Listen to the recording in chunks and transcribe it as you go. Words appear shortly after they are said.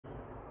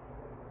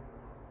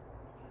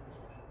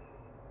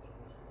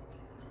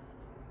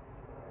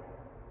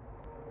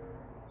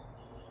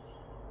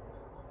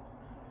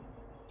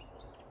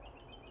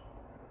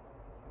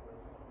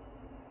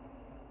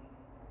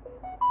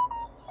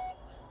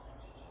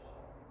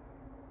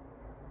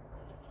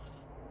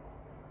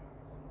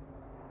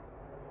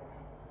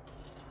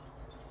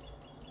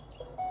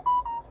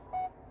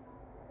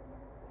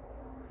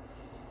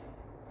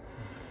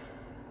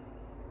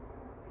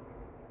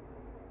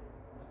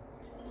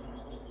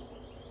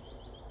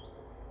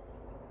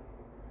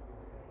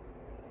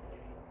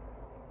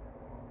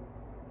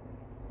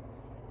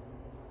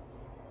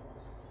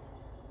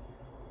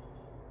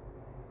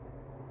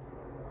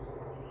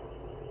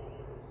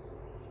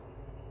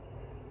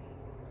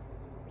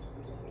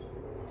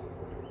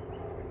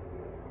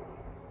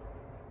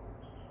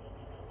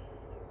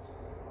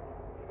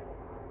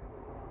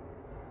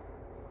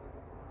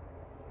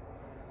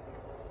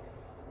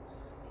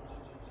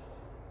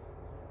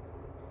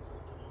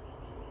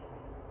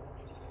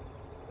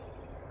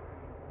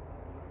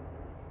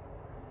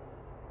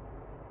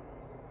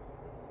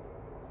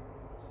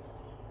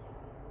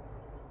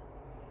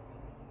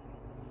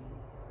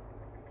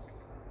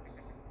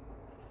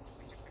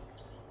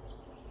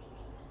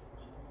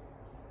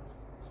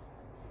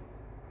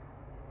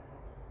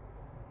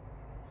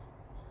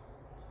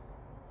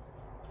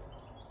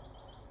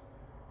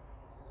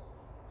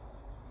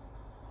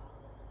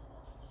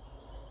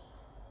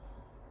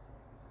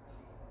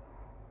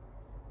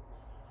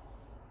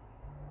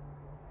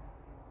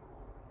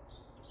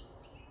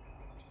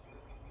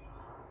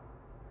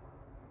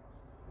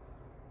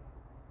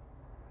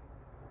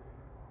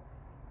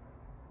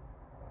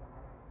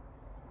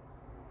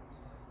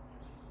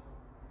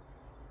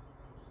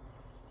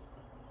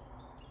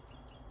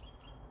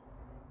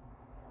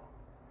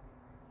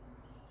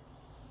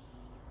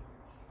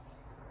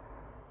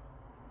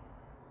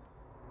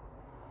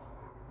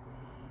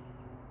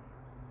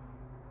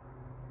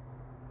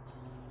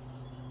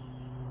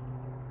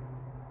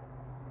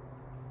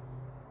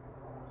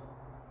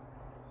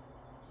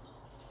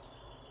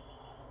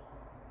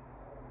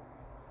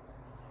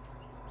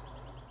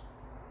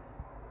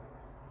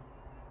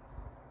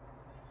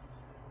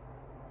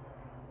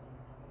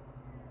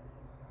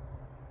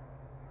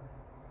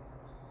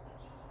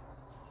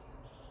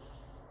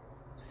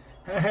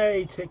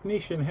Hey,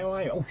 technician, how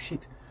are you? Oh,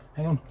 shit.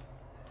 Hang on.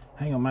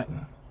 Hang on, mate.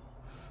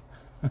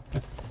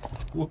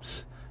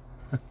 Whoops.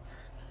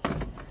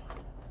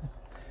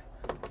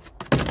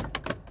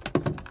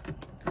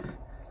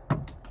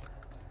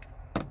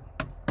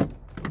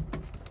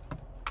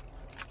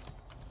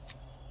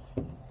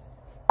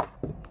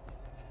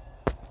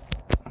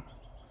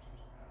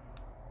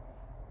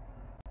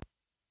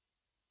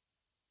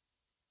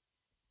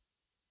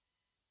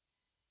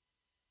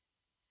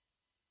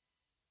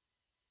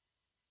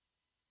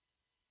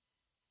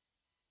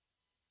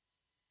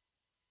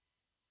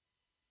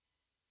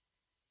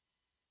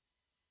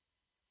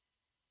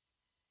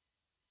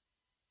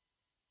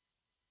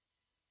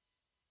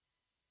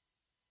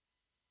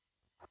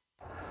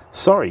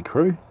 Sorry,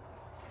 crew.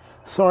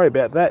 Sorry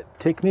about that.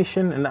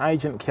 Technician and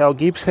Agent Cal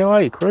Gibbs. How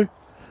are you, crew?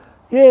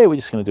 Yeah, we're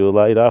just going to do a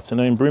late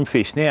afternoon bream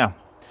fish. Now,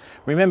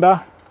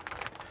 remember,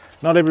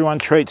 not everyone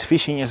treats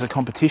fishing as a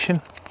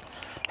competition.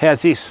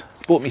 How's this?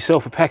 Bought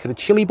myself a packet of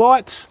chili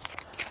bites.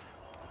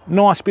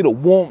 Nice bit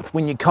of warmth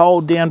when you're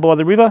cold down by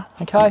the river,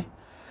 okay?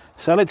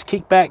 So let's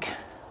kick back.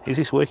 Is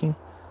this working?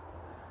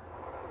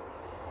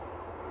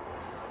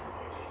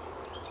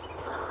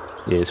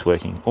 Yeah, it's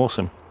working.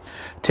 Awesome.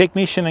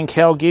 Technician and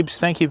Cal Gibbs,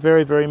 thank you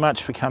very, very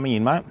much for coming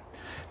in, mate.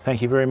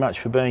 Thank you very much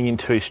for being in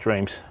 2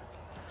 streams.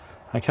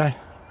 Okay,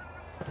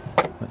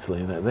 let's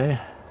leave that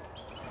there.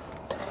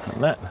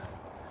 And that.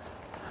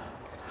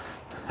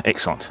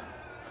 Excellent.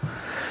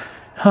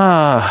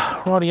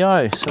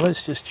 Rightio, so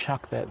let's just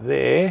chuck that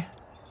there.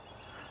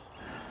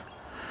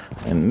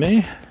 And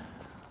there.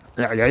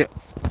 There we go.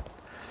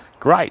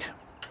 Great.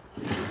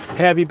 How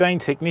have you been,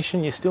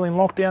 technician? You're still in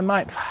lockdown,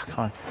 mate? Fuck,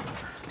 I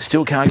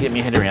still can't get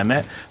my head around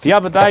that. The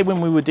other day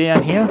when we were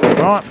down here,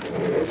 right?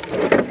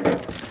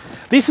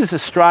 This is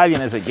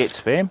Australian as it gets,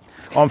 fam.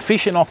 I'm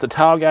fishing off the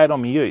tailgate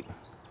on my ute.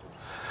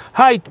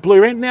 Hey,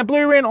 Blue Wren. Now,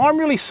 Blue Wren, I'm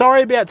really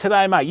sorry about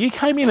today, mate. You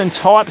came in and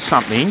typed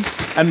something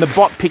and the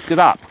bot picked it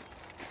up.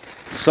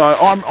 So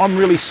I'm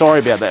really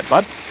sorry about that,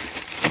 bud.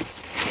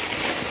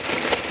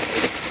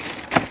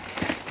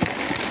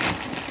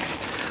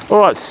 All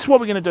right, so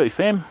what we're going to do,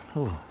 fam.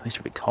 Oh, these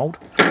are a bit cold.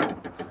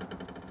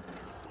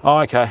 Oh,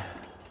 okay.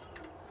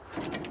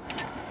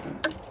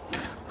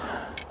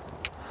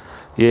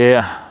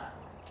 Yeah.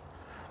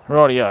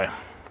 Rightio.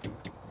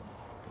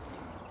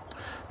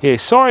 Yeah,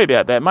 sorry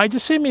about that, mate.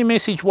 Just send me a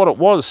message what it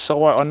was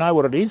so I know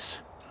what it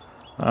is.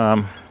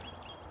 All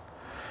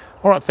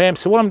right, fam.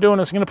 So what I'm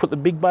doing is I'm going to put the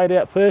big bait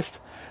out first.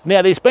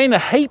 Now, there's been a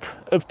heap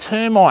of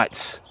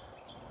termites.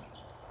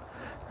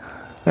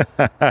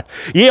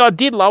 Yeah, I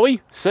did,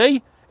 Loey.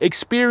 See?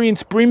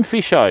 Experienced bream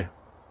fisho.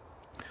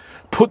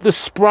 Put the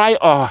spray...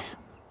 Oh,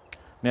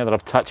 now that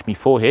I've touched my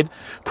forehead.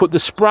 Put the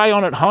spray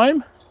on at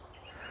home,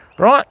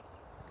 right?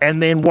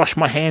 And then wash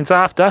my hands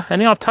after.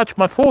 And now I've touched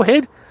my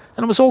forehead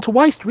and it was all to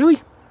waste, really.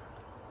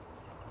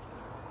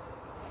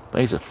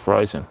 These are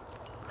frozen.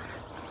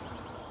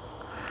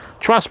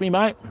 Trust me,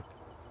 mate.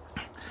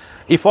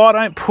 If I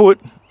don't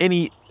put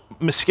any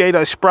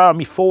mosquito spray on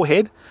my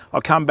forehead,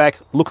 I'll come back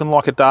looking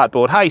like a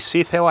dartboard. Hey,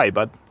 Sith, how are you,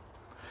 bud?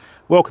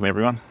 Welcome,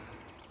 everyone.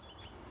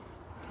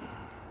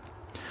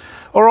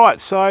 All right,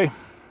 so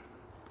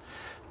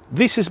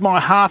this is my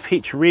half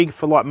hitch rig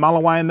for like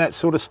mulloway and that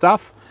sort of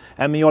stuff,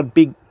 and the odd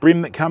big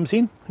bream that comes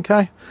in.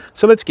 Okay,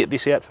 so let's get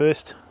this out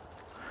first.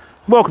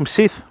 Welcome,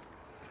 Sith.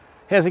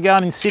 How's it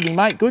going in Sydney,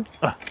 mate? Good?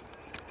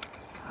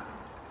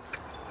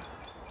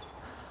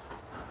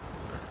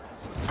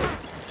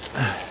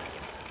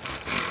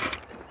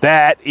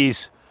 That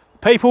is,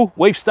 people,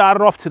 we've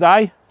started off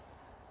today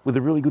with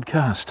a really good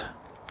cast.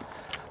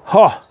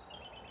 Oh.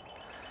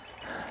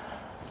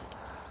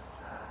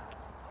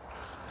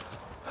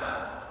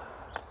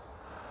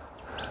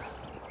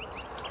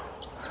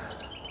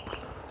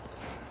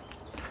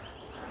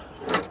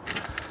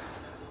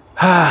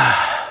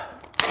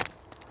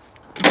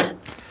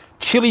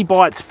 Chili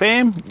bites,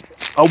 fam.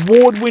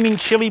 Award-winning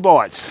chili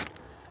bites.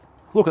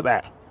 Look at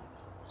that.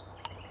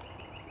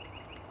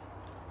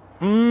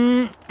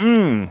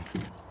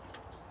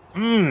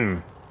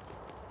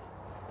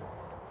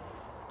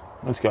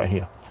 Let's go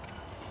here.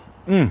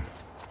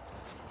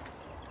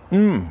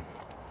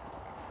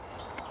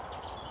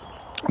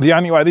 The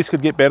only way this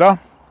could get better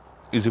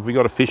is if we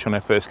got a fish on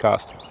our first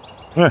cast.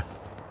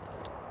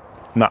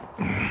 No.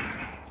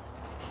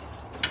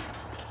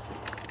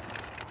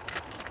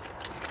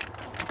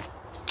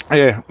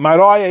 Yeah, mate,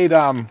 I eat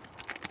a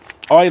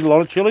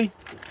lot of chili,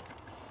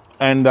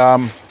 and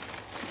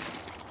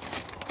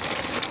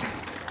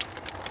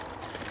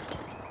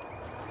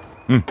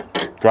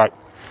great.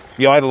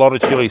 Yeah, I ate a lot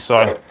of chili,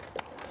 so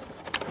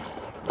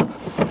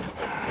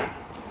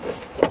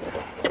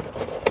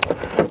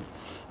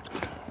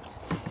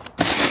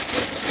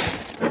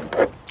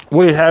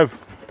we have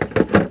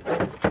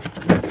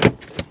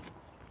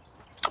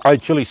a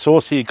chili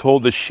sauce here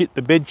called the Shit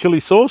the Bed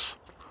chili sauce.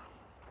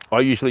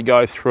 I usually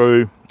go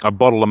through a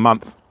bottle a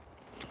month,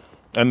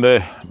 and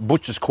the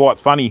butcher's quite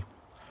funny.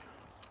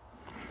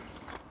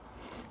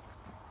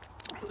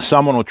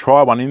 Someone will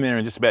try one in there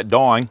and just about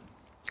dying.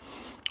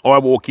 I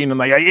walk in and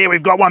they go, yeah,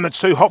 we've got one that's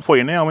too hot for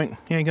you now. I went,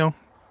 yeah, you go.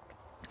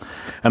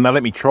 And they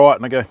let me try it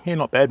and I go, yeah,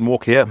 not bad, and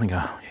walk out and they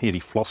go, here he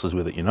flosses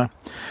with it, you know.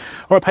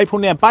 All right, people,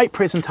 now bait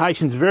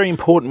presentation is very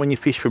important when you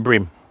fish for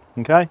bream,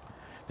 okay?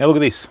 Now look at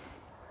this.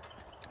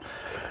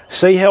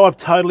 See how I've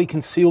totally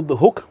concealed the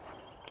hook?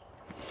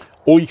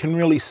 All you can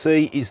really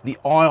see is the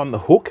eye on the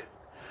hook,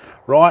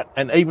 right?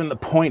 And even the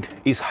point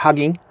is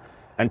hugging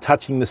and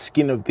touching the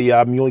skin of the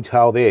muley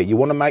tail there. You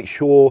want to make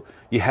sure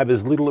you have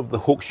as little of the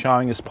hook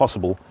showing as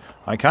possible,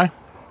 okay?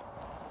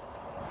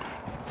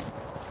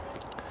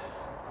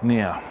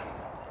 Now,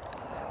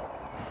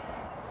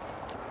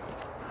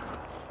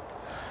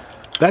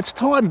 that's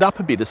tightened up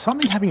a bit. Is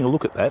something having a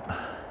look at that?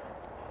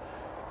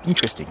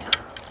 Interesting.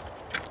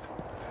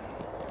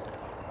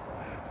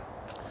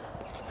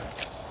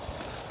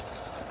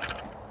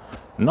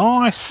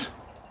 Nice.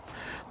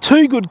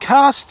 2 good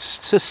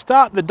casts to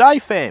start the day,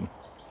 fam.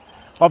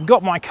 I've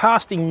got my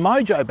casting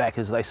mojo back,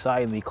 as they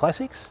say in the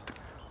classics.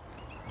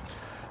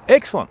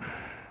 Excellent.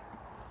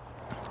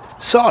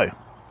 So,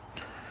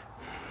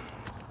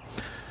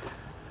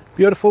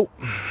 beautiful.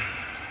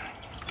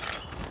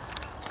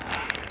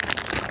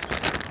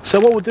 So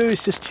what we'll do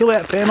is just chill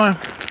out, famo.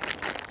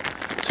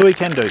 That's all you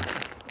can do.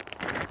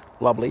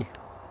 Lovely.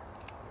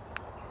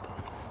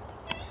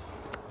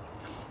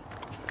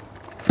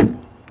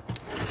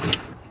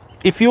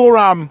 If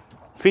you're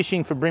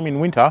fishing for bream in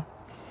winter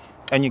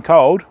and you're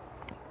cold,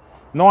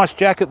 nice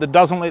jacket that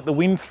doesn't let the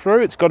wind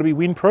through. It's got to be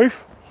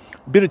windproof.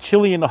 A bit of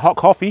chili and a hot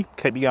coffee,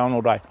 keep you going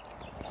all day.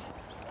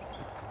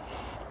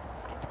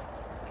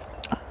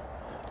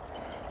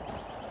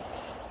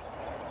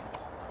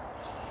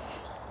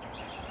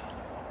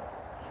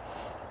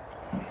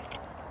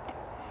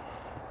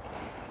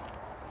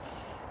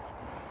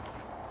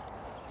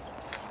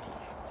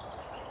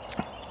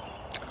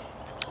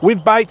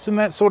 With baits and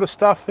that sort of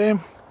stuff,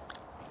 fam.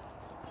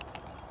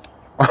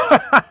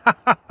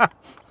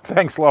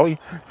 Thanks, Lowy.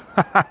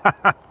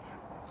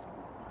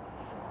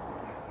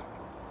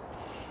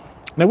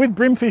 Now with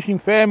bream fishing,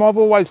 fam, I've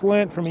always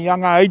learnt from a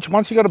young age,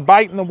 once you got a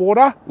bait in the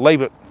water,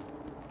 leave it.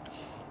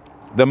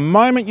 The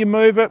moment you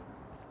move it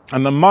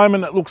and the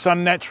moment it looks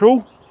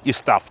unnatural, you're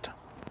stuffed.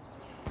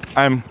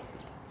 Some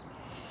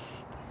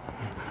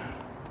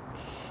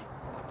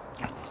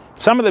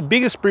of the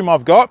biggest bream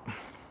I've got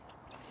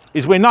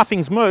is where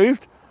nothing's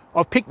moved.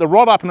 I've picked the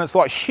rod up and it's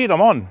like, shit,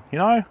 I'm on, you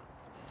know?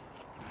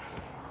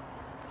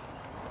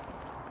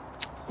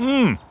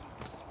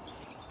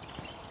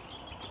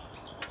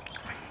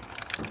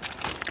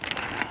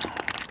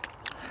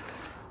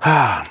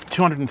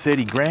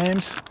 230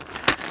 grams.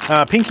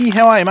 Pinky,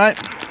 how are you, mate?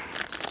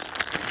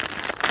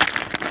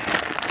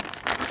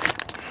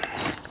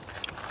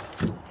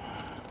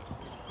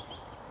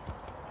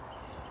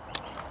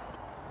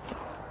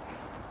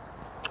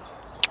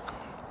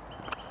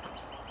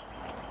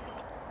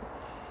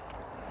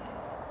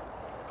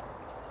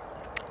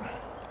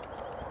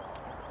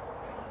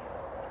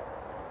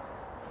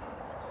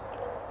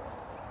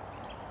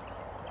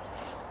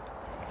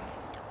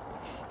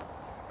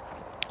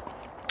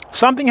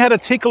 Something had a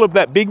tickle of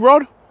that big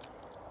rod,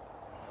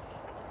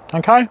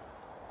 okay?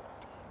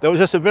 There was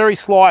just a very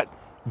slight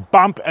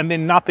bump and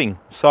then nothing.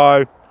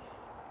 So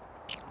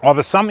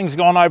either something's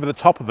gone over the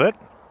top of it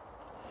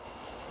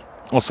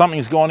or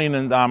something's gone in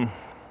and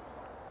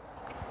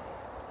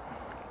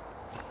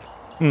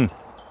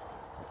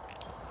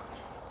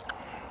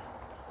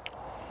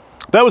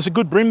That was a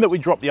good bream that we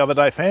dropped the other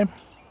day, fam.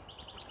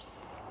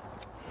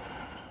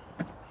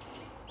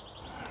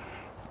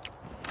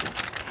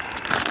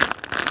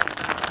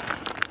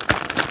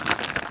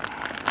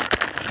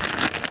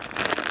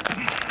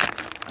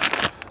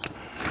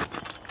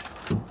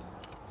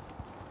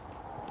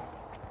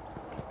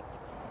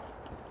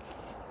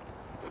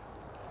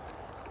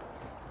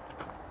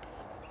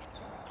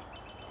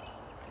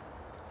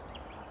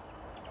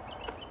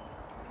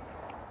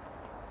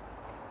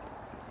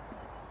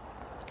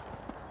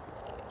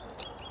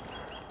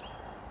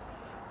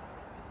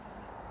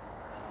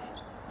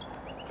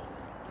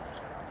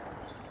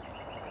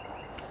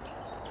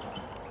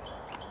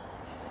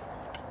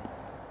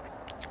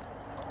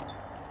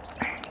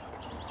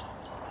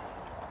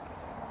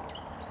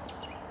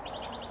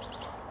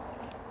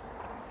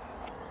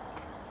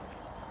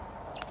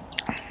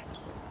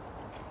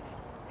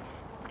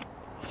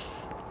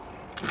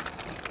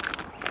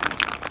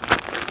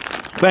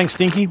 Thanks,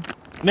 Stinky.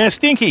 Now,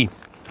 Stinky,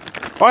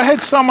 I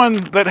had someone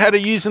that had a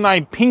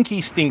username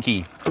Pinky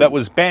Stinky that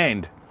was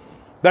banned.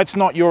 That's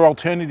not your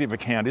alternative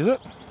account, is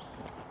it?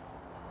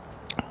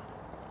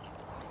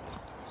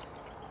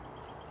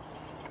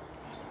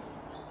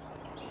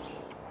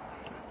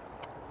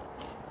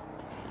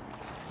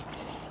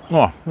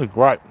 Oh, that's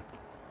great.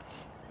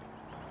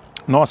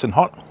 Nice and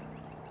hot.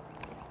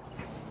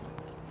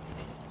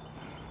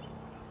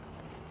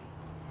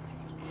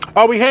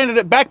 Oh, we handed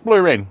it back,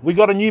 Blue Wren. We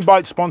got a new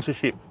boat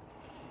sponsorship.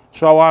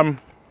 So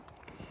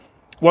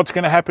what's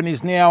going to happen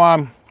is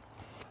now,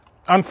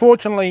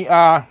 unfortunately,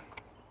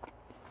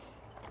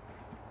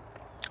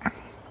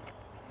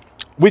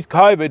 with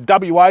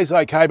COVID, WA's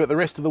okay, but the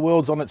rest of the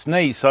world's on its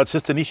knees. So it's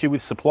just an issue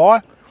with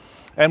supply.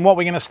 And what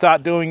we're going to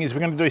start doing is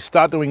we're going to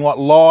start doing like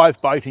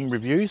live boating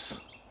reviews,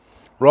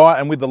 right?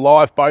 And with the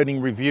live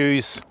boating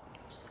reviews,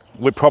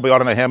 we're probably, I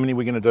don't know how many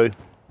we're going to do.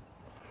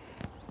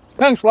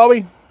 Thanks,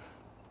 Chloe.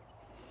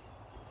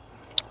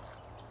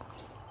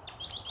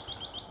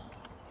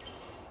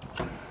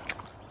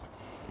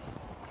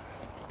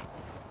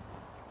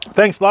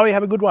 Thanks, Chloe.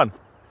 Have a good one.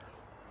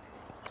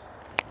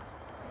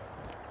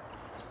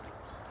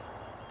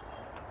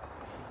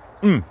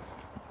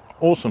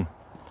 Awesome.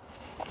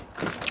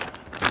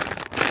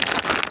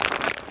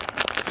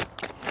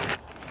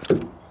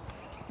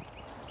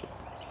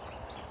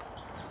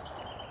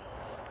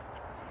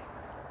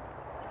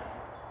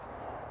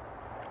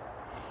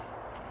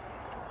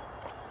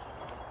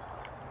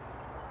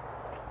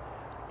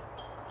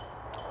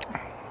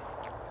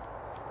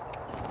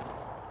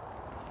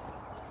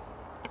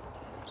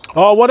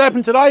 Oh, what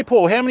happened today,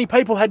 Paul? How many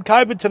people had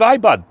COVID today,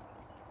 bud?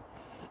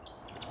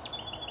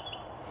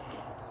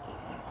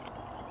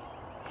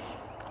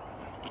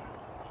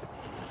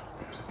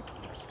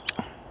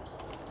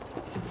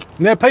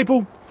 Now,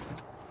 people,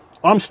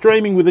 I'm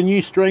streaming with a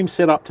new stream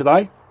set up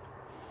today.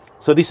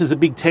 So this is a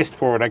big test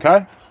for it,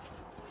 okay?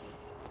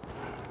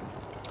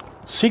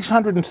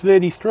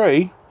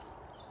 633.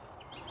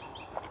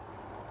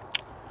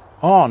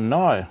 Oh,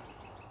 no.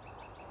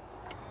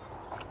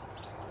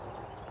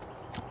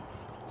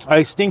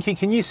 Hey, Stinky,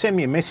 can you send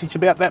me a message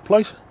about that,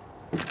 please?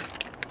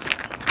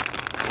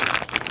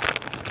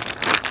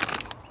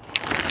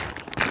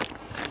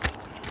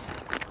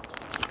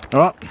 All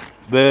right,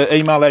 the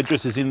email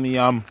address is in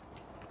the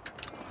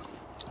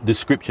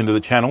description of the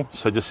channel,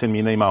 so just send me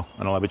an email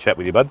and I'll have a chat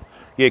with you, bud.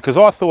 Yeah, because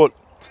I thought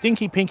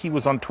Stinky Pinky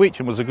was on Twitch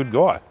and was a good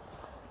guy.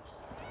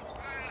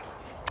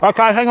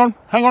 Okay, hang on.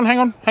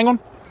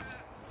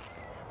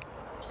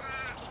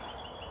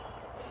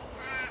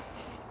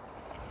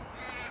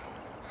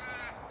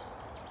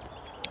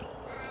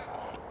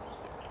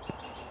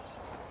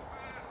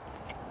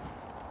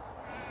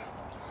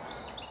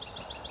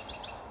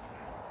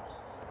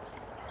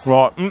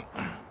 Right.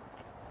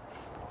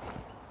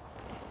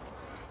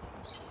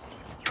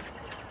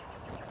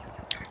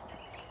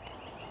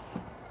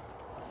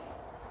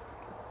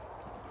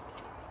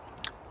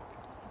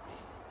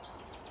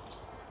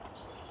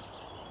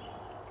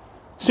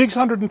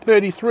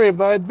 633, have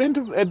they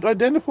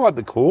identified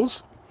the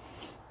cause?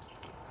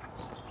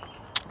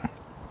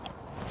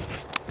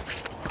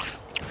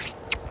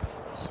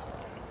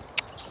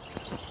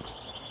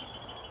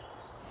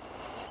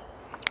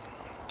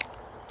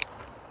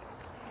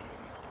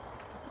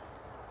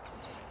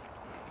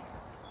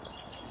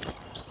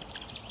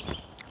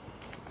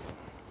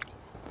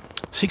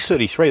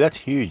 $6.33, that's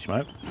huge,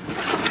 mate.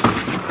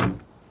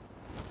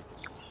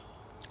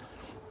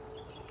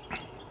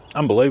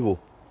 Unbelievable.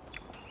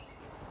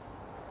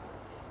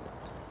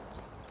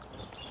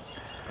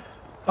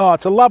 Oh,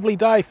 it's a lovely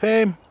day,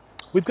 fam.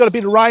 We've got a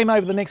bit of rain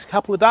over the next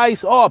couple of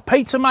days. Oh,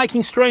 pizza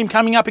making stream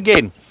coming up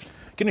again.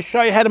 Going to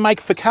show you how to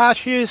make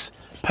focaccias,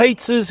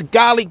 pizzas,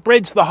 garlic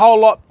breads, the whole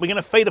lot. We're going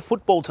to feed a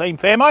football team,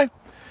 famo.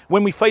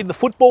 When we feed the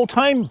football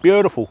team,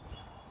 beautiful.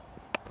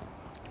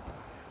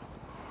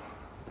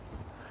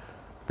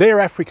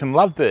 They're African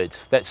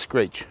lovebirds, that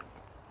screech.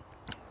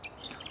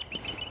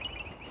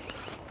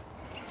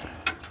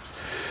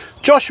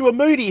 Joshua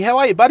Moody, how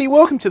are you, buddy?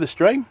 Welcome to the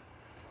stream.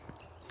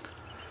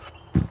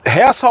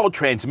 Household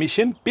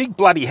transmission, big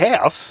bloody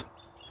house,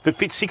 if it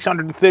fits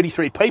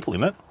 633 people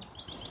in it.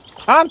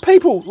 Aren't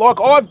people, like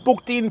I've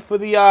booked in for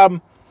the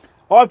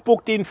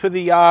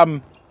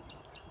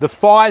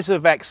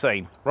Pfizer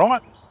vaccine,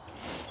 right?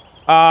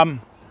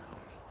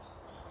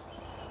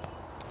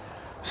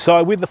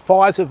 So with the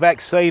Pfizer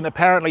vaccine,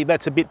 apparently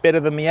that's a bit better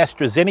than the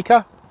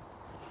AstraZeneca.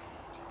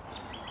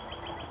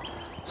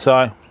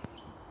 So,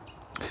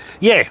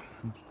 yeah.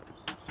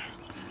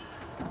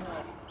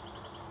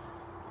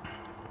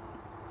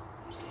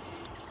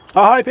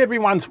 I hope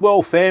everyone's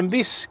well, fam.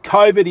 This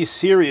COVID is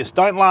serious.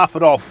 Don't laugh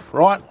it off,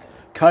 right?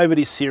 COVID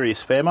is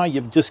serious, famo.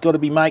 You've just got to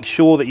make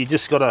sure that you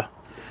just got to,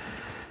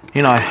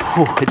 you know,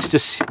 it's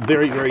just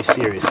very, very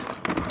serious.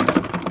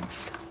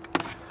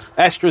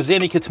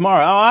 AstraZeneca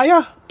tomorrow, are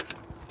you?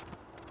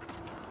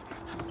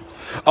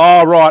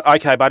 Oh, right.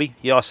 Okay, buddy.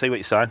 Yeah, I see what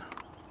you're saying.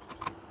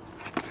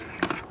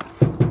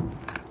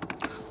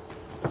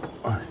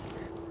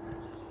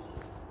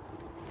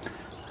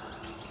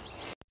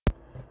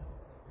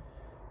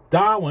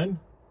 Darwin.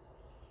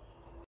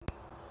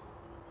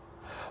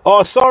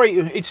 Oh, sorry,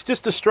 it's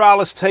just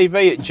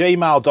AustralisTV at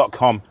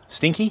gmail.com,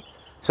 Stinky.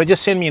 So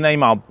just send me an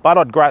email, but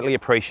I'd greatly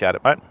appreciate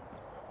it, mate.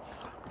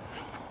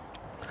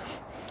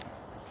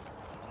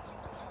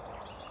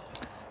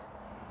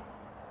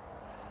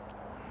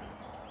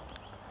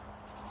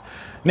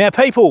 Now,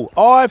 people,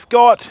 I've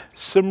got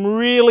some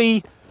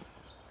really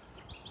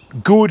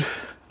good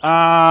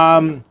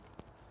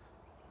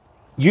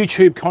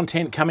YouTube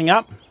content coming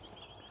up.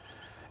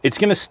 It's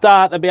going to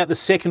start about the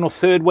 2nd or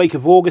 3rd week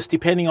of August,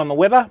 depending on the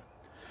weather.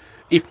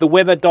 If the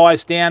weather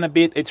dies down a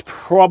bit, it's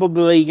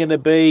probably going to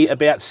be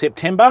about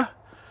September.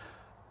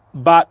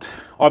 but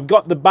I've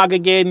got the bug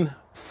again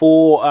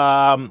for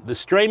the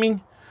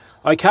streaming.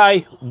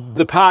 Okay,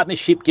 the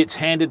partnership gets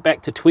handed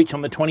back to Twitch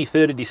on the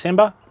 23rd of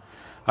December.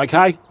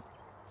 Okay,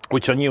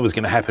 which I knew was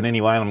going to happen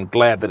anyway, and I'm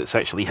glad that it's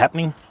actually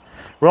happening.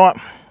 Right,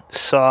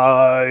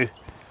 so,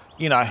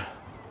 you know,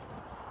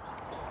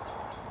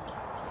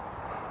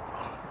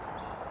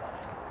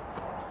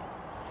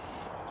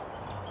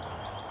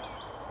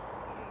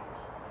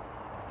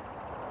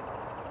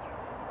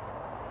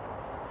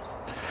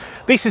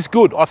 this is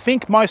good. I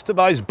think most of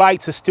those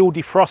baits are still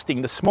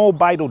defrosting. The small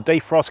bait will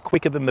defrost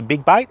quicker than the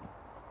big bait,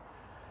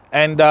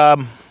 and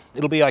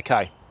it'll be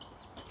okay.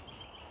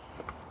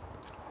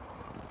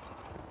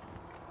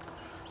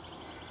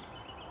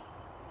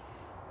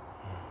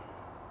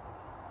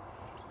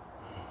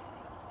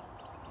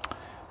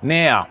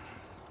 Now,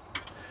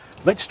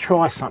 let's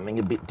try something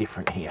a bit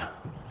different here.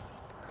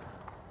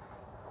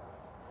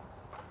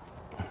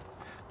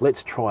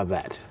 Let's try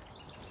that.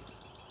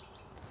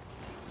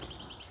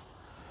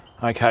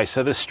 Okay,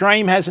 so the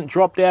stream hasn't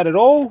dropped out at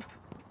all.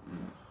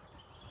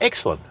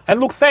 Excellent. And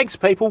look, thanks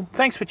people.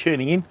 Thanks for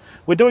tuning in.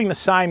 We're doing the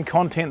same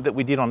content that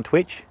we did on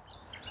Twitch.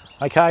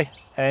 Okay,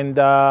 and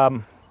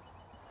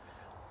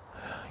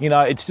you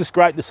know, it's just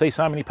great to see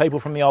so many people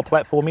from the old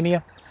platform in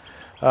here.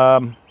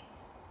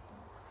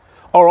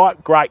 All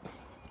right, great,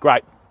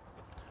 great.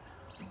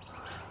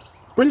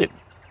 Brilliant.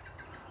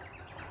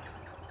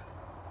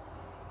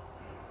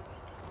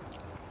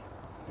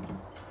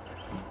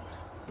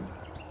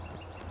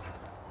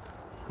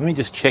 Let me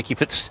just check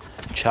if it's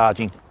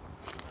charging.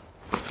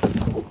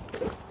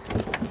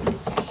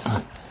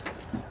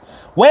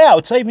 Wow,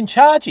 it's even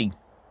charging.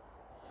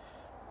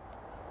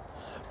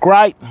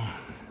 Great.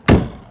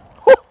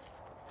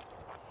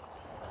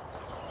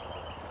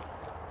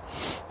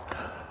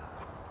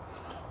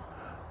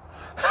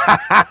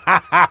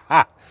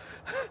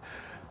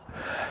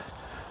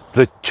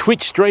 The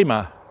Twitch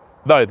streamer,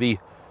 no, the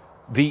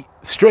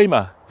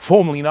streamer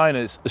formerly known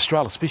as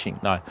Australis Fishing.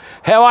 No,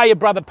 how are you,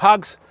 brother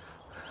Pugs?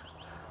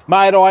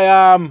 Mate,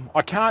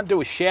 I can't do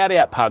a shout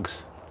out,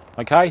 Pugs.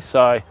 Okay,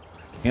 so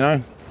you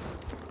know,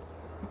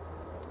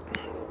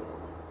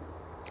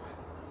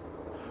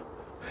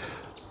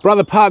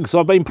 brother Pugs,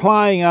 I've been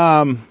playing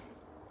on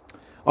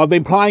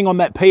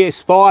that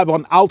PS5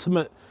 on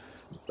ultimate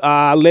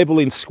level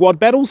in squad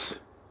battles.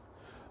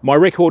 My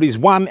record is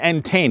 1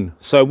 and 10,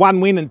 so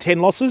 1 win and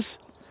 10 losses.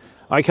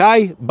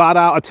 Okay, but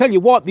I tell you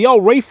what, the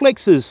old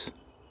reflexes,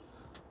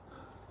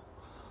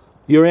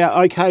 you're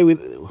out okay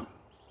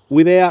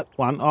without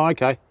one. Oh,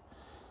 okay.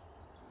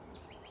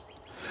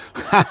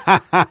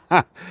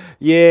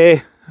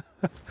 Yeah,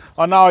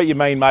 I know what you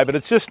mean, mate, but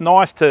it's just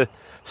nice to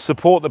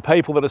support the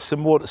people that have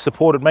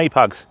supported me,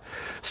 Pugs.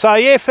 So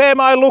yeah,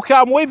 famo, look,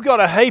 we've got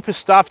a heap of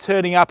stuff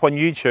turning up on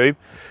YouTube.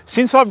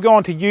 Since I've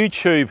gone to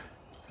YouTube,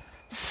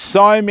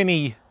 so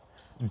many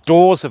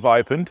doors have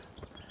opened,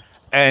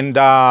 and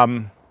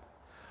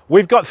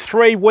we've got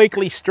 3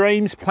 weekly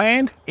streams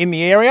planned in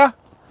the area.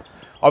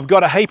 I've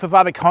got a heap of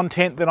other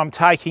content that I'm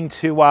taking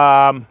to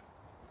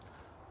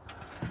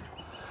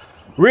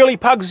really,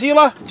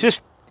 Pugzilla,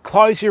 just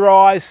close your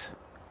eyes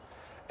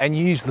and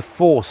use the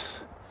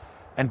force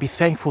and be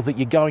thankful that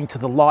you're going to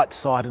the light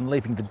side and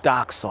leaving the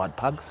dark side,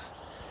 Pugs.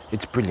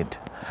 It's brilliant.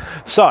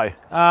 So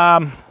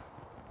yeah,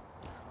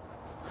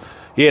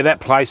 that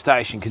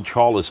PlayStation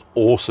controller's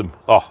awesome.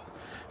 Oh,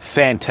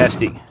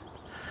 fantastic.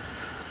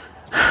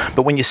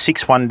 But when you're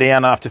 6-1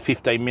 down after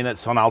 15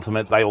 minutes on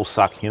Ultimate, they all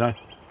suck, you know?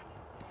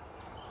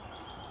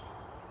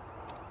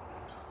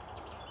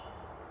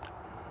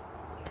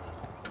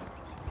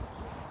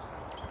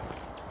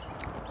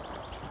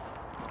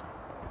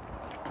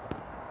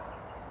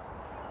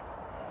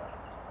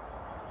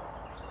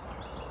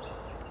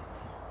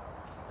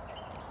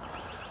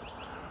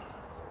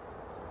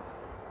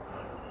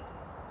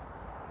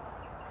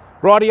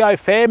 Rightio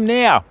fam,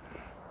 now,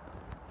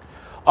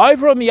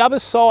 over on the other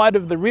side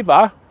of the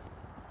river,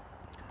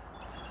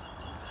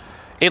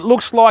 it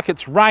looks like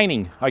it's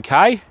raining,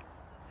 okay?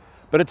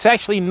 But it's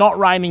actually not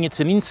raining,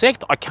 it's an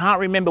insect. I can't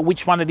remember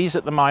which one it is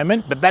at the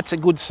moment, but that's a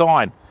good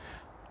sign.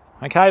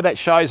 Okay, that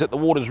shows that the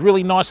water's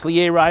really nicely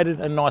aerated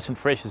and nice and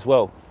fresh as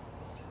well.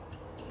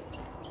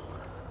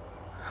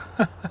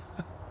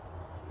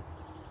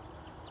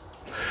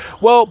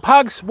 Well,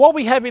 Pugs, what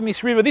we have in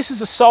this river, this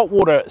is a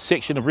saltwater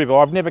section of river.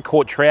 I've never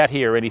caught trout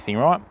here or anything,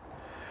 right?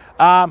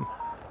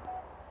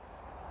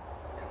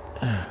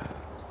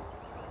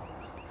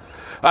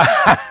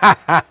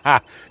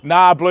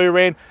 Nah, Blue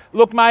Ren.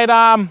 Look, mate,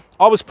 I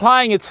was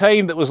playing a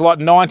team that was like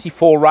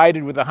 94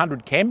 rated with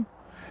 100 chem,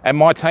 and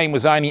my team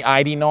was only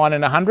 89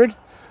 and 100.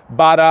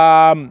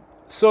 But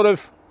sort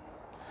of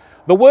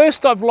the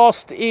worst I've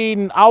lost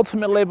in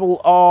ultimate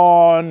level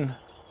on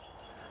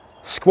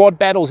squad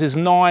battles is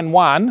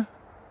 9-1.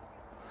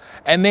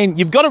 And then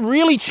you've got to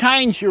really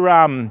change your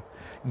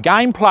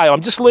gameplay.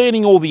 I'm just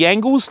learning all the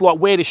angles, like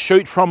where to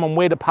shoot from and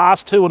where to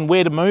pass to and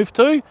where to move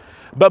to.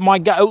 But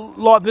like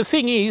the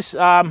thing is,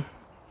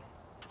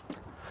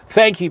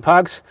 thank you,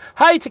 Pugs.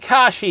 Hey,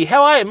 Takashi,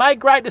 how are you, mate?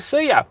 Great to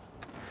see you.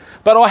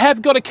 But I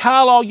have got a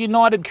Carlisle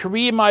United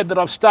career mode that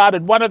I've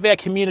started. One of our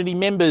community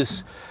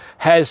members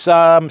has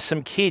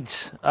some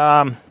kids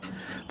that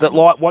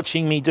like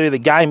watching me do the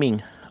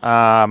gaming.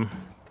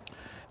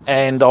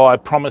 And I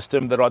promised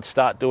them that I'd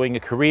start doing a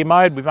career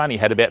mode. We've only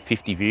had about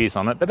 50 views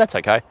on it, but that's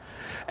okay.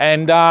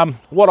 And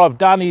what I've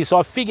done is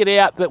I've figured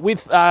out that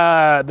with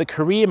the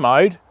career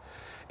mode,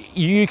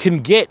 you can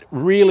get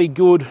really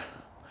good,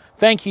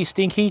 thank you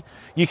Stinky,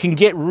 you can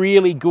get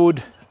really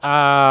good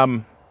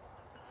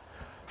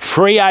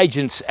free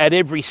agents at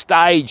every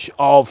stage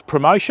of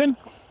promotion.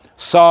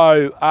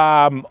 So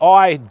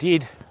I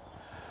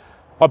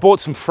bought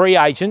some free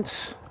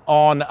agents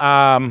on,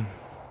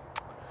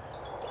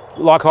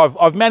 like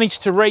I've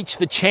managed to reach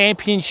the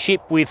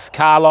championship with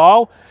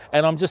Carlisle,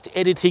 and I'm just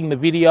editing the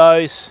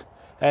videos.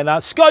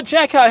 And Scott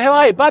Jacko, how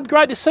are you, bud?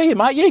 Great to see you,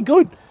 mate. Yeah,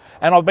 good.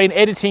 And I've been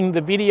editing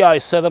the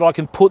videos so that I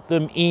can put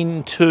them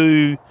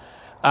into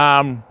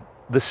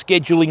the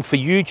scheduling for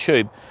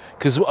YouTube,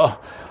 because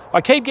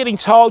I keep getting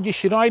told you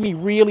should only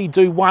really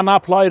do one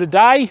upload a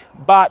day,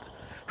 but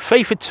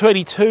FIFA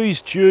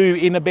 22's due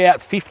in about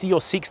 50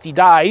 or 60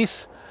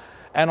 days,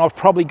 and I've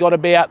probably got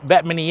about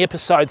that many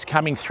episodes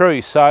coming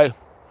through. So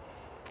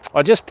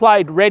I just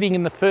played Reading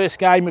in the first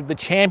game of the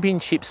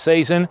championship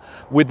season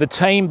with the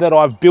team that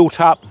I've built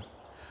up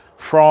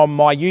from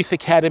my youth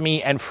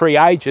academy and free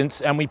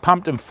agents, and we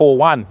pumped them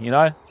 4-1, you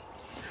know.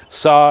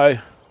 So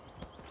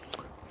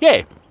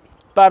yeah,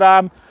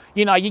 but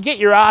you know, you get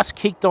your ass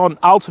kicked on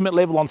ultimate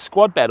level on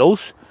squad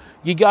battles,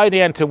 you go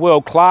down to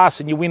world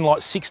class and you win like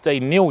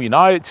 16-0, you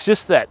know. It's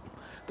just that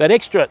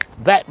extra,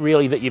 that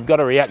really that you've got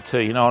to react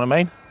to, you know what I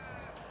mean?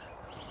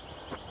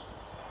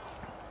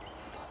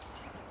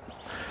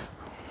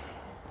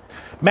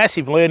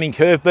 Massive learning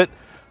curve, but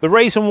the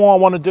reason why I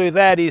want to do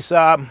that is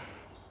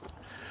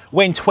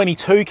when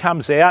 22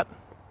 comes out,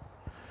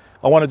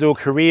 I want to do a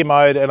career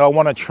mode, and I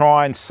want to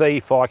try and see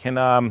if I can,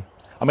 I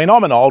mean,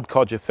 I'm an old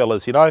codger,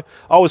 fellas, you know.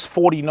 I was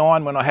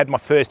 49 when I had my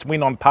first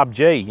win on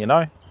PUBG, you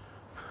know.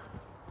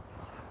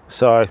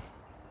 So,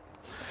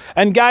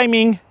 and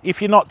gaming,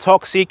 if you're not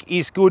toxic,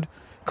 is good,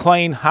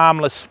 clean,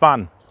 harmless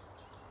fun.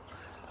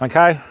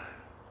 Okay?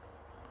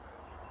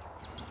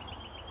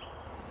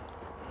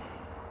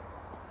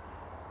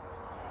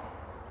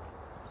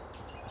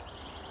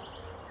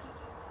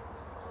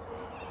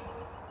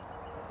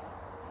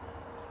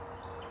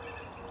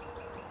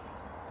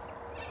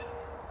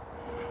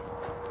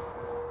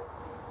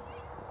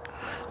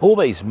 All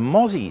these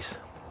mozzies.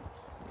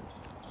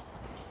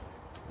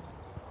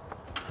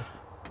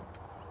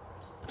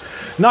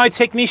 No,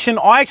 technician,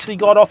 I actually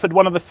got offered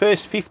one of the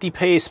first 50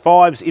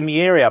 PS5s in the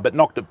area, but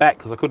knocked it back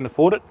because I couldn't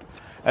afford it.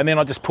 And then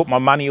I just put my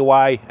money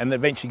away and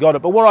eventually got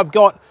it. But what I've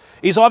got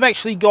is I've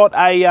actually got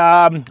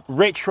a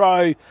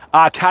retro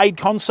arcade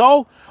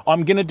console.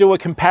 I'm going to do a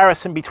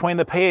comparison between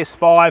the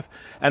PS5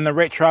 and the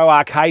retro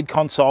arcade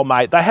console,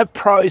 mate. They have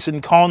pros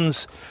and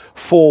cons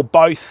for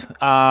both,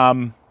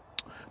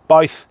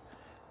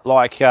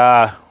 like,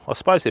 I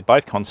suppose they're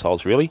both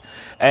consoles, really.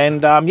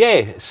 And,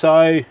 yeah,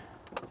 so,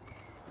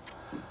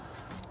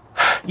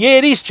 yeah,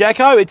 it is,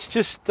 Jacko. It's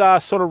just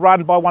sort of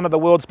run by one of the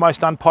world's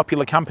most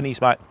unpopular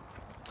companies, mate.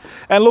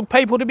 And look,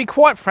 people, to be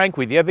quite frank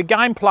with you, the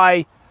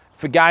gameplay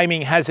for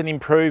gaming hasn't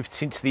improved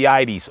since the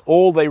 80s.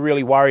 All they're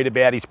really worried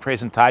about is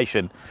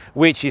presentation,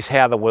 which is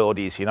how the world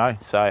is, you know.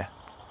 So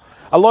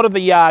a lot of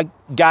the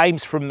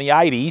games from the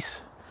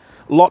 80s,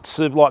 lots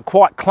of, like,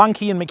 quite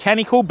clunky and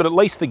mechanical, but at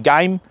least the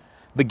gaming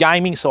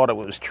side of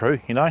it was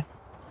true, you know.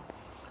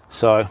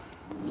 So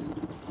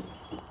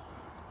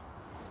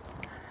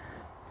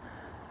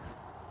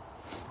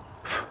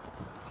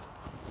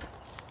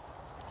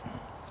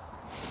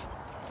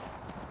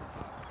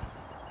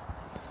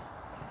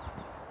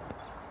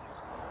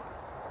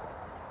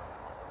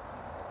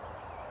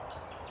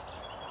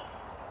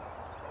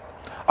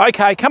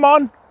okay, come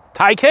on,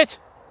 take it.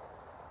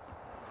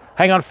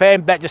 Hang on,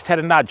 fam, that just had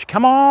a nudge.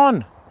 Come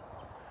on.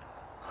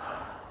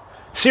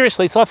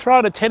 Seriously, it's like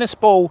throwing a tennis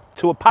ball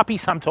to a puppy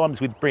sometimes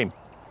with Brim.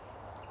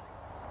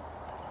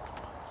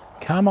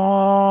 Come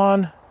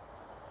on.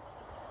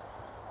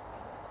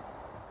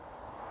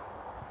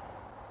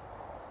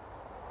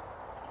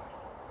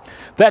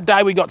 That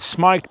day we got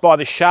smoked by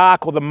the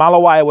shark or the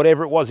mulloway or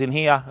whatever it was in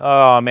here.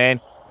 Oh,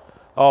 man.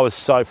 I was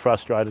so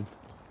frustrated.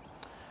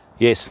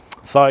 Yes,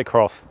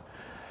 Thocroth.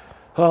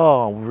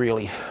 Oh,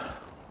 really.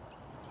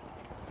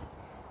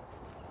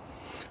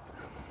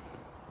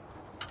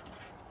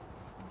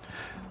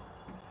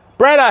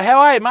 Braddo, how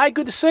are you, mate?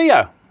 Good to see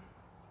you.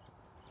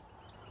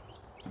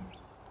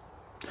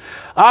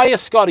 Are you,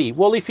 Scotty?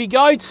 Well, if you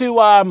go to,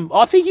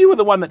 I think you were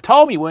the one that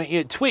told me, weren't you,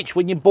 at Twitch,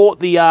 when you bought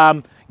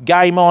the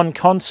Game On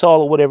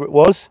console or whatever it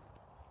was,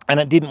 and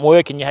it didn't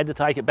work and you had to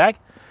take it back?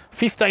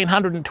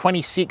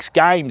 1,526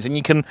 games, and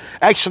you can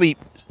actually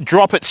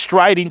drop it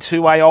straight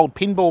into a old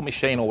pinball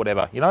machine or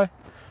whatever, you know?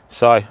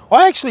 So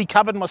I actually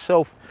covered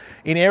myself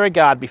in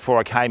Aerogard before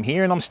I came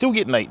here, and I'm still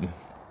getting eaten.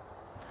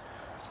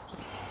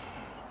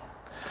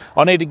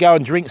 I need to go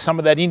and drink some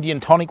of that Indian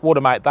tonic water,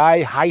 mate.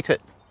 They hate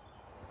it.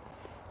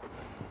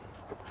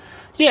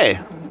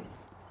 Yeah.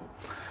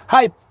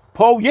 Hey,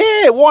 Paul,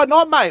 yeah, why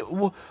not, mate?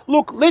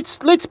 Look,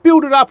 let's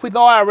build it up with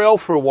IRL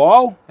for a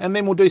while, and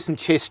then we'll do some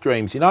chess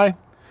streams, you know?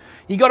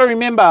 You got to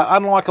remember,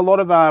 unlike a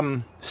lot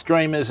of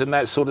streamers and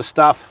that sort of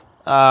stuff,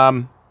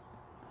 you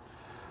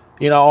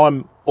know,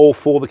 I'm all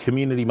for the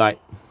community, mate.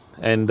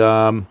 And,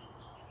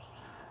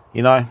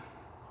 you know,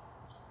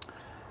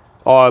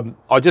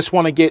 I just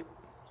want to get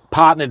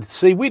partnered.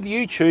 See, with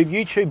YouTube,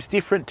 YouTube's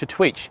different to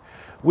Twitch.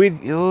 With,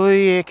 oh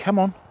yeah, come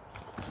on.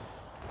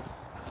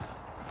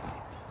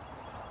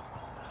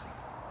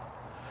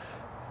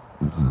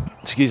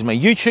 Excuse me,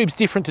 YouTube's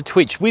different to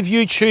Twitch. With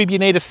YouTube, you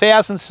need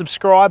 1,000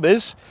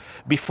 subscribers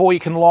before you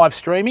can live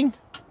streaming.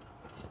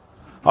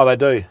 Oh, they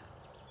do.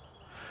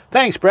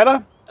 Thanks,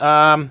 brother.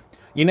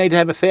 You need to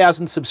have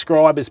 1,000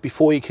 subscribers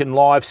before you can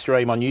live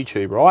stream on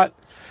YouTube, right?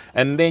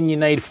 And then you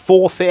need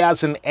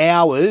 4,000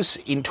 hours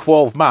in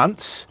 12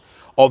 months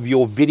of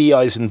your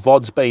videos and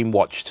VODs being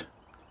watched,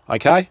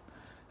 okay?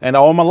 And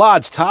I'm a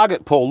large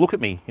target, Paul. Look at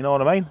me, you know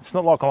what I mean? It's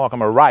not like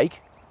I'm a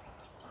rake.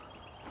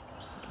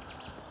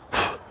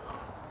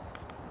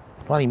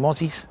 Bloody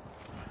mozzies.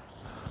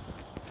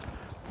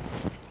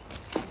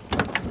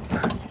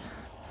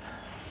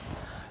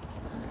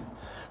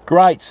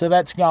 Great, so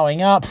that's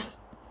going up.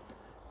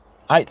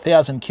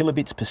 8,000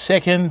 kilobits per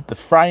second. The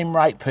frame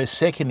rate per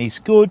second is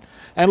good.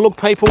 And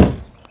look, people,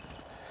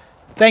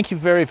 thank you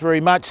very, very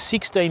much.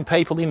 16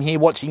 people in here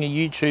watching a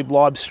YouTube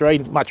live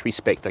stream. Much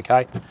respect,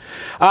 okay?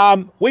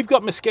 We've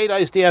got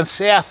mosquitoes down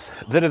south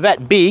that are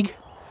that big.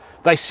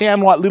 They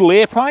sound like little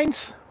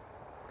airplanes.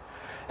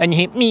 And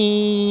you hear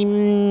me,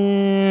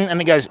 and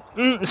it goes,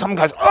 someone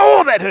goes,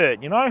 oh, that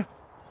hurt, you know?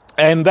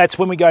 And that's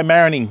when we go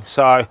marining.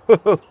 So,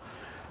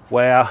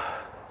 wow.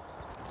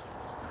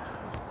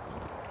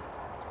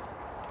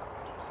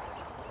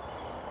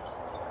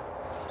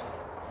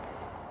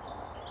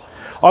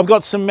 I've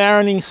got some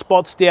marining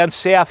spots down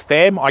south,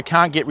 fam. I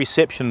can't get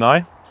reception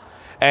though.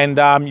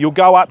 And you'll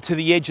go up to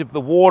the edge of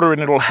the water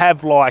and it'll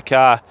have like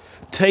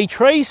tea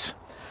trees,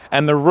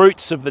 and the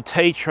roots of the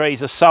tea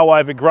trees are so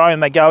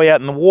overgrown they go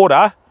out in the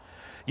water.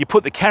 You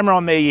put the camera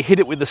on there, you hit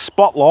it with the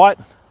spotlight.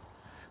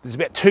 There's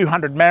about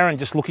 200 marron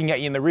just looking at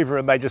you in the river,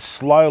 and they just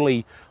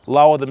slowly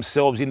lower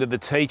themselves into the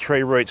tea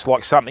tree roots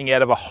like something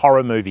out of a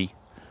horror movie.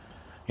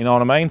 You know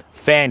what I mean?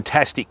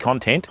 Fantastic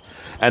content,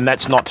 and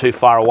that's not too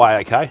far away,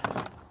 okay?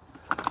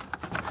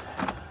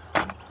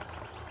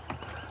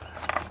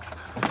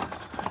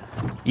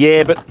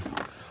 Yeah, but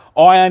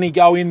I only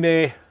go in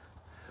there,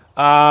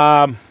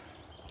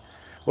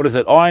 what is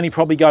it? I only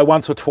probably go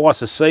once or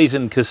twice a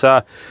season, because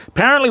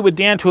apparently we're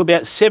down to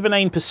about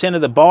 17%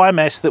 of the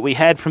biomass that we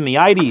had from the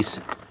 80s,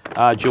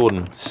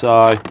 Jordan.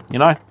 So, you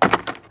know,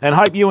 and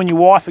hope you and your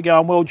wife are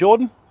going well,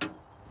 Jordan.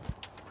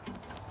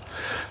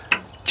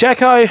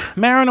 Jacko,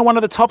 marron are one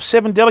of the top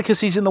 7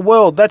 delicacies in the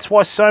world. That's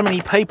why so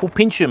many people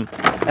pinch them.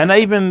 And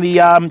even the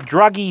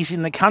druggies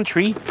in the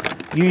country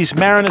use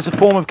marron as a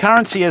form of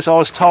currency, as I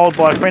was told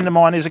by a friend of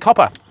mine who's a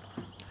copper.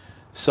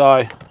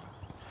 So,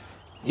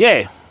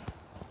 yeah.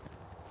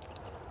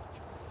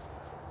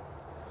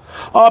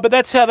 Oh, but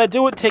that's how they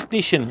do it,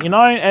 technician, you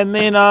know? And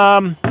then,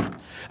 and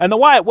the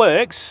way it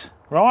works,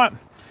 right,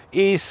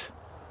 is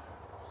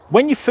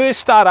when you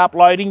first start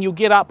uploading, you'll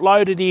get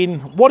uploaded in,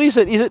 what is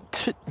it? Is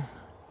it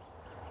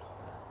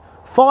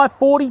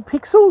 540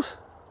 pixels?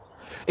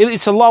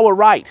 It's a lower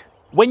rate.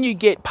 When you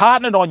get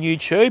partnered on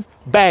YouTube,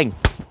 bang,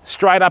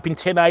 straight up in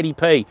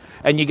 1080p,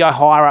 and you go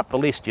higher up the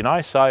list, you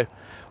know? So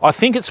I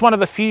think it's one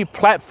of the few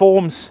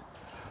platforms,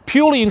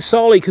 purely and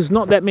solely because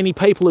not that many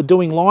people are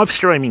doing live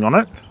streaming on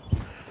it,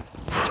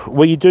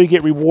 where you do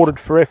get rewarded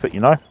for effort,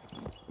 you know?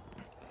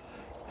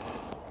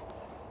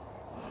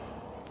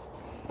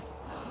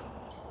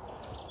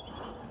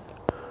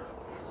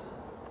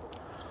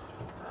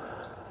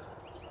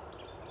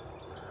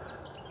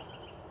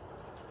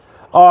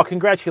 Oh,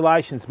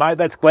 congratulations, mate.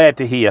 That's glad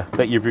to hear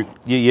that you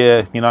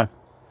know,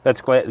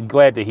 that's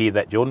glad to hear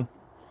that, Jordan.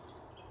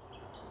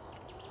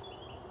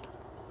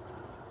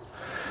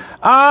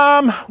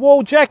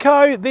 Well,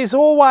 Jacko, they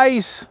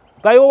always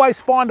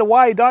find a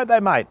way, don't they,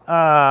 mate?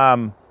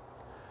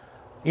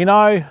 You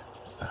know,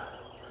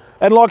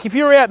 and like if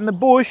you're out in the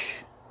bush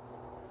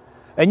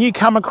and you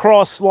come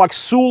across like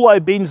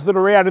Sulo bins that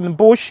are out in the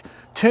bush,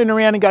 turn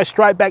around and go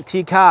straight back to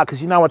your car because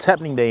you know what's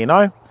happening there, you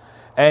know?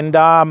 And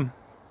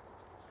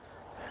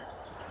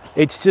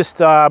it's just,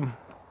 yeah,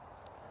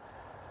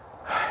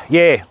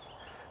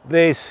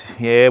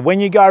 when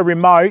you go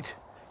remote,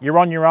 you're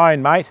on your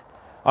own, mate.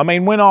 I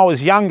mean, when I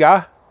was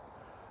younger,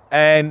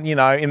 and, you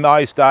know, in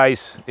those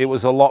days, it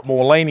was a lot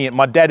more lenient.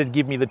 My dad would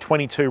give me the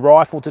 .22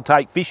 rifle to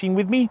take fishing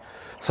with me.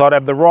 So I'd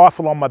have the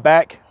rifle on my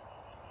back.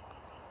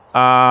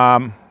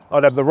 And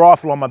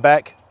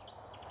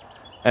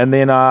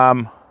then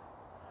I'd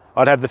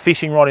have the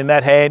fishing rod in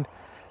that hand.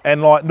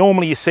 And like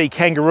normally you see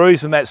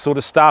kangaroos and that sort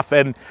of stuff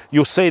and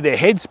you'll see their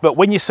heads. But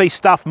when you see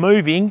stuff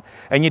moving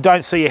and you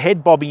don't see a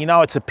head bobbing, you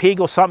know it's a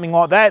pig or something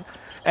like that.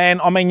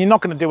 And I mean, you're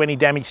not going to do any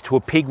damage to a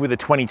pig with a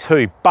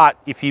 .22, but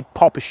if you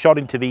pop a shot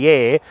into the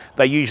air,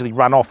 they usually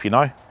run off, you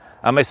know,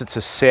 unless it's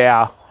a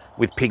sow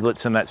with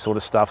piglets and that sort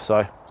of stuff.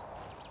 So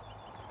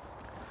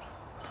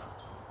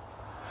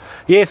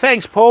Yeah,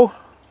 thanks, Paul.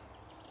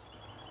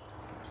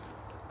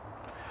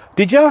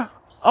 Did you?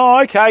 Oh,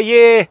 okay,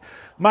 yeah.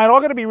 Mate,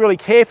 I've got to be really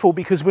careful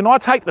because when I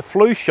take the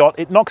flu shot,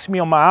 it knocks me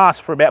on my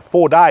ass for about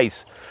 4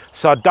 days.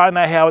 So I don't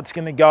know how it's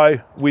going to go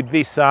with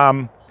this. I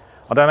don't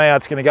know how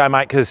it's going to go,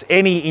 mate, because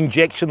any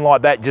injection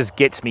like that just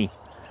gets me,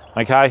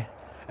 okay?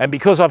 And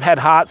because I've had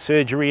heart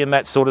surgery and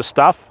that sort of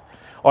stuff,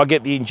 I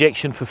get the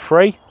injection for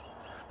free.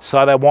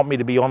 So they want me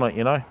to be on it,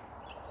 you know?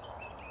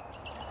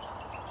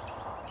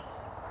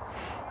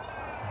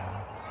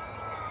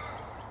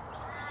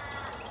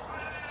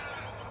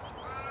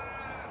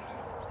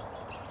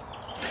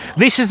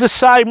 This is the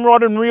same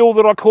rod and reel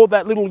that I caught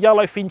that little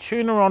yellowfin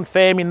tuna on,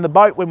 fam, in the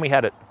boat when we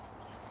had it.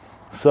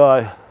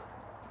 So,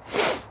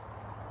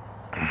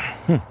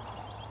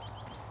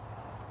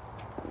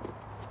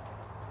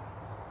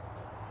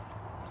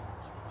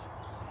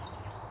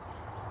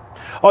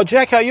 oh,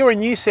 Jacko, you're in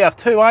New South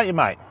too, aren't you,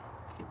 mate?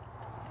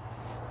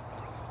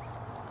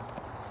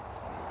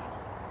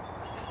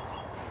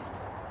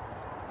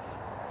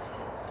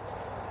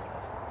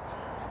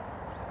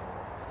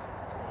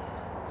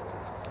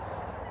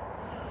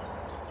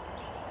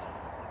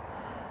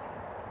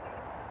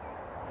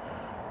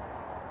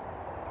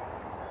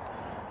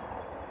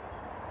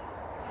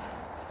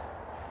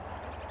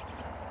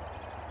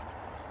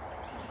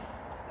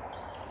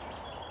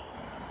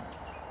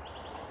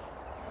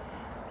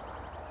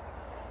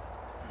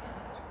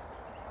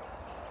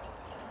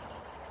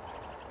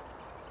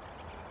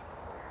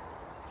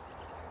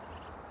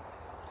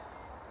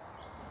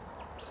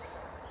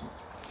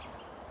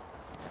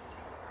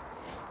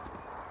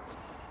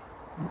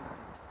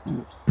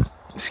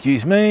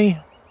 Excuse me.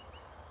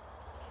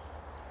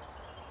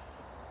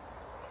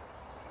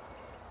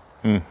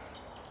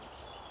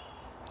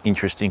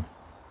 Interesting.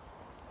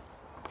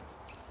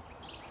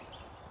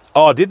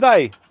 Oh, did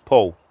they,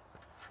 Paul?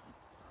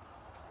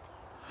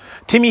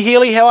 Timmy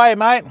Healy, how are you,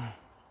 mate?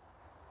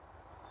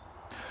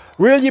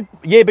 Really?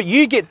 Yeah, but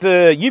you've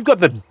got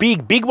the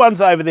big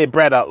ones over there,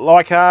 Bradder.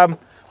 Like, I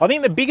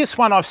think the biggest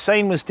one I've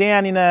seen was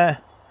down in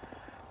a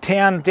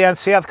town down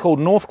south called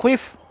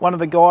Northcliffe. One of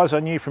the guys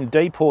I knew from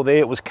Deepore there,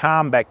 it was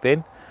calm back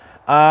then.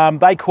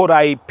 They caught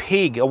a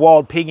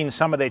wild pig in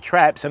some of their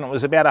traps, and it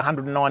was about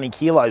 190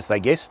 kilos, they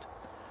guessed.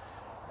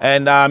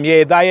 And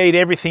yeah, they eat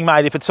everything,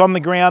 mate. If it's on the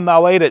ground,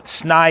 they'll eat it.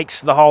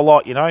 Snakes, the whole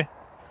lot, you know.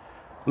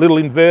 Little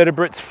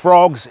invertebrates,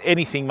 frogs,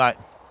 anything, mate.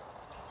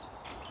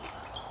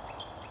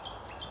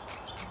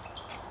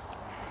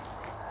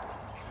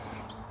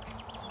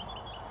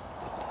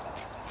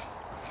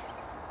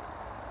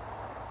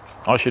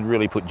 I should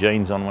really put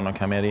jeans on when I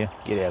come out here.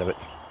 Get out of it.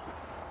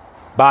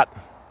 But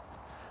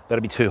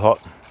that'll be too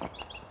hot.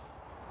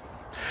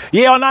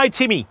 Yeah, I know,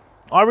 Timmy.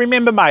 I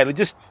remember, mate. It's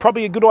just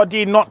probably a good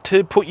idea not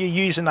to put your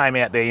username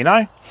out there, you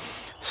know?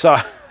 So,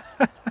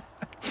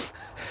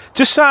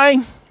 just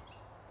saying.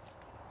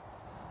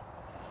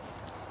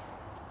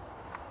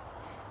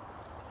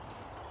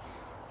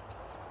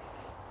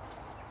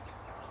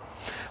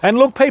 And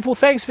look, people,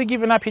 thanks for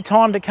giving up your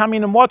time to come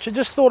in and watch. I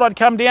just thought I'd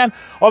come down.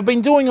 I've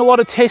been doing a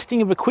lot of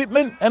testing of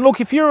equipment. And look,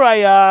 if you're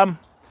a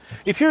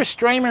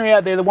streamer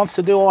out there that wants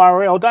to do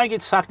IRL, don't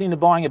get sucked into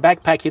buying a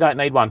backpack. You don't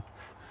need one.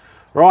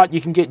 Right?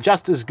 You can get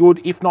just as good,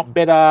 if not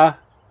better,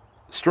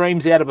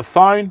 streams out of a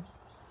phone.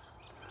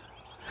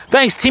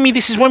 Thanks, Timmy.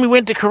 This is when we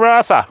went to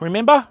Karratha,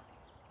 remember?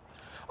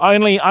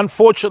 Only,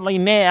 unfortunately,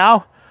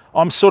 now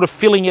I'm sort of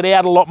filling it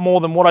out a lot more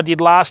than what I did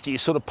last year,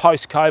 sort of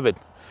post-COVID.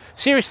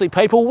 Seriously,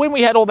 people, when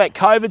we had all that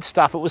COVID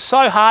stuff, it was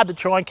so hard to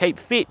try and keep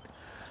fit.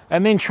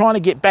 And then trying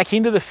to get back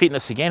into the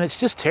fitness again, it's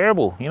just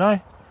terrible, you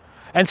know?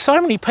 And so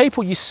many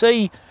people you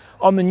see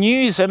on the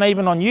news and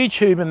even on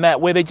YouTube and that,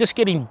 where they're just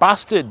getting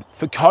busted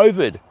for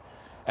COVID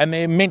and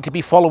they're meant to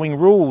be following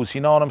rules,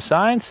 you know what I'm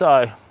saying?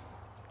 So,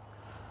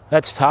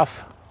 that's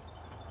tough.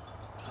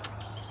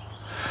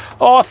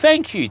 Oh,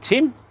 thank you,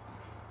 Tim.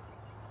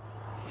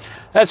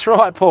 That's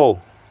right,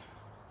 Paul.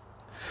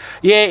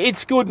 Yeah,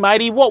 it's good,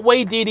 matey. What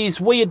we did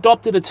is we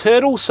adopted a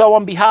turtle, so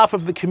on behalf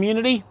of the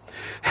community.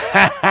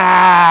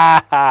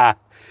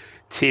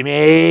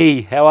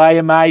 Timmy, how are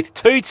you, mate?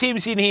 2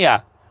 Tims in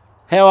here.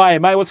 How are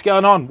you, mate? What's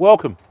going on?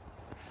 Welcome.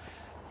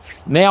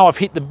 Now I've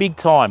hit the big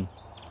time.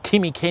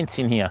 Timmy Kent's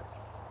in here.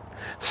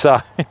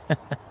 So,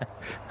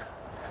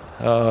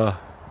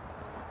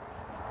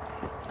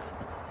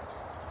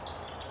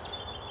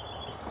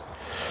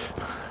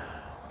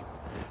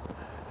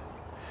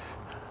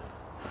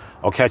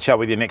 I'll catch up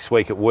with you next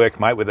week at work,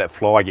 mate, with that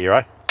fly gear,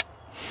 eh?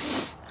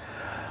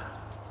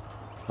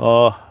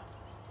 Oh.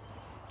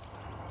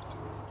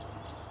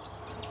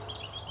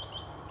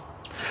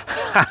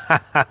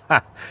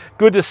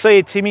 Good to see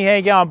you, Timmy. How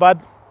you going,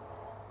 bud?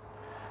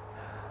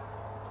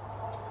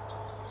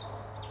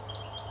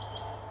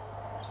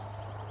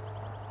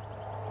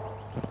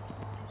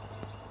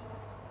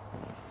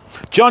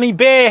 Johnny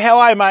Bear, how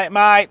are you,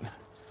 mate?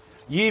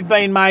 You've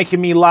been making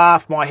me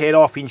laugh my head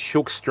off in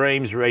Shook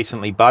streams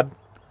recently, bud.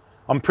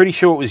 I'm pretty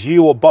sure it was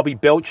you or Bobby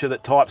Belcher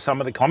that typed some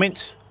of the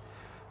comments.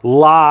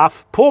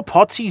 Laugh. Poor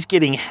Potsy's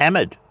getting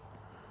hammered.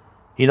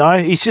 You know,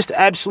 he's just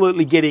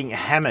absolutely getting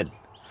hammered.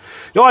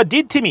 Yeah, I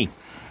did, Timmy.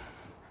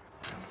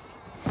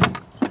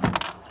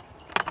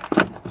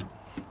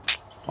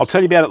 I'll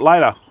tell you about it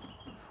later.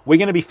 We're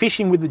going to be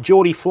fishing with the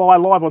Geordie fly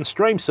live on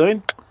stream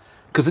soon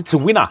because it's a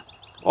winner.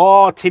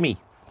 Oh, Timmy,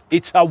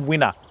 it's a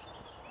winner.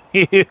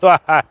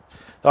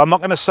 I'm not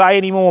going to say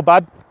any more,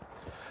 bud.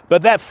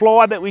 But that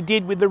fly that we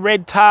did with the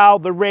red tail,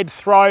 the red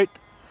throat,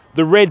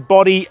 the red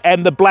body,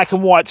 and the black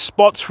and white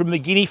spots from the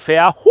guinea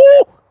fowl,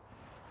 whoo,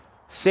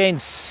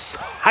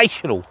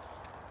 sensational.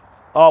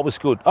 Oh, it was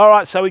good. All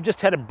right, so we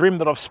just had a brim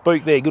that I've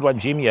spooked there. Good one,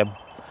 Jim, you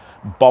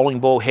bowling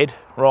ball head.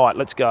 Right,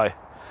 let's go.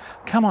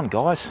 Come on,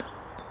 guys.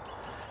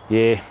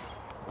 Yeah.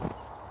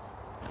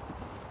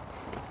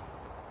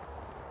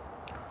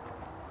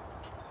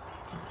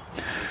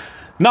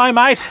 No,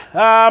 mate.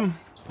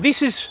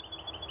 This is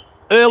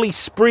early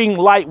spring,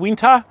 late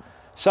winter,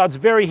 so it's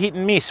very hit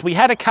and miss. We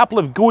had a couple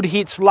of good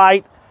hits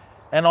late,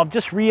 and I've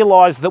just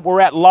realised that we're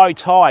at low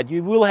tide.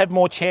 You will have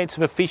more chance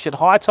of a fish at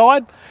high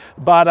tide,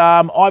 but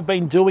I've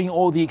been doing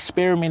all the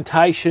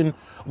experimentation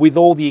with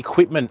all the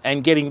equipment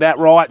and getting that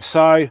right.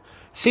 So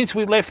since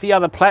we've left the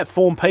other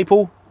platform,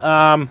 people,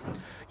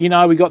 you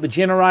know, we got the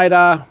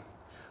generator,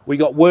 we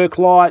got work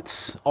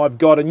lights, I've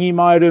got a new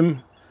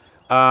modem,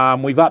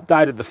 we've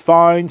updated the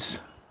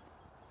phones.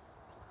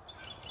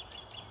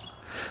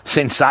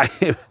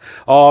 Sensation.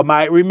 Oh,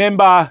 mate,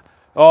 remember,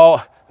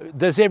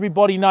 does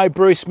everybody know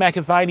Bruce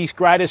McAvaney's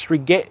greatest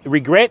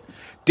regret?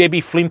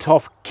 Debbie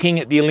Flintoff, king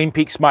at the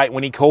Olympics, mate,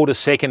 when he called her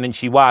second and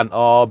she won.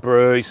 Oh,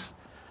 Bruce.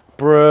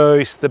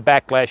 Bruce, the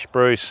backlash,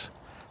 Bruce.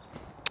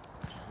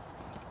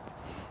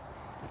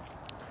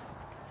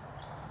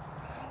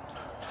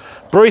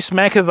 Bruce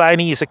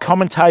McAvaney is a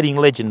commentating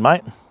legend,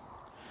 mate.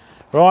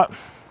 Right.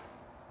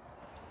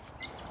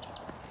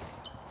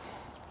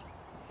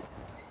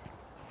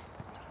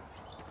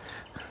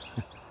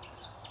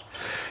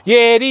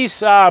 Yeah, it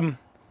is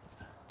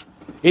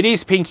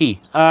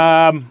Pinky.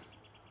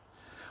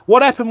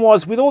 What happened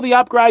was, with all the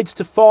upgrades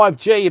to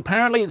 5G,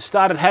 apparently it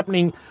started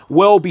happening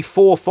well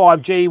before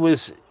 5G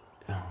was...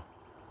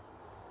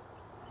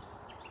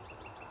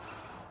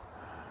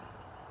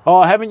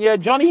 Oh, haven't you,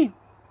 Johnny?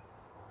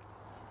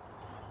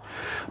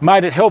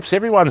 Mate, it helps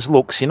everyone's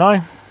looks, you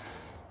know.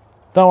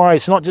 Don't worry,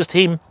 it's not just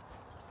him.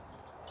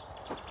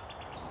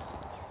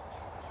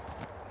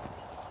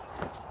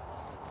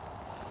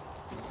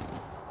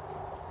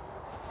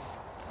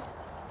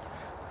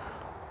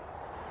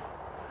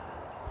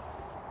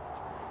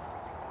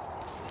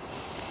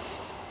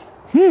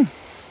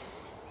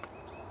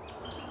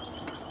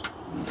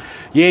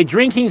 Yeah,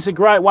 drinking's a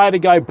great way to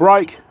go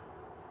broke,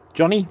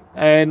 Johnny,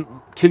 and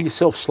kill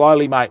yourself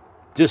slowly, mate.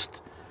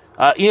 Just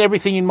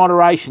everything in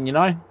moderation, you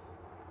know.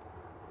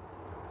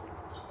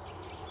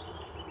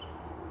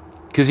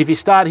 Because if you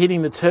start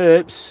hitting the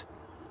terps,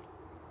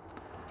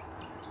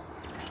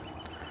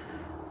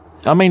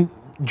 I mean,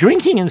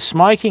 drinking and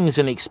smoking is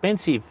an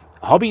expensive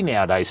hobby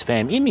nowadays,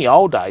 fam. In the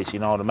old days, you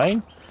know what I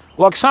mean?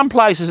 Like some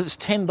places it's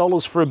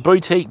 $10 for a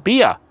boutique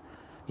beer,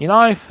 you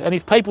know, and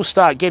if people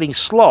start getting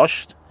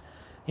sloshed,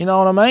 you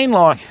know what I mean?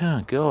 Like,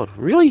 oh God,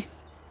 really?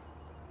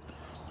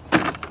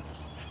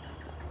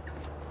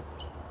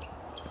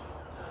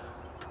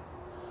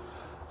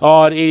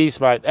 Oh, it is,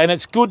 mate. And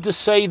it's good to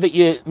see that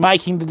you're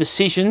making the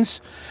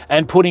decisions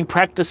and putting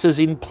practices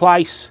in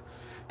place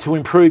to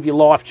improve your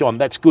life, John.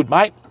 That's good,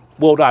 mate.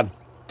 Well done.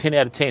 10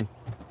 out of 10.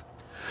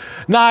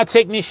 No,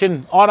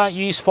 technician, I don't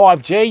use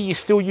 5G. You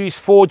still use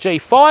 4G.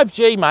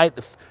 5G, mate,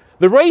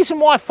 the reason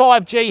why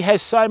 5G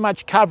has so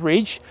much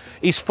coverage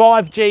is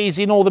 5G is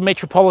in all the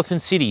metropolitan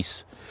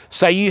cities.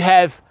 So you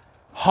have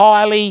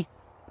highly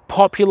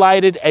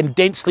populated and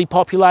densely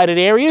populated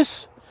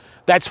areas.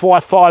 That's why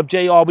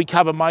 5G, we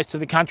cover most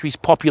of the country's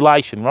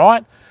population,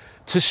 right?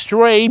 To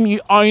stream, you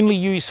only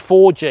use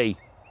 4G,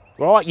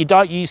 right? You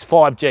don't use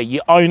 5G,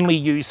 you only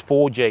use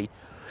 4G.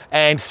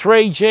 And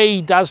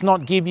 3G does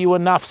not give you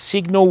enough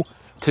signal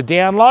to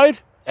download,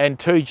 and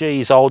 2G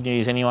is old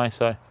news anyway,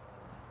 so.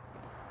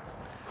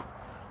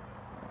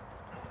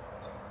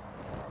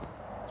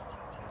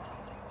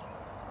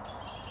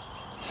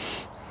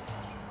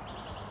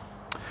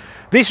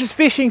 This is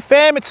fishing,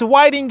 fam. It's a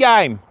waiting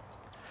game.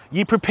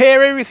 You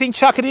prepare everything,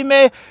 chuck it in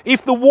there.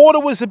 If the water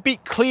was a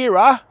bit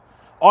clearer,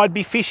 I'd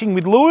be fishing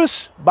with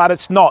lures, but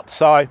it's not.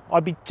 So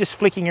I'd be just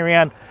flicking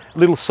around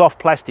little soft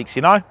plastics,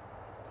 you know.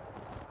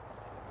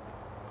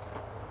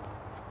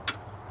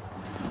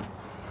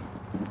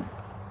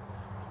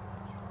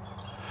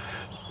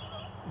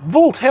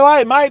 Vult, how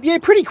are you, mate? Yeah,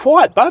 pretty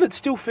quiet, bud. It's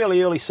still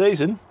fairly early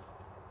season.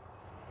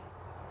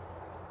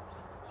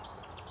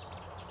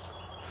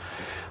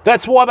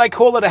 That's why they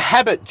call it a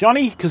habit,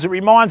 Johnny, because it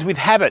reminds with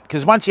habit.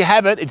 Because once you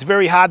have it, it's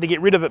very hard to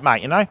get rid of it,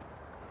 mate, you know?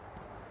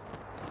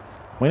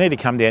 We need to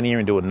come down here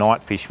and do a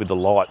night fish with the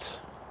lights.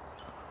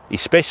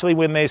 Especially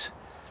when there's,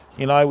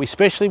 you know,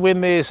 especially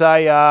when there's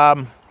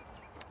a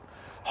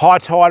high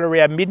tide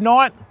around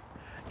midnight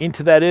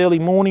into that early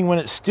morning when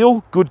it's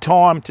still good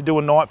time to do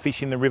a night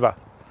fish in the river.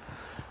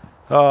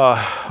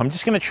 I'm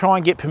just going to try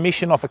and get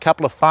permission off a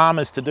couple of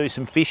farmers to do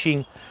some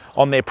fishing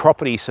on their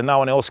property so no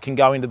one else can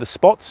go into the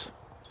spots.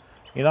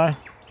 you know.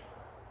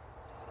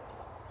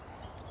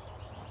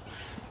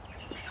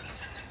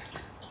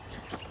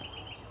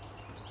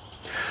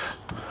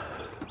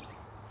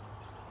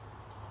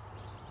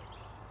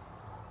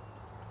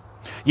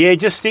 Yeah,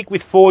 just stick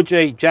with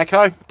 4G,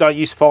 Jacko. Don't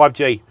use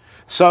 5G.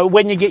 So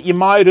when you get your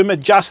modem,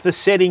 adjust the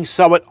settings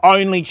so it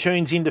only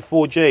tunes into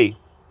 4G.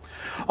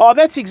 Oh,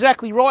 that's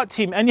exactly right,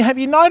 Tim. And have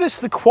you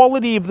noticed the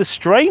quality of the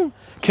stream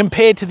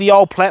compared to the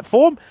old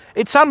platform?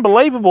 It's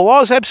unbelievable. I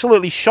was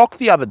absolutely shocked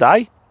the other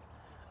day.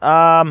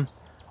 I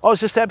was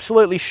just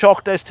absolutely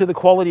shocked as to the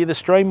quality of the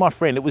stream, my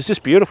friend. It was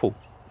just beautiful.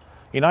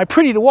 You know,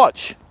 pretty to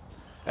watch,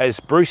 as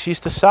Bruce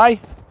used to say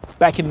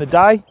back in the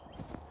day.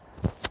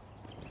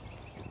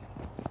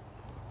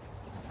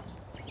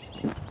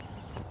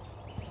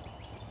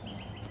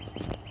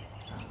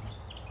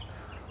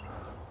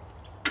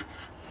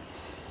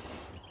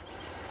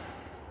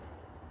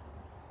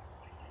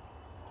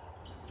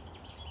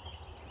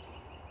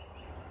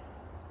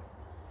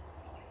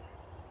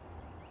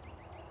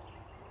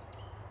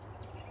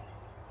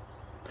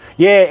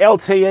 Yeah,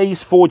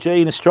 LTE's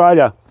 4G in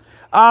Australia.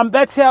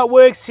 That's how it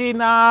works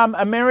in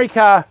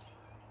America,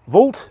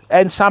 Volt,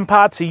 and some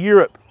parts of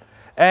Europe.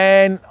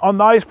 And on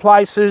those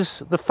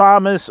places, the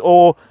farmers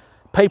or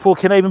people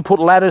can even put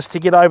ladders to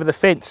get over the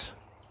fence.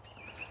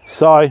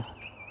 So,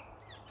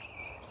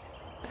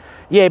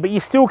 yeah, but you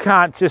still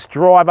can't just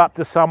drive up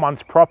to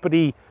someone's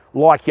property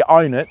like you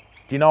own it.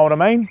 Do you know what I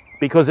mean?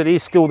 Because it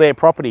is still their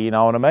property, you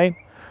know what I mean?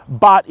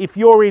 But if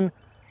you're in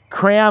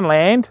Crown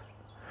land,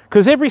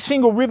 because every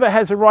single river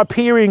has a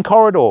riparian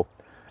corridor.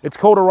 It's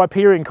called a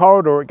riparian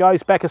corridor. It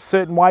goes back a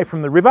certain way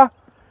from the river.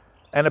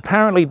 And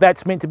apparently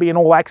that's meant to be an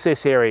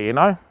all-access area, you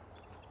know.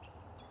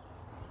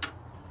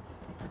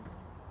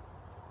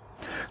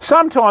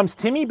 Sometimes,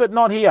 Timmy, but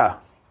not here.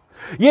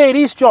 Yeah, it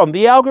is, John.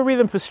 The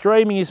algorithm for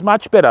streaming is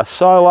much better.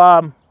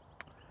 So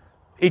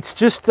it's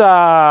just,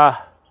 I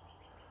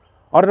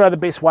don't know the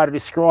best way to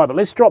describe it.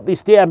 Let's drop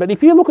this down. But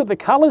if you look at the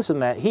colours in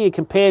that here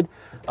compared,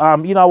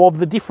 you know, of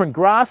the different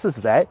grasses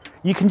that,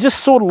 you can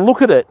just sort of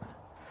look at it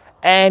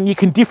and you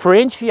can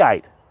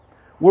differentiate.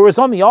 Whereas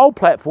on the old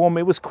platform,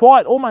 it was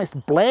quite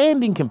almost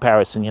bland in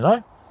comparison, you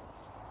know.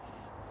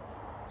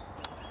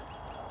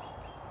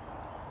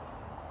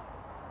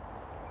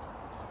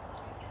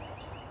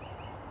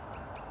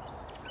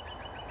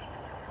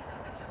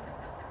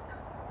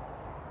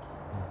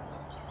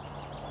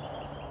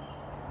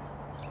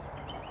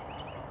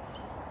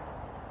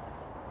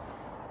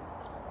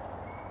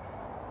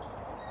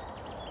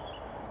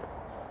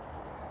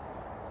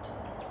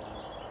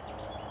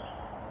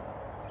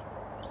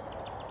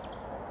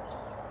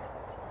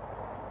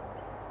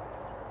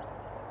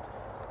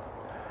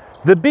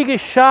 The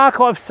biggest shark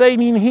I've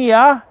seen in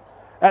here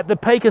at the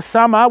peak of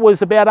summer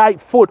was about 8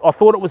 foot. I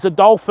thought it was a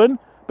dolphin,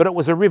 but it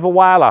was a river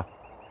whaler.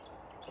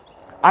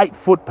 8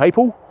 foot,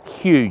 people.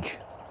 Huge.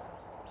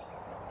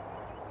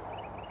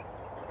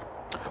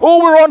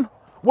 Oh, we're on.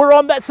 We're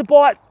on. That's a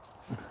bite.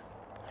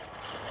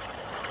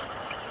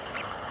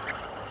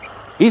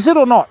 Is it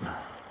or not?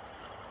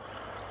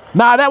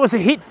 No, that was a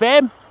hit,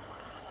 fam.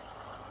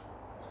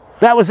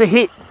 That was a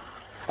hit.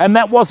 And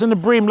that wasn't a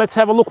bream. Let's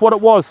have a look what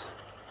it was.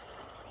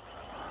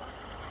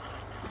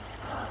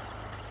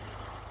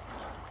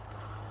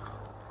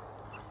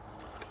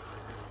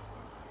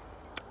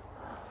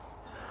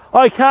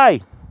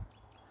 Okay,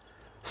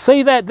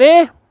 see that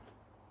there?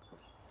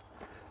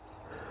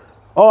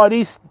 Oh, it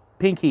is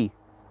pinky.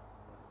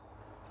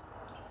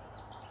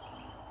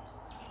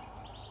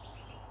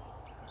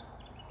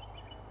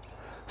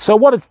 So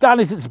what it's done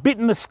is it's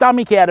bitten the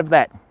stomach out of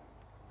that.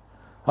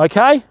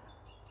 Okay?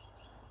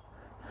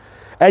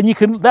 And you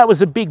can, that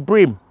was a big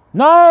bream.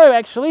 No,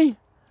 actually.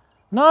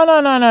 No.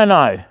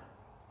 I'm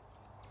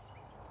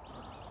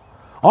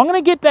going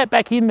to get that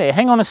back in there.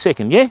 Hang on a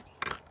second, yeah?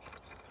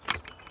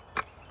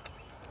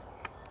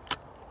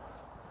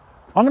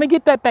 I'm going to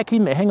get that back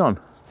in there, hang on.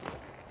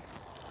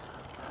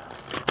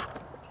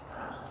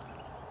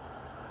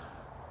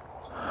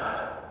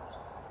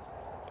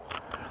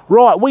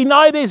 Right, we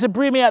know there's a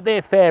bream out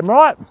there, fam,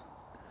 right?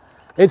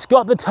 It's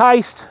got the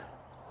taste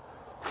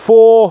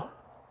for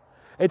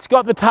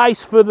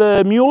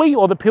the muley,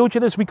 or the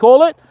pilchard as we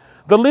call it.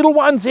 The little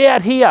one's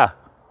out here.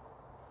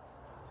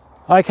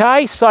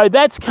 Okay, so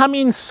that's come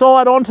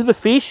inside onto the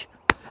fish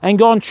and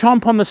gone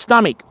chomp on the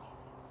stomach.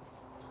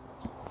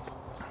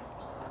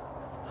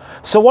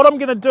 So what I'm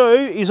going to do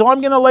is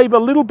I'm going to leave a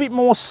little bit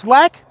more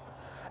slack,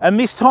 and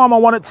this time I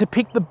want it to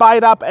pick the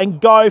bait up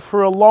and go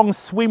for a long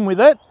swim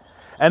with it,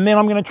 and then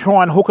I'm going to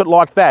try and hook it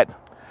like that.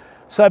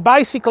 So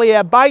basically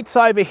our bait's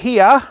over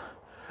here.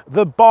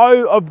 The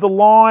bow of the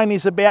line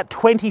is about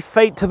 20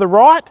 feet to the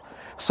right.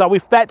 So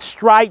if that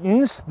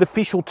straightens, the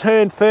fish will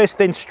turn first,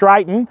 then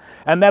straighten,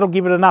 and that'll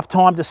give it enough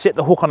time to set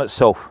the hook on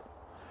itself.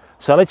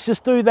 So let's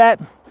just do that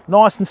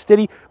nice and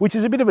steady, which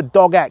is a bit of a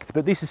dog act,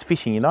 but this is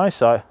fishing, you know,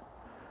 so.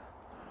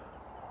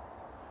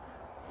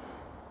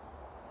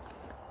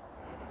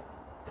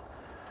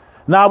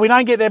 No, we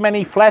don't get that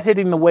many flathead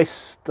in the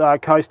west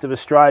coast of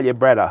Australia,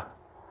 Bradder.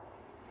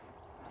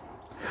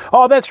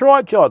 Oh, that's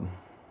right, John.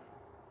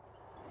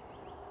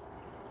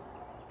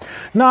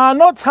 No,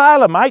 not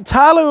tailor, mate.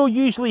 Tailor will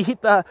usually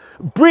hit the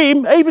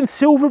brim, even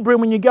silver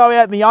brim when you go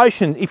out in the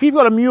ocean. If you've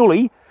got a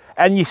muley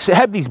and you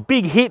have this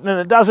big hit and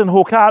it doesn't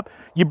hook up,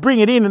 you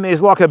bring it in and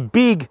there's like a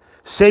big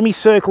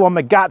semicircle on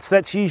the guts.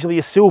 That's usually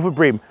a silver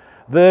brim.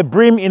 The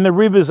brim in the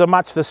rivers are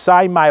much the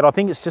same, mate. I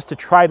think it's just a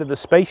trait of the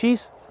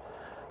species.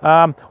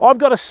 I've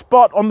got a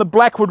spot on the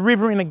Blackwood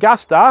River in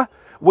Augusta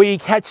where you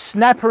catch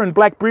snapper and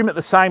black brim at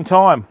the same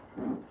time.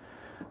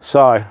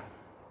 So,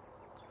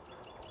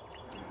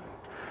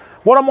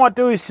 what I might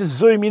do is just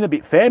zoom in a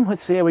bit, fam.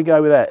 Let's see how we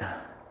go with that.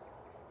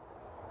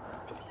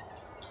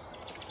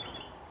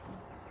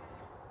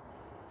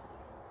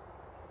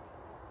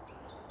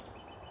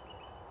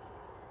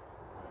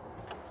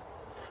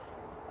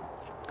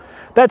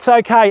 That's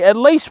okay. At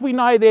least we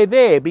know they're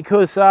there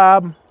because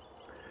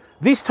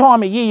this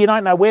time of year, you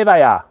don't know where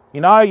they are.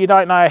 You know, you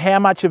don't know how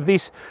much of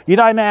this, you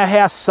don't know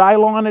how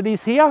saline it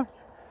is here.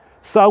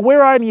 So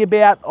we're only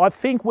about, I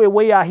think where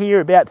we are here,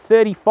 about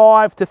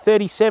 35 to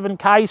 37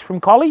 Ks from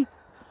Collie.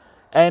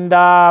 And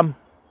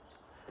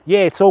yeah,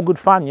 it's all good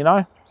fun, you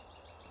know.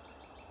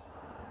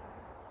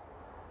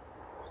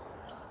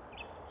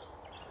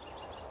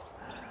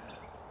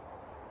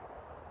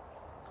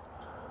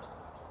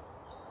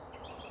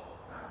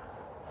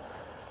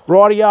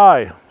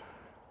 Rightio.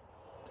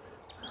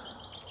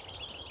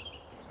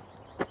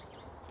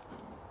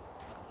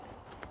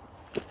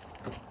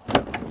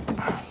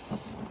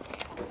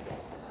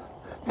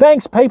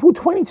 Thanks, people.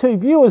 22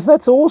 viewers.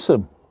 That's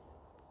awesome.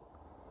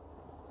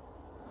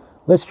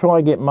 Let's try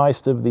and get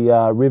most of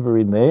the river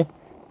in there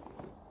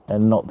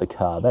and not the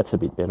car. That's a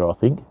bit better, I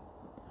think.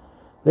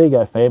 There you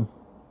go, fam.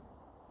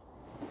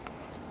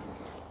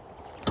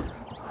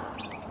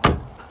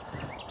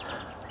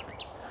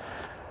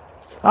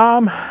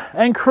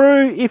 And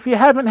crew, if you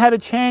haven't had a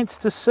chance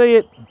to see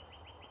it,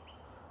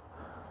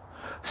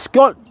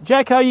 Scott,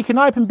 Jacko, you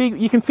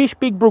can fish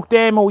Big Brook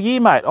Dam all year,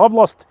 mate. I've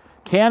lost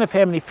count of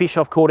how many fish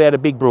I've caught out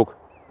of Big Brook.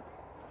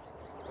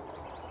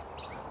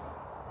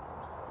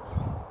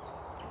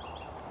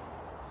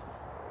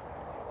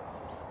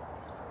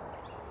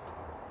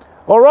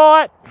 All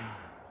right.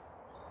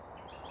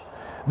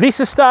 This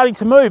is starting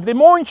to move. They're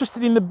more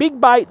interested in the big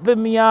bait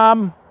than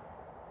the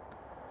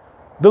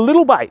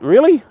little bait,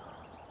 really.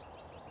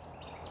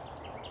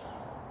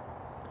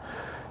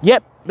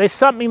 Yep, there's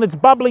something that's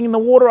bubbling in the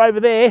water over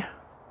there.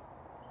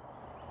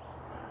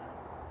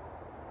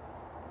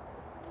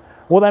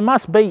 Well, they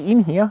must be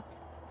in here.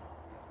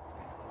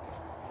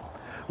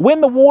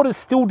 When the water's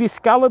still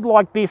discoloured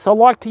like this, I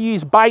like to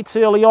use baits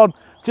early on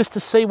just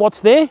to see what's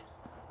there,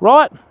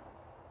 right?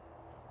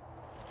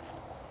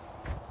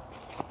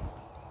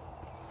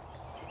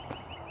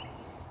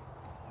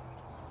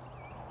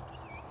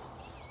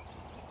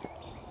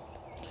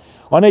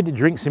 I need to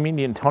drink some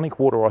Indian tonic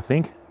water, I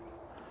think.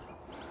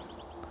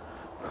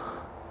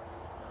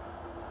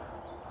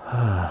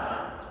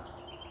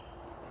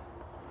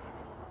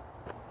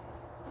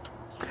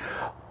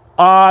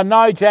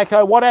 No,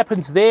 Jacko, what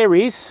happens there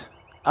is,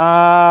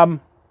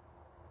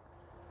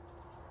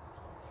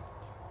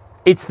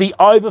 it's the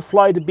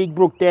overflow to Big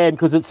Brook Dam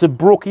because it's a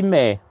brook in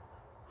there.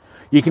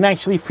 You can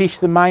actually fish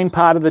the main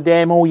part of the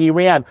dam all year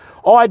round.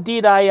 I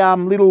did a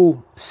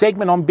little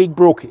segment on Big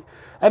Brook.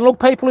 And look,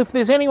 people, if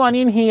there's anyone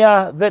in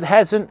here that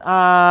hasn't,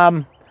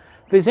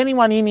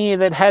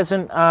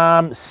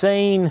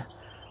 seen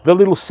the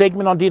little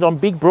segment I did on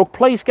Big Brook,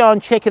 please go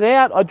and check it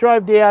out. I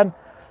drove down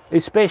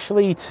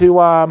especially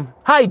to,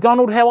 hey,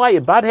 Donald, how are you,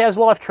 bud? How's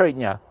life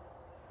treating you?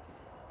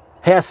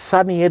 How's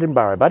sunny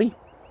Edinburgh, buddy?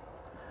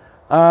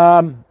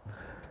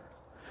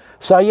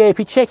 So, yeah, if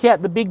you check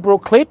out the Big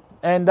Brook clip,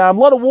 and a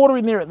lot of water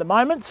in there at the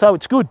moment, so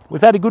it's good. We've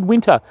had a good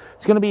winter.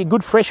 It's going to be a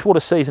good freshwater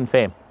season,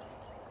 fam.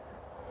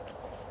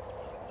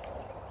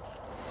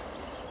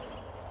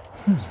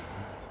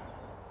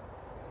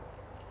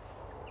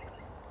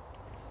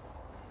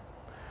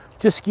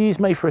 Just excuse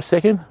me for a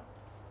second.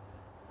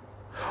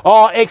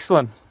 Oh,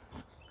 excellent.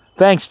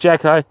 Thanks,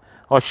 Jacko.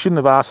 I shouldn't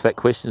have asked that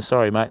question.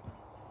 Sorry, mate.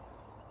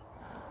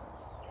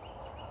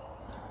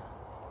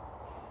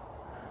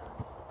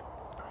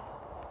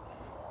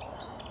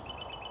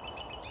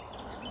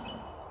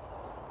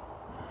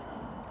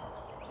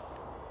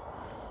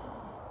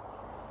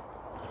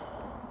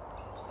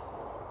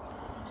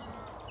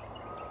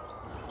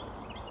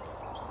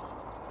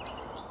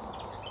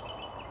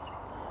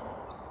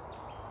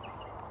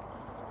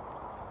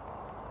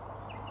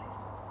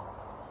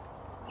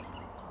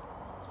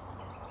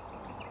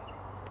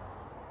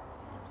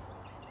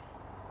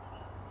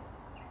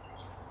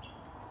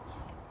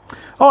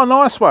 Oh,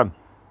 nice one.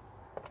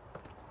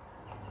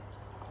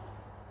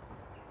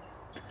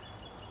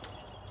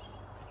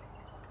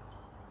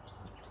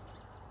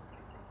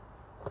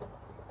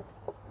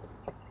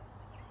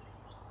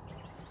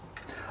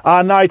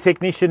 No,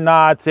 technician,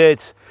 nah,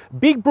 it's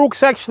Big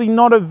Brook's actually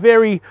not a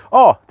very,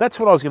 oh, that's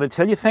what I was going to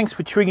tell you. Thanks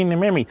for triggering the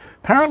memory.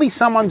 Apparently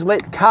someone's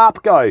let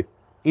carp go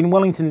in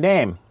Wellington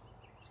Dam.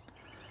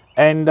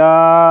 And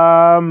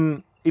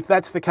if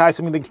that's the case,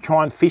 I'm going to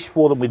try and fish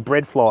for them with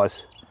bread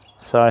flies.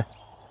 So...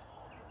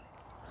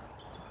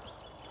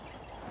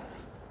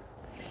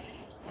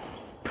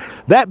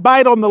 That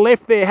bait on the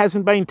left there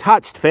hasn't been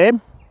touched,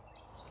 fam.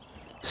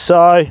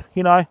 So,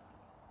 you know,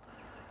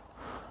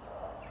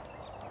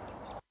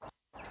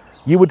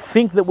 you would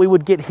think that we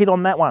would get hit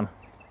on that one.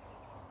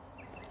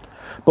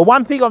 But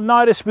one thing I've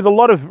noticed with a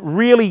lot of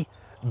really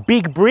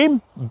big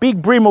bream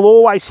will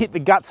always hit the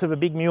guts of a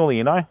big muley,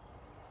 you know.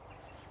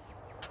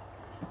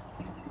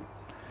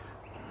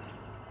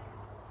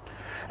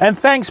 And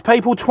thanks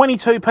people,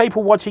 22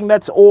 people watching,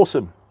 that's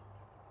awesome.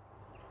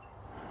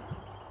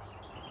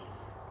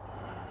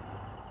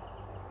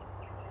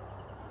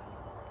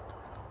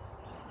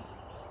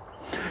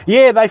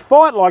 Yeah, they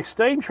fight like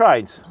steam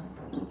trains.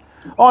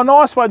 Oh,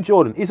 nice one,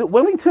 Jordan. Is it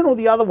Wellington or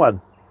the other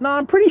one? No,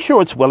 I'm pretty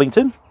sure it's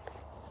Wellington.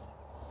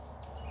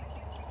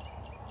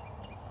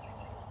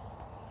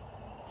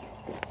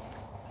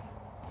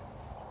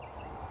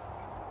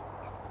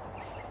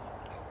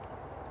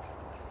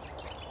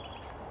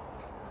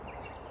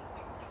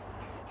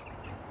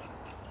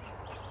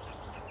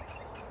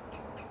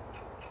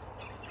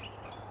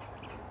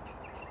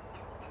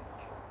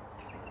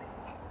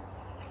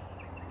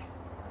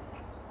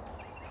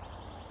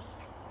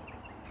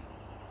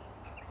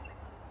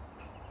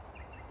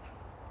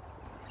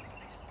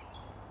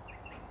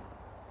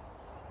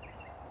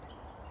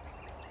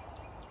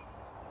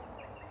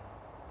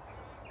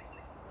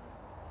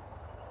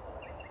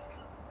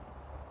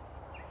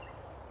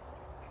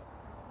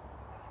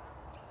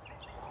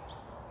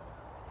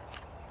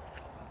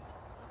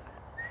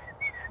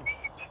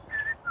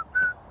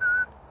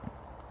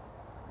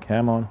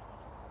 Come on.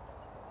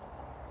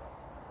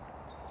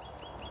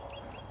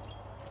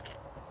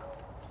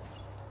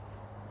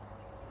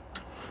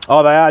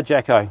 Oh, they are,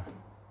 Jacko.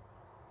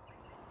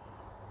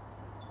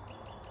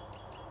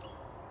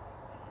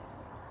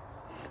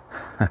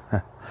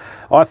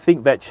 I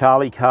think that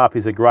Charlie carp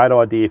is a great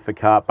idea for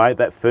carp bait,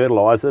 that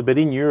fertiliser, but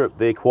in Europe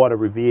they're quite a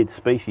revered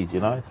species,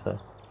 you know, so.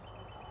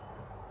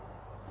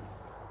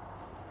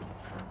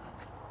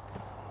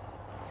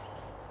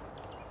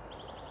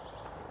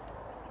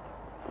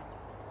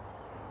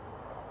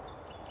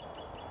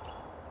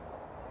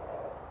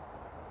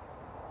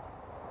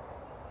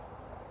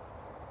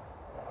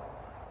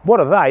 What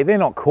are they? They're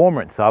not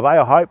cormorants, are they?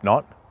 I hope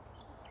not.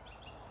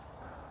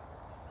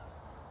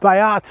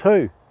 They are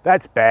too.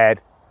 That's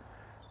bad.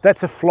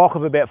 That's a flock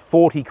of about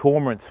 40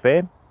 cormorants,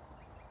 fam.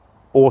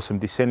 Awesome,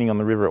 descending on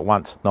the river at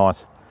once.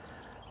 Nice.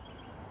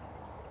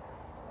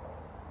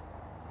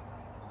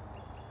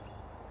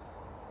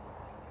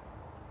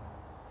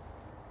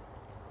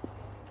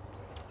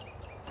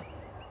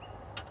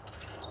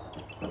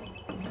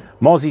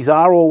 Mozzies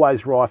are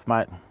always rife,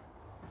 mate.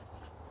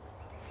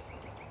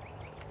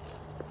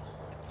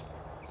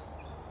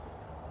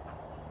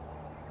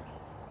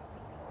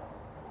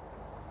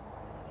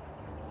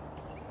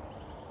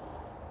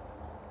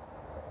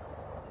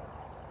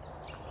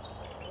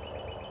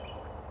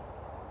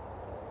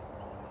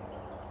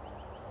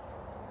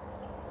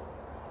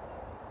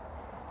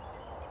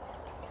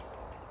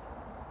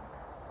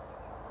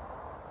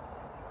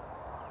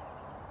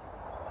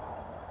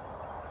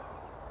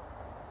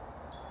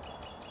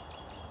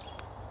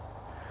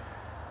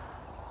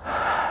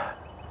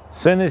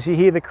 As soon as you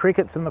hear the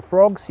crickets and the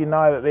frogs, you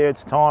know that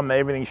it's time, that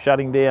everything's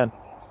shutting down.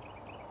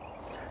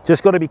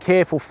 Just got to be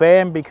careful,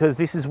 fam, because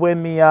this is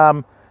when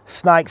the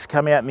snakes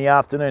come out in the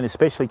afternoon,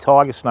 especially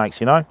tiger snakes,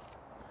 you know.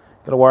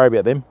 Got to worry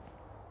about them.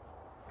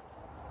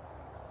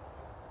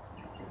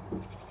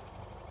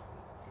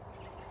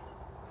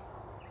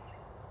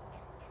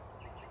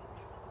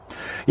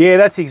 Yeah,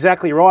 that's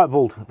exactly right,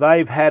 Vult.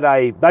 They've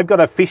got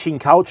a fishing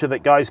culture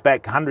that goes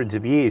back hundreds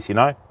of years, you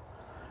know.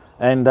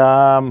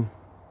 And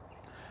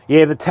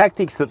yeah, the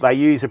tactics that they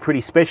use are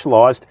pretty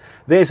specialised.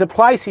 There's a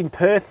place in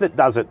Perth that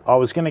does it. I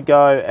was going to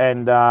go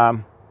and...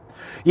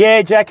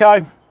 yeah,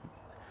 Jacko.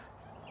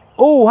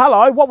 Oh,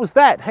 hello. What was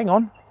that? Hang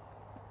on.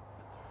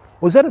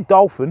 Was that a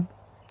dolphin?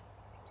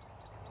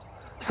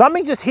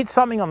 Something just hit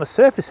something on the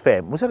surface,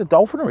 fam. Was that a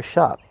dolphin or a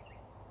shark?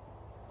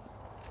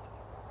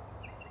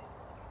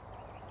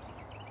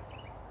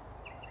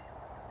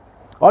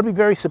 I'd be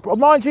very surprised.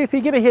 Mind you, if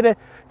you're going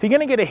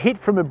to get a hit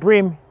from a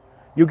bream,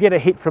 you'll get a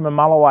hit from a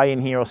mulloway in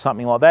here or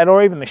something like that,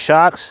 or even the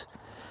sharks.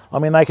 I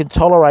mean, they can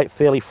tolerate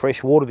fairly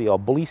fresh water, the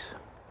old bullies.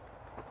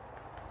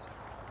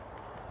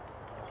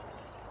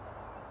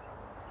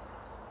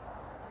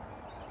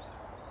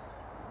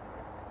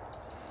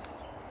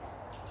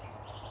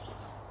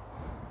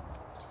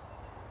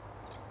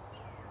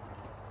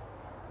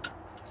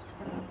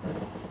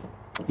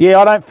 Yeah,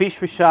 I don't fish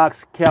for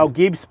sharks, Cal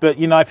Gibbs, but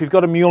you know, if you've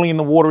got a muley in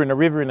the water in a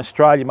river in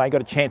Australia, you may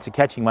got a chance of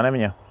catching one, haven't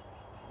you?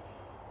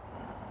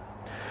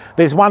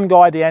 There's one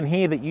guy down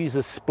here that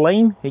uses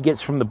spleen. He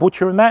gets from the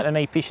butcher and that, and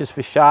he fishes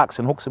for sharks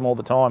and hooks them all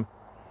the time.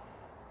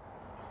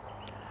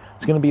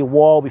 It's going to be a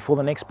while before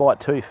the next bite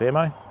too,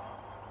 Famo.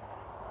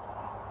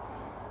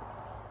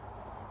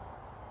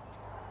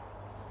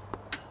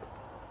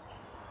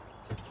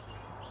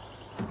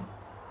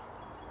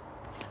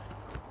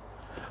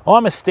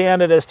 I'm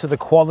astounded as to the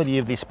quality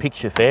of this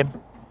picture, fam.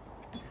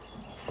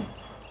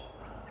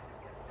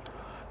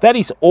 That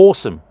is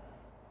awesome.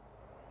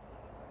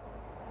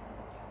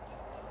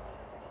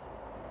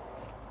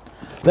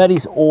 That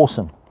is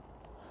awesome.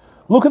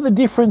 Look at the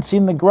difference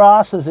in the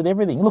grasses and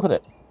everything. Look at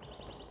it.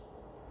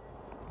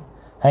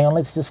 Hang on,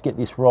 let's just get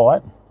this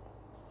right.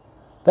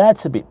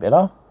 That's a bit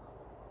better.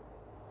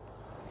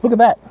 Look at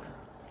that.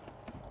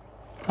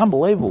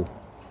 Unbelievable.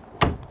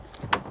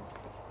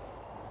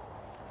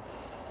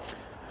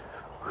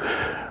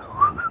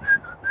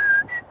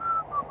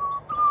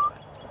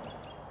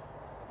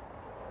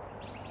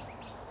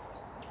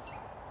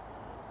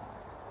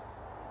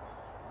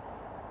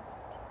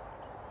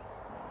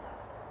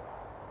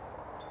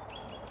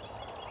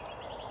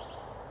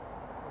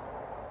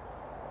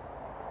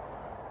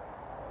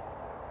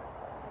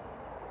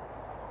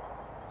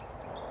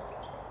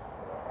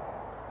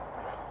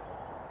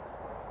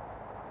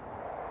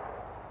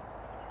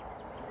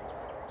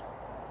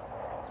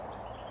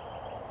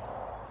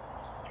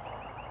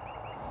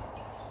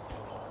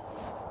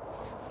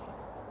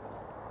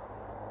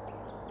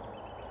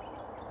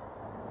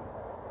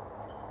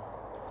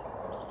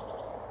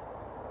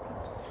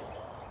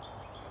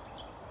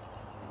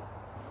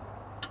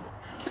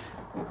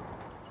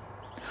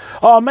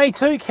 Oh, me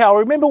too, Cal.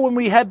 Remember when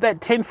we had that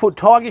 10-foot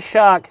tiger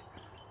shark?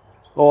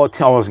 Oh,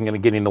 I wasn't going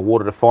to get in the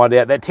water to find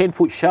out. That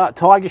 10-foot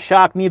tiger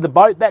shark near the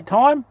boat that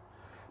time?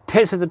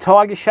 Tested the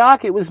tiger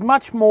shark. It was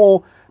much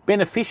more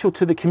beneficial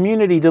to the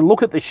community to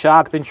look at the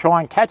shark than try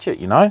and catch it,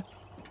 you know?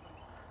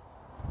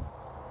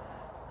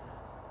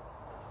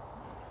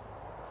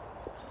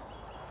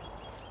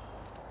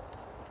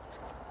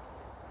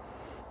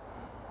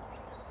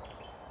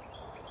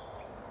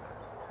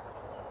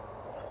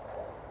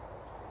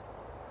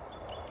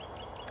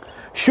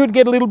 Should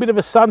get a little bit of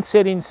a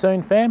sunset in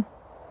soon, fam.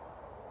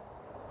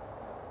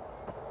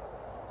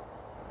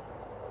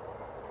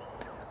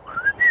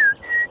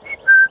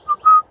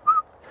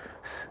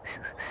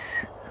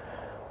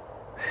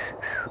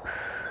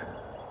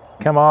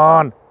 Come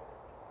on.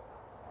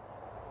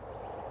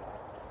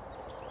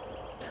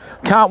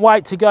 Can't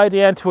wait to go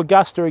down to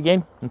Augusta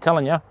again, I'm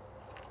telling you.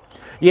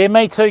 Yeah,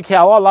 me too,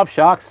 Cal. I love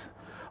sharks.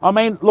 I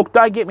mean, look,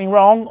 don't get me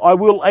wrong. I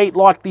will eat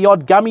like the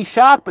odd gummy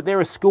shark, but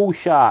they're a school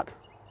shark.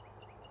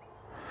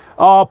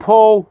 Oh,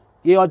 Paul,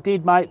 yeah, I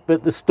did, mate,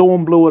 but the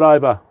storm blew it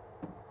over.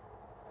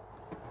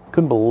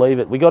 Couldn't believe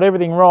it. We got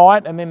everything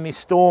right, and then this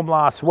storm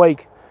last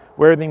week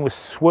where everything was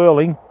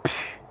swirling.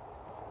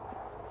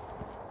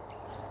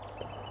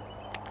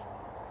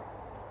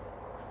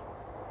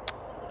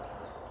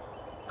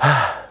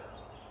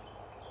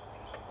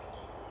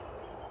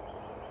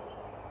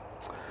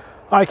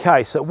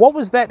 Okay, so what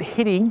was that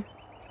hitting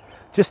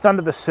just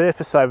under the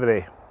surface over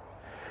there?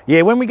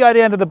 Yeah, when we go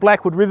down to the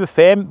Blackwood River,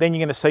 fam, then you're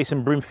going to see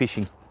some bream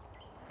fishing.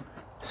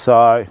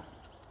 So,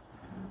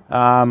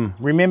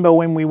 remember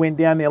when we went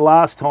down there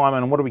last time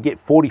and what did we get?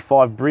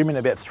 45 bream in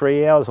about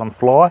 3 hours on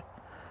fly?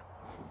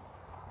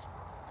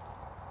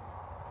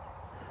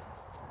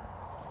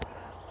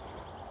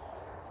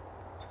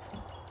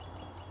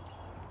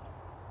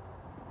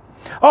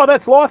 Oh,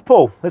 that's life,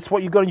 Paul. That's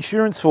what you've got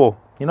insurance for,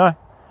 you know?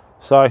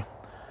 So,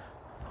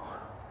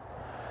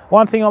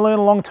 one thing I learned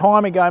a long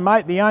time ago,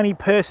 mate, the only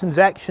person's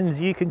actions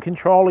you can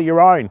control are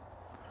your own.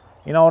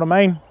 You know what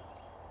I mean?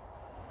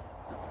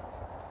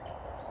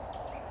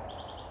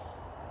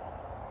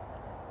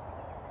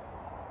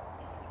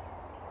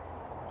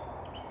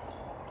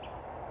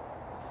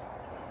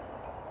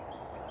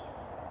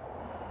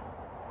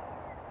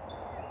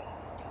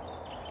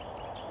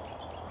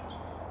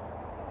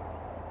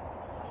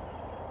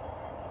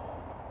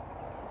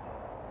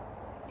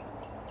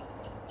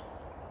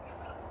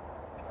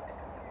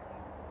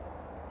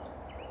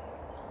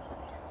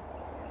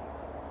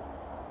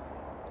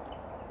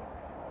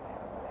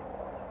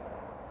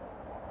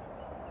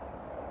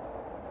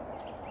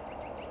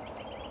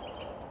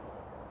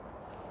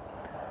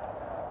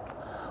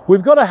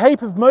 We've got a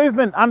heap of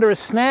movement under a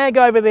snag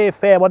over there,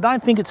 fam. I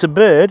don't think it's a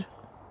bird.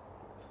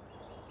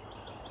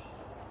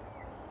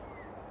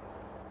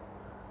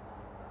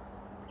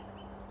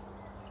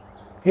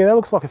 Yeah, that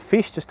looks like a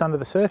fish just under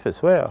the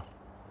surface. Wow.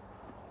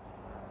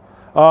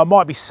 Oh, it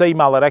might be sea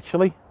mullet,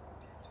 actually.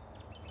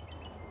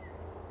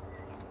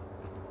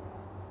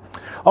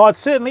 Oh, it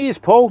certainly is,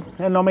 Paul.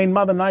 And I mean,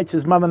 Mother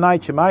Nature's Mother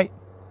Nature, mate.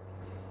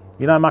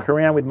 You don't muck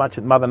around with much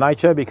at Mother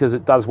Nature because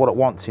it does what it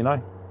wants, you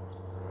know.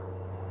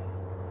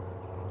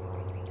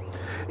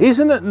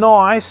 Isn't it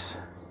nice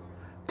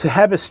to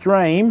have a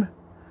stream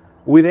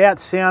without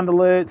sound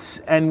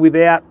alerts and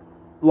without,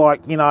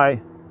 like, you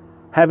know,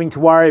 having to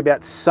worry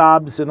about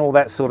subs and all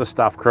that sort of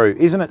stuff, crew?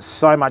 Isn't it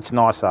so much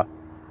nicer?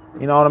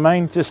 You know what I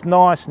mean? Just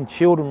nice and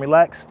chilled and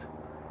relaxed.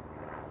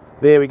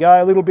 There we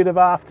go, a little bit of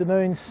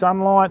afternoon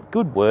sunlight.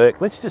 Good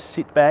work. Let's just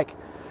sit back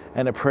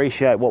and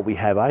appreciate what we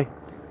have, eh?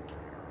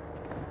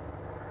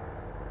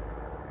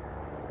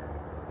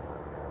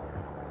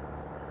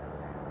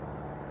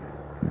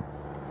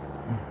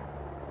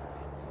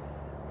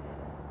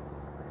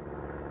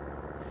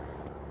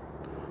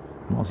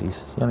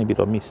 Aussies, the only bit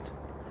I missed.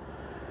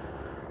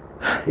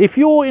 If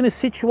you're in a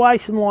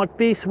situation like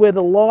this where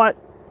the light...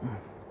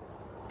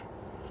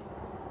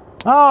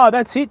 Oh,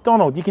 that's it,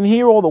 Donald. You can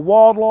hear all the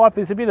wildlife.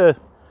 There's a bit of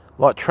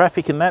like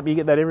traffic and that, but you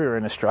get that everywhere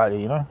in Australia,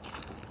 you know.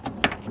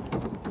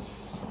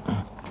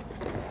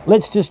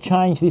 Let's just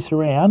change this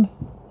around.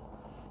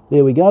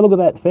 There we go, look at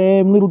that,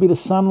 fam. Little bit of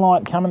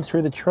sunlight coming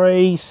through the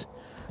trees.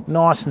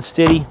 Nice and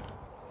steady.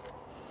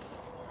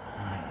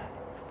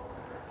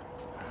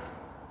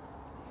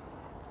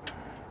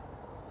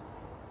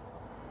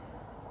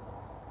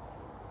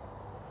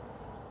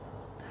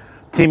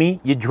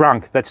 Timmy, you're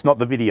drunk. That's not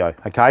the video,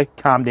 okay?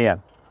 Calm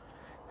down.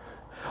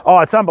 Oh,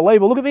 it's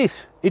unbelievable. Look at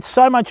this. It's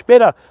so much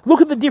better.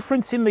 Look at the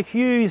difference in the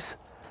hues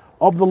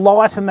of the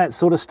light and that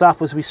sort of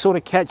stuff as we sort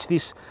of catch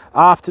this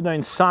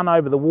afternoon sun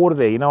over the water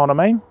there, you know what I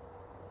mean?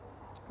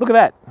 Look at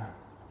that.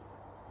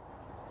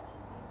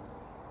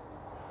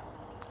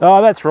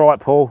 Oh, that's right,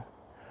 Paul.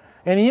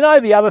 And you know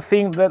the other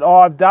thing that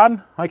I've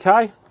done,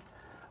 okay?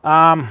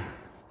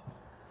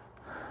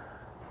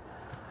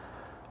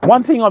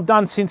 One thing I've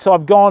done since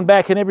I've gone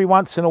back, and every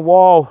once in a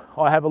while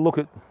I have a look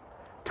at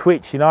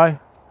Twitch, you know.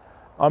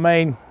 I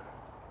mean,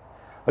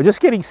 I'm just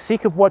getting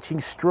sick of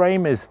watching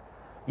streamers,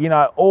 you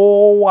know,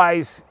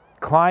 always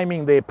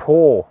claiming they're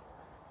poor.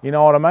 You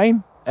know what I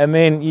mean? And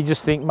then you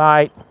just think,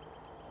 mate,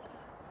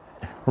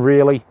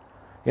 really?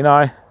 You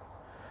know,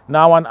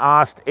 no one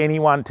asked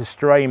anyone to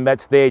stream.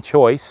 That's their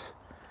choice.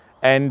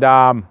 And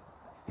oh,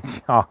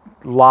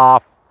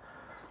 laugh.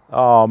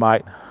 Oh,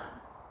 mate.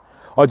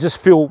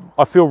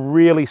 I feel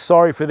really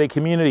sorry for their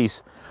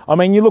communities. I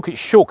mean, you look at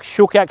Shook.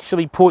 Shook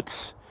actually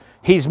puts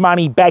his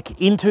money back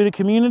into the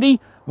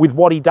community with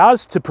what he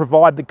does to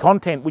provide the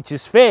content, which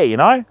is fair, you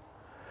know.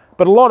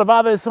 But a lot of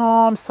others, oh,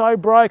 I'm so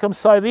broke, I'm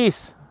so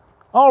this.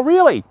 Oh,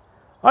 really?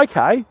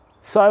 Okay.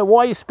 So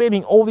why are you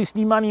spending all this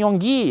new money on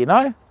gear, you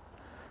know?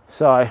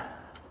 So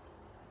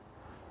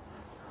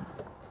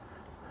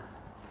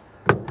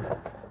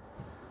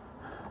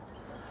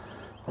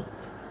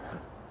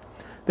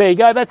there you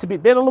go, that's a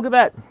bit better. Look at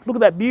that. Look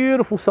at that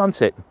beautiful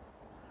sunset.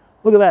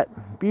 Look at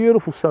that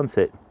beautiful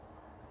sunset.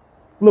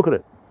 Look at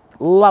it.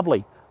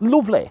 Lovely.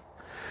 Lovely.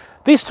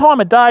 This time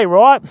of day,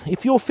 right,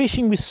 if you're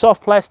fishing with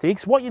soft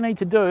plastics, what you need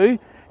to do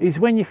is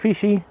when you're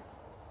fishing,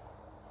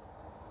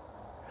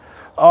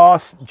 oh,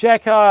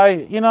 Jacko,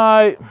 you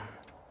know,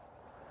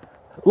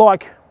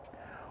 like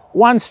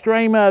one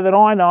streamer that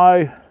I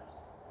know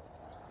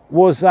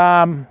was,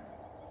 I'm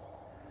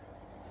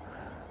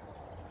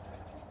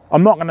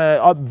not going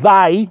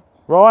to,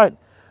 right,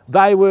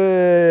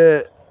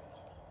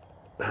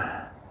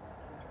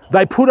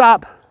 they put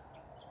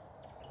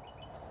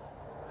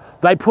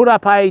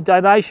up a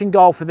donation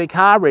goal for their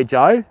car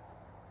rego,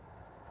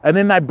 and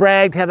then they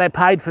bragged how they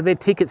paid for their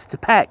tickets to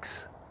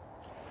PAX.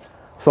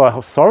 So,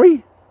 oh,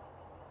 sorry?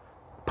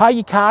 Pay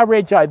your car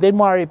rego, then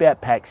worry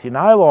about PAX, you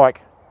know,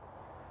 like,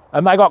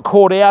 and they got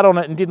caught out on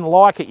it and didn't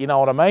like it, you know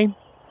what I mean?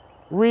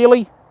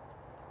 Really?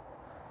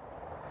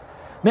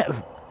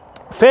 Now,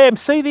 fam,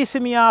 see this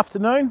in the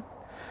afternoon?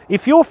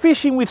 If you're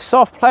fishing with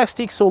soft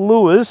plastics or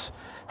lures,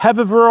 have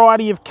a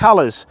variety of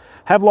colours.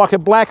 Have like a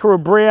black or a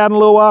brown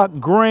lure,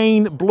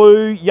 green,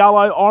 blue,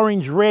 yellow,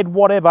 orange, red,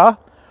 whatever.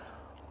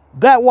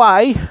 That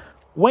way,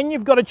 when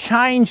you've got a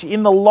change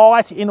in the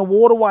light in a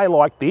waterway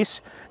like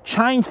this,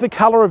 change the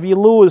colour of your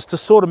lures to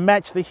sort of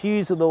match the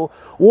hues of the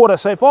water.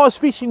 So if I was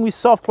fishing with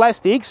soft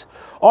plastics,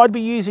 I'd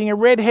be using a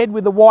red head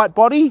with a white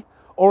body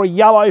or a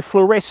yellow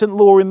fluorescent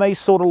lure in these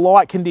sort of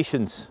light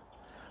conditions.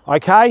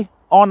 Okay?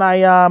 On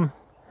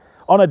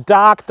a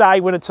dark day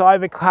when it's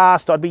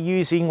overcast, I'd be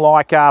using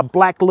like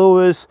black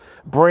lures,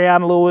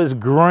 brown lures,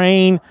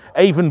 green,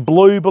 even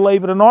blue,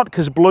 believe it or not,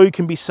 because blue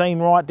can be seen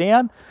right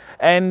down.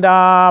 And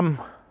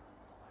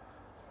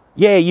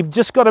yeah, you've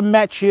just got to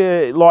match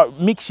your, like,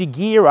 mix your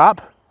gear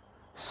up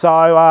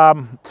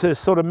so to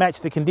sort of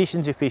match the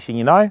conditions you're fishing,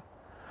 you know.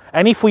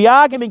 And if we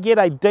are going to get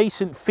a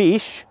decent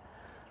fish,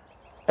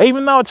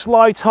 even though it's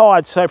low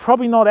tide, so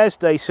probably not as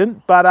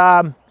decent,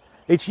 but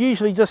it's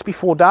usually just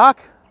before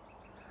dark,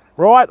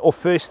 right, or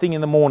first thing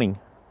in the morning.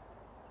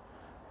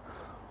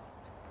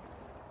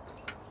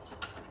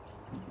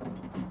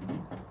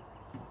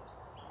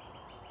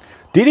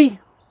 Did he?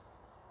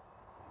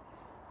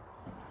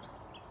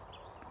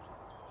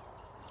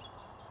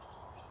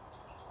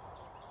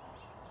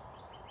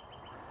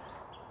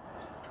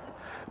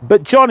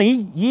 But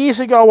Johnny, years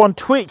ago on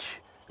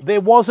Twitch,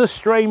 there was a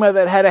streamer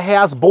that had a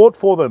house bought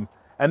for them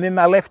and then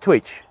they left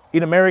Twitch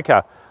in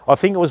America. I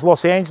think it was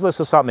Los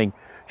Angeles or something.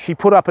 She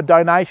put up a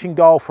donation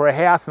goal for a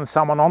house and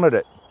someone honoured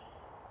it.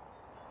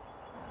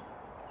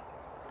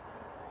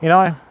 You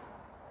know?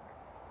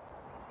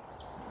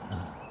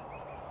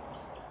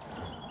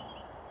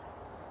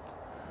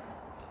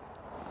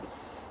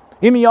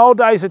 In the old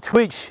days of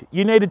Twitch,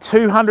 you needed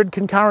 200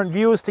 concurrent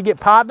viewers to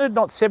get partnered,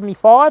 not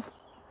 75.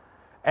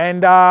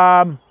 And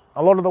a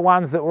lot of the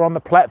ones that were on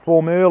the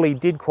platform early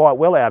did quite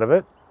well out of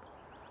it.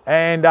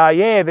 And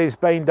yeah, there's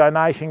been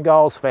donation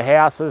goals for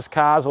houses,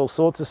 cars, all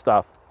sorts of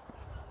stuff.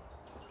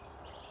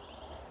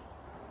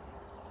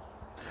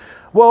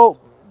 Well,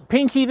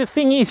 Pinky, the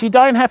thing is, you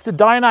don't have to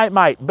donate,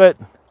 mate, but,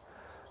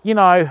 you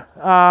know,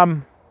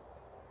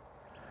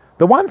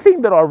 the one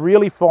thing that I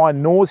really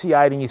find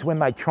nauseating is when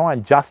they try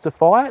and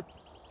justify it.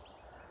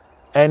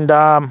 And,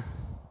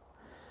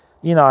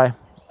 you know,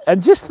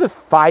 and just the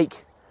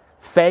fake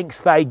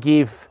thanks they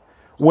give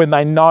when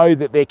they know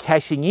that they're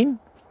cashing in.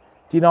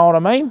 Do you know what I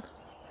mean?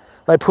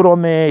 They put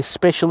on their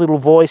special little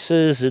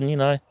voices and, you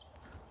know.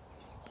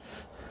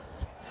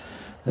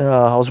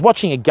 I was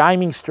watching a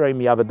gaming stream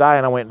the other day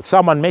and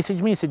someone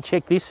messaged me and said,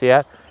 check this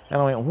out.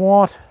 And I went,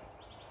 what?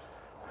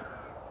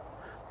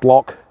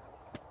 Block.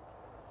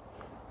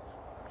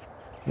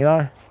 You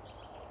know?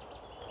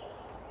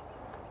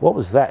 What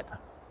was that?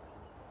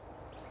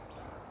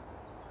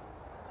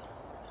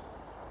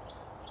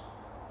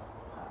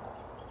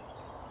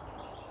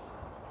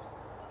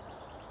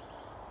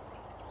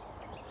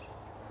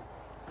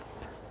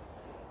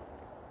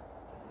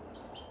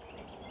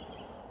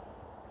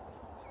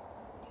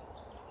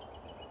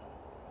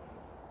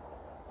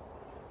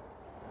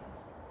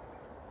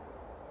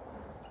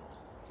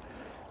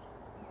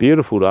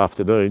 Beautiful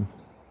afternoon.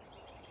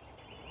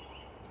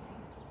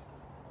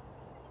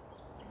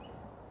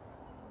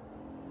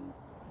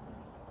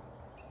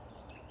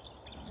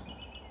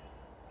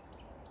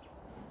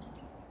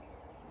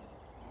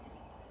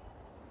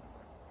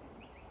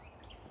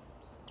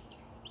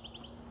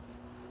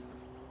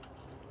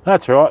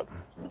 That's right.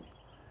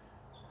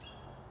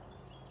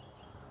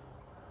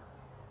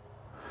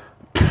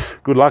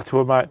 Good luck to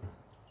her, mate.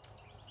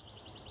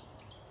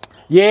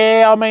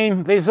 Yeah, I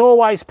mean, there's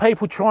always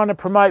people trying to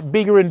promote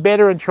bigger and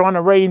better and trying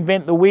to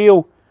reinvent the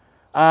wheel,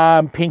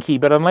 Pinky.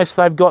 But unless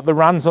they've got the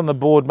runs on the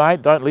board,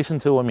 mate, don't listen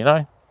to them, you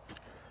know.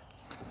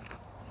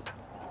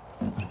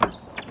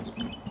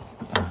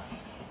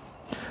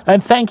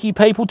 And thank you,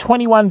 people.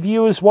 21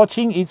 viewers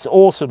watching. It's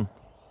awesome.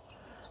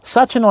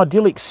 Such an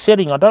idyllic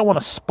setting. I don't want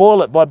to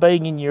spoil it by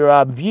being in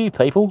your view,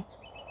 people.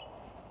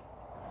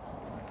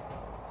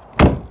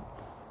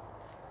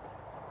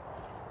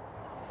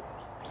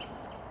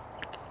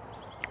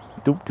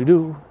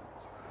 Do.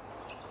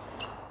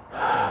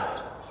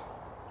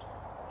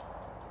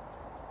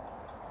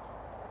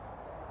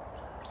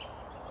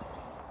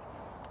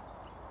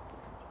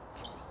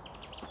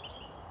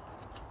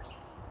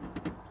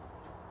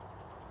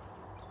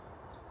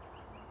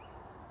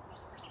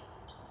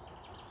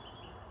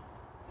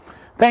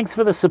 Thanks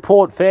for the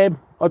support, Fab.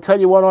 I'll tell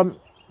you what, I'm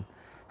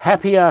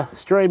happier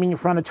streaming in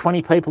front of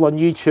 20 people on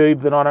YouTube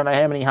than I don't know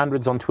how many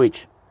hundreds on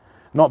Twitch.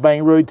 Not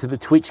being rude to the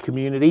Twitch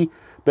community,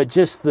 but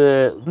just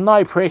the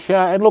no pressure.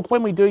 And look,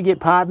 when we do get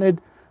partnered,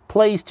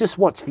 please just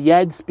watch the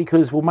ads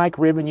because we'll make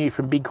revenue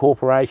from big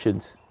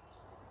corporations.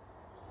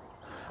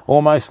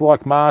 Almost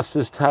like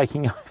Masters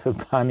taking over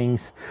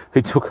Bunnings,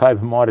 who took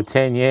over Mitre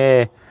 10.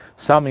 Yeah,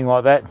 something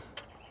like that.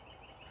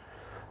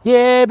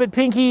 Yeah, but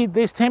Pinky,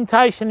 there's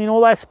temptation in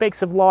all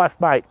aspects of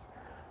life, mate.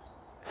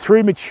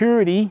 Through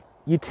maturity,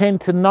 you tend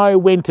to know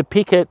when to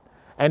pick it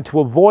and to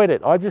avoid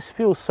it. I just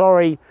feel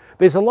sorry.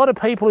 There's a lot of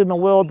people in the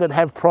world that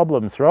have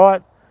problems,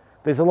 right?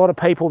 There's a lot of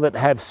people that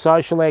have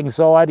social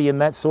anxiety and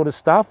that sort of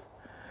stuff.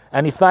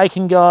 And if they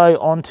can go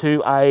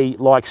onto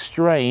a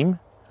stream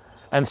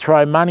and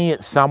throw money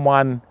at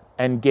someone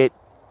and get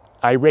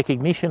a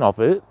recognition of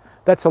it,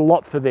 that's a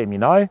lot for them, you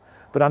know?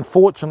 But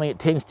unfortunately, it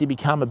tends to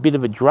become a bit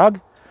of a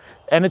drug.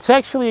 And it's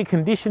actually a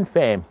condition,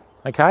 fam,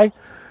 okay?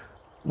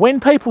 When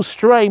people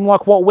stream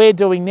like what we're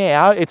doing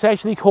now, it's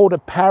actually called a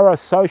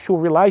parasocial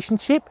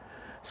relationship.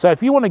 So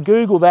if you want to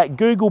Google that,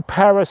 Google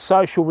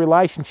parasocial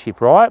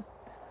relationship, right?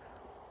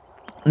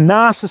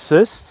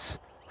 Narcissists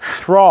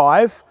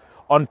thrive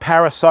on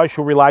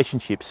parasocial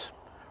relationships,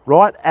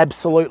 right?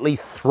 Absolutely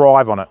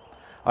thrive on it,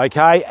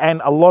 okay?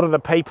 And a lot of the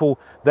people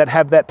that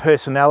have that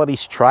personality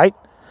trait,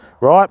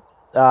 right,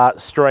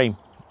 stream.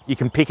 You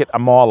can pick it a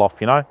mile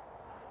off, you know?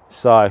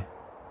 So...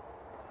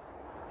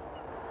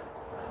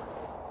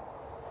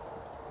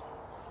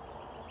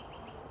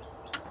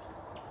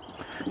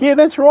 yeah,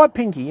 that's right,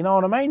 Pinky, you know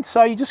what I mean?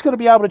 So you just got to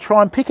be able to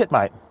try and pick it,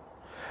 mate.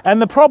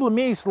 And the problem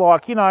is,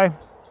 like, you know,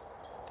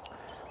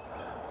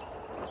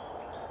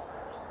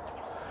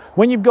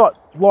 when you've got,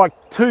 like,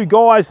 two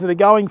guys that are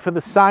going for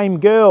the same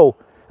girl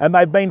and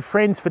they've been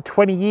friends for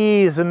 20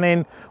 years and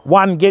then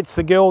one gets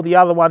the girl, the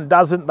other one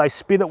doesn't, they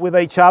spit it with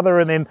each other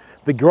and then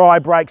the guy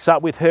breaks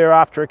up with her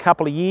after a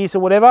couple of years or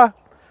whatever,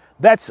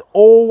 that's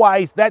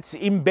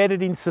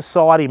embedded in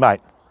society,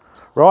 mate,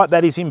 right?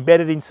 That is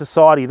embedded in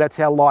society. That's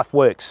how life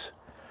works.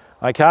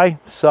 Okay,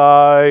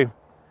 so,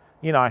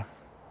 you know,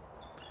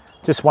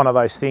 just one of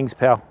those things,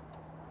 pal.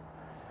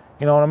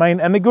 You know what I mean?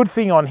 And the good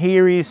thing on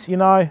here is, you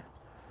know,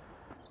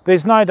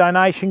 there's no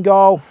donation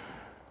goal.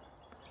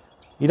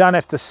 You don't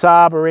have to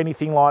sub or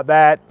anything like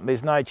that.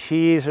 There's no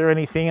cheers or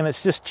anything, and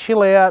it's just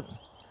chill out,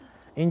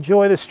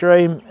 enjoy the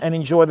stream, and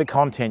enjoy the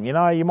content. You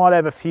know, you might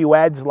have a few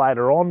ads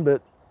later on,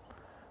 but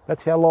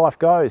that's how life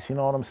goes, you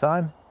know what I'm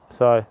saying?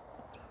 So...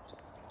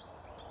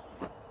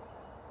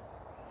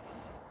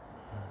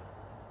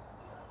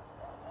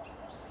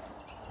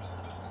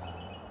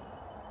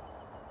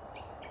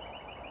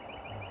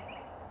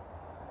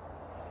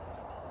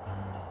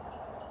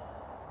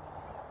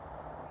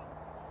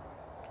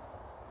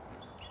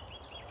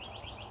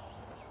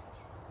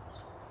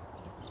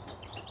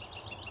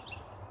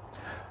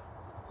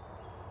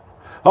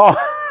 oh,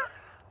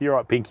 You're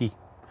right, Pinky.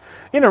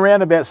 In a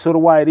roundabout sort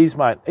of way it is,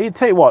 mate. I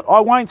tell you what, I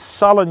won't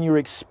sullen your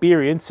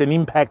experience and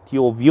impact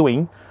your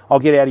viewing. I'll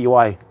get out of your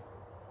way.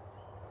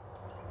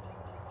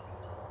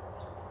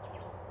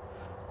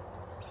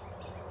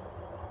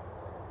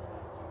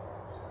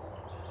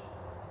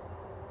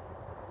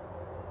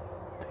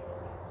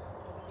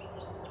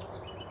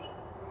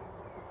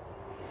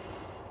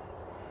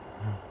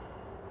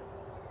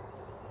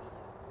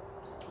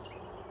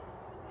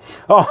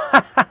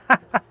 Oh,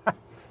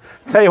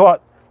 tell you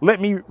what, let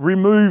me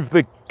remove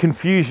the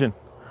confusion.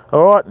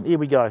 All right, here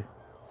we go.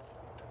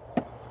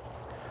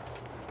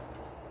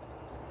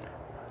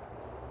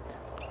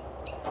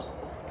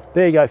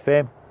 There you go,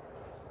 fam.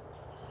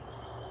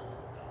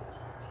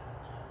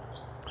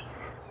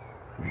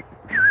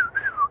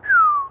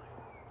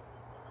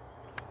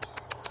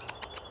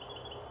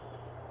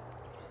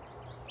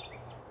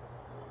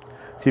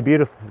 It's a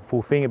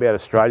beautiful thing about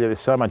Australia. There's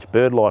so much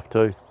bird life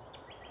too.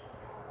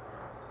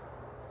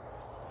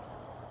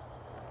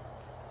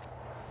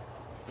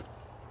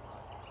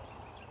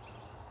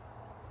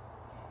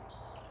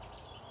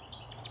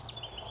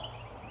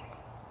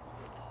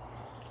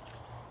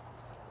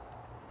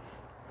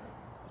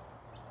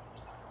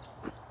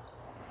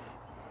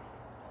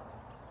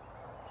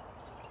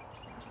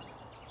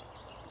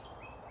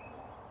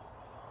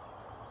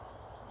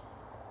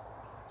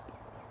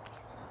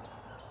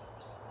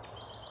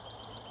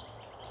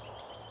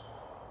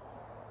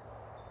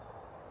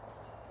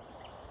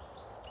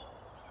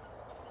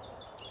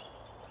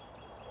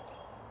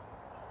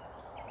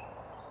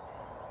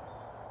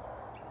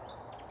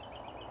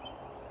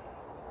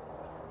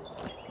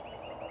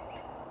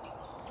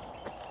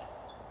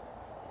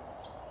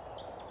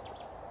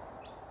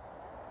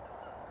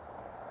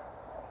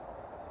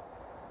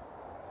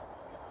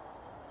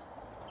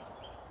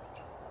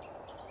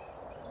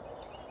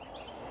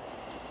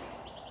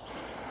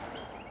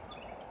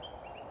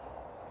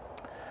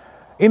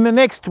 In the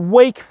next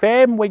week,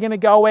 fam, we're going to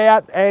go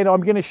out and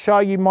I'm going to show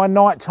you my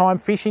nighttime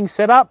fishing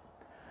setup.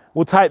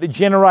 We'll take the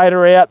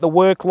generator out, the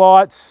work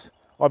lights.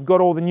 I've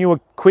got all the new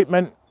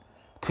equipment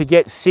to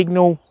get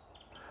signal.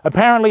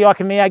 Apparently I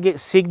can now get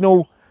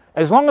signal.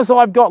 As long as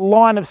I've got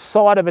line of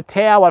sight of a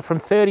tower from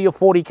 30 or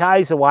 40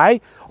 Ks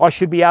away, I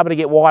should be able to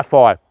get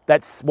Wi-Fi.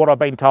 That's what I've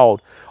been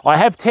told. I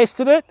have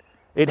tested it.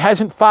 It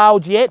hasn't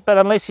failed yet, but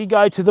unless you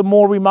go to the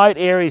more remote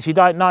areas, you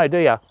don't know, do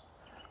you?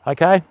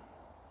 Okay.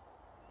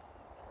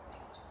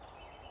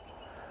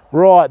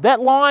 Right,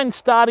 that line's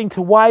starting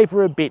to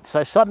waver a bit,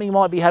 so something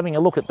might be having a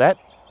look at that.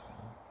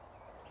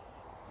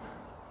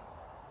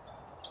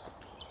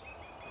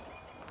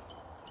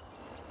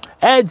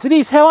 Ads, it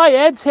is. How are you,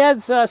 Ads?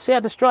 How's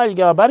South Australia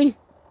going, buddy?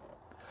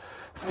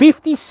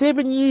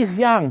 57 years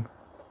young.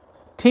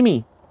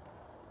 Timmy.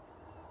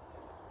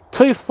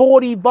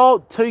 240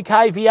 volt, 2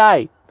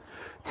 kVA.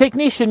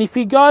 Technician, if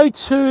you go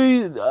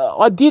to,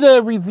 I did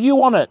a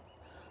review on it.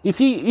 If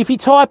you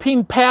type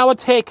in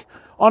PowerTech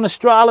on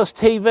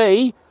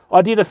AustralisTV,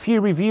 I did a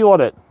few review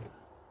on it.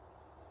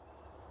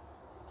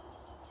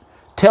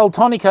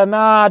 Teltonica,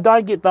 nah,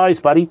 don't get those,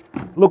 buddy.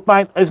 Look,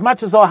 mate, as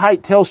much as I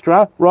hate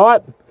Telstra,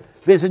 right,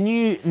 there's a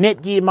new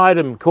Netgear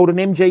modem called an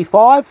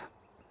MG5,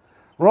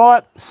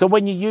 right? So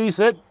when you use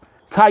it,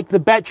 take the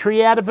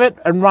battery out of it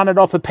and run it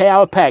off a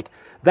power pack.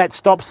 That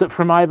stops it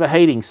from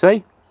overheating,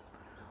 see?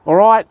 All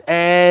right,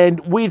 and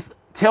with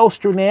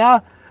Telstra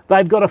now,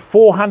 they've got a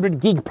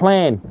 400 gig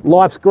plan.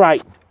 Life's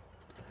great.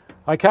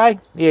 Okay,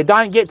 yeah,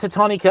 don't get to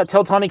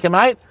Teltonica,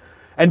 mate,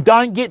 and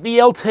don't get the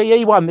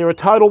LTE one. They're a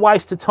total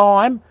waste of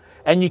time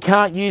and you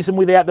can't use them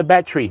without the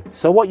battery.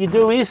 So what you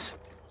do is,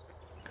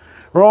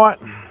 right,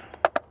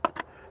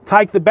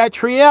 take the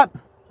battery out,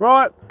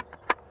 right,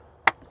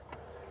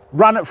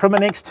 run it from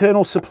an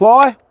external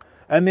supply,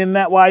 and then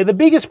that way, the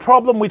biggest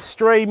problem with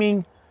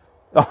streaming,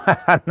 no,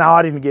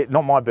 I didn't get,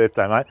 not my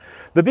birthday, mate.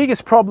 The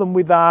biggest problem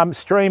with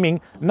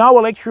streaming, no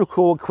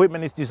electrical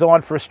equipment is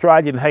designed for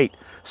Australian heat.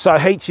 So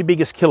heat's your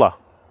biggest killer,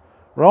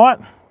 right?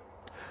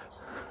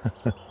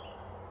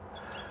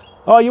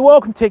 Oh, you're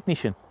welcome,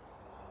 technician.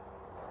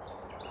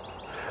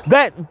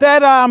 That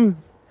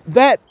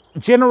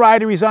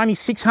generator is only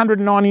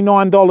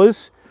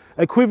 $699.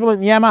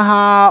 Equivalent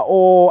Yamaha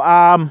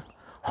or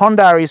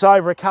Honda is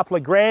over a couple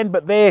of grand,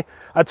 but they're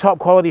a top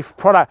quality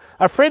product.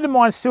 A friend of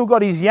mine still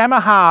got his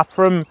Yamaha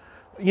from,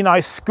 you know,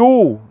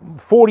 school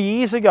 40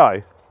 years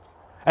ago,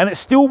 and it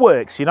still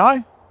works, you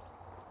know.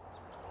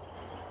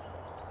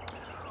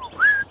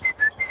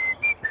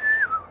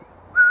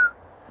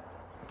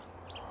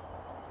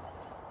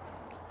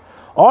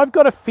 I've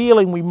got a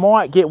feeling we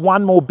might get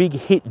one more big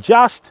hit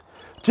just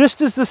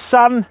as the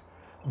sun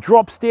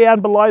drops down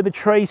below the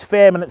trees,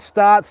 fam, and it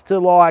starts to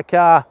like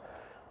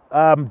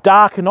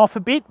darken off a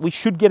bit. We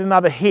should get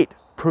another hit,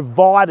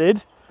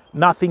 provided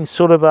nothing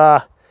sort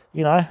of,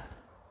 you know.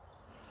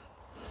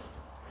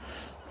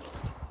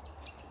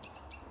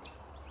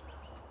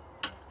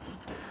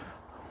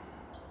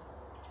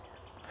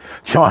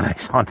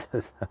 Chinese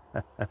hunters.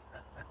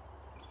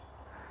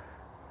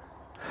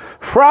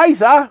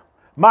 Fraser,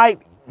 mate,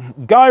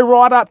 go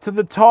right up to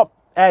the top,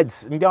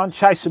 Ads, and go and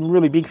chase some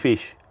really big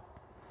fish.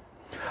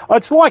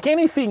 It's like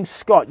anything,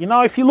 Scott. You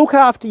know, if you look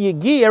after your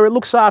gear, it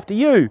looks after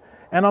you.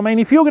 And I mean,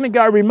 if you're going to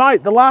go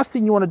remote, the last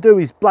thing you want to do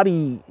is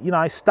bloody, you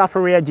know, stuff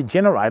around your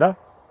generator.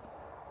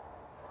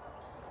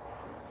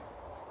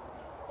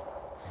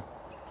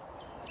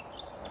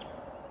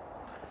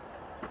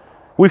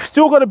 We've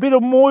still got a bit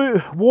of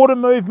more water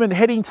movement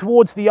heading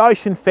towards the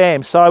ocean,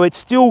 fam, so it's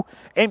still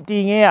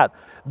emptying out.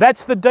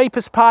 That's the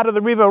deepest part of the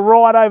river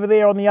right over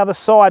there on the other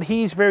side.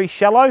 Here's very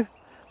shallow.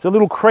 There's a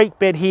little creek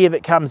bed here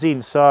that comes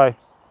in, so,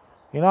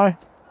 you know.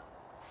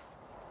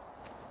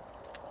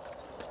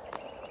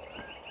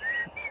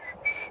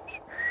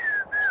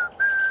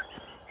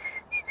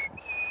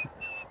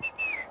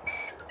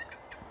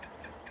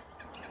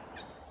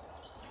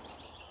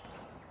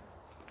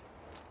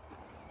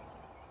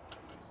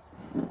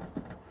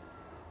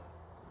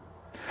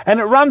 And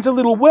it runs a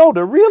little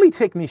welder, really,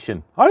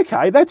 technician?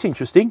 Okay, that's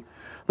interesting.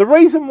 The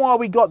reason why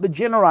we got the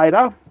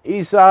generator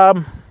is I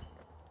don't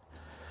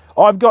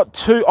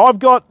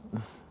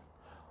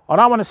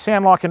want to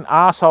sound like an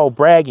arsehole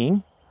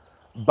bragging,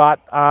 but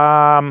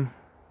I've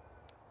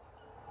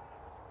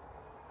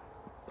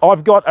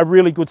got a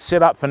really good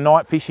setup for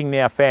night fishing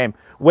now, fam.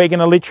 We're going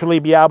to literally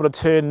be able to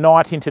turn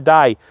night into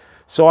day.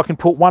 So I can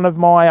put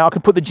I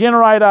can put the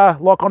generator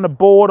like on the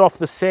board off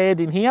the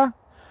sand in here.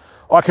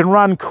 I can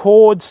run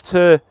cords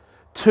to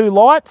 2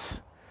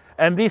 lights,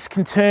 and this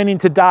can turn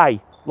into day,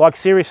 like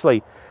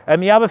seriously.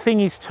 And the other thing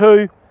is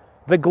too,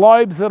 the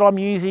globes that I'm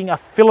using are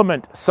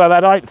filament, so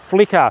they don't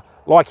flicker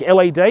like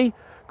LED,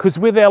 because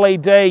with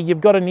LED,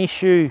 you've got an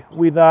issue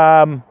with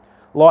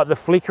like the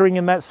flickering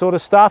and that sort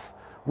of stuff.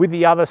 With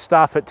the other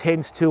stuff, it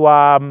tends to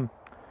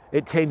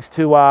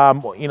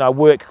you know,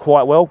 work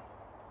quite well.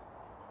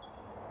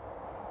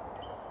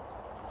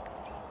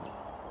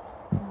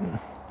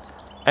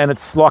 And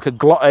it's like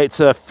it's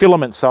a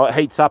filament, so it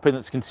heats up and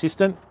it's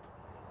consistent.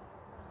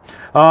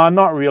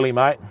 Not really,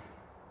 mate.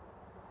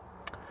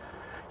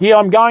 Yeah,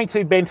 I'm going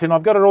to, Benton.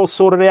 I've got it all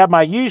sorted out,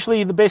 mate.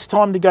 Usually the best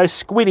time to go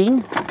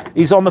squidding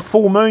is on the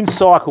full moon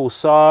cycle,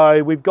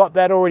 so we've got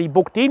that already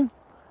booked in.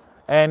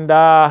 And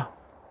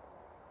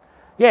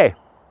yeah,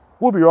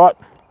 we'll be right.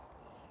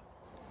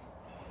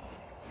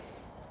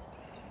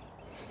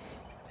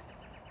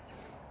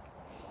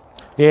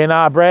 Yeah,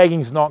 nah,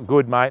 bragging's not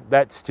good, mate.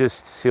 That's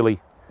just silly.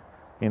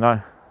 You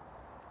know,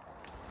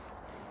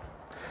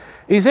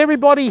 is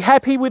everybody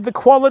happy with the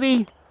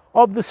quality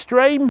of the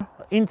stream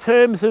in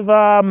terms of,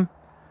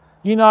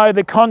 you know,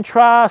 the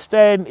contrast,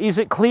 and is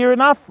it clear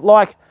enough?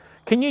 Like,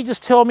 can you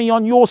just tell me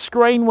on your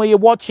screen where you're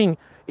watching,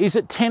 is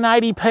it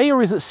 1080p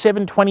or is it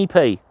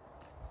 720p?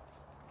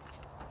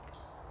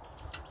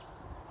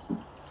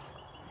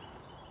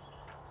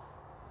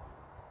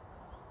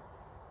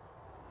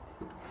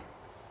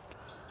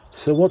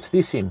 So what's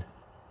this in?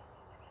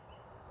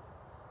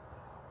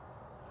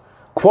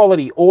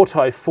 Quality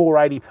auto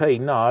 480p,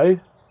 no.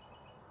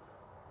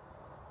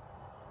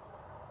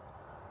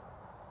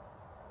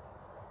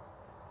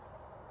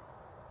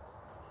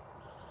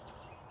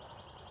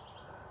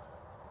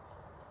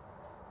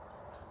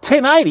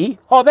 $1080?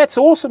 Oh, that's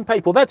awesome,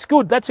 people. That's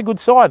good. That's a good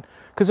sign.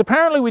 Because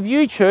apparently with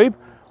YouTube,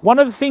 one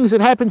of the things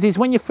that happens is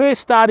when you're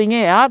first starting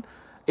out,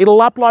 it'll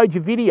upload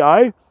your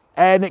video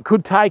and it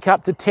could take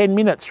up to 10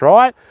 minutes,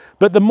 right?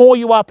 But the more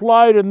you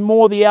upload and the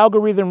more the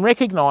algorithm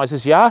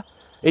recognizes you,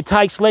 it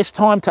takes less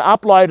time to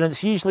upload, and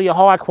it's usually a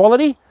higher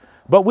quality.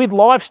 But with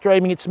live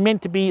streaming, it's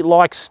meant to be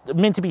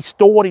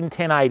stored in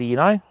 1080, you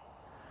know?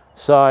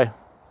 So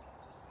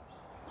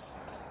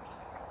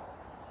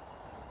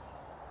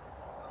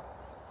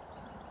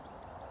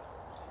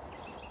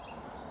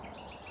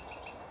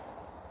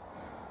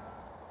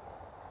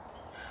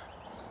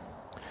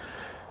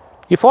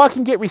if I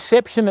can get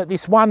reception at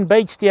this one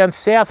beach down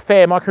south,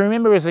 fam, I can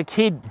remember as a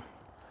kid,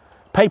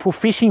 people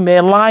fishing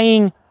there,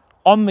 laying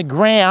on the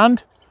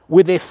ground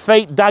with their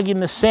feet dug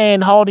in the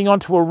sand, holding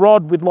onto a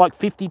rod with like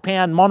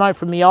 50-pound mono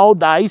from the old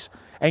days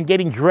and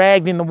getting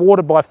dragged in the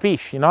water by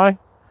fish, you know?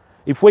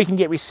 If we can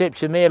get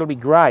reception there, it'll be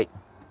great.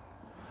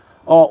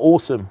 Oh,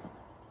 awesome.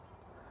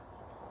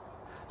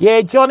 Yeah,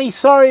 Johnny,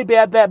 sorry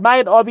about that,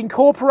 mate. I've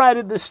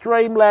incorporated the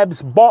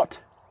Streamlabs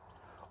bot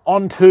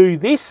onto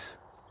this,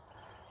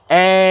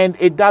 and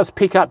it does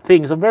pick up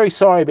things. I'm very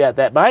sorry about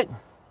that, mate.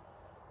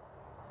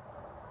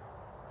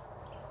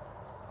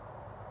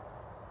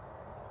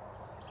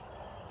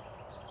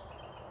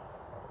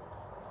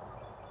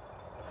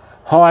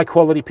 High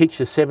quality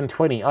picture,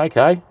 720,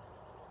 okay.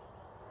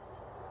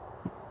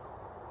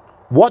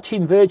 Watch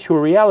in virtual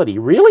reality,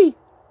 really?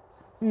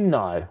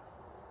 No.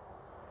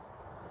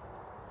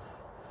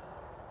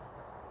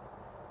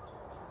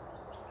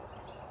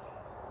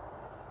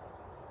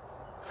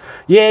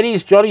 Yeah, it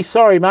is, Johnny,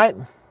 sorry, mate.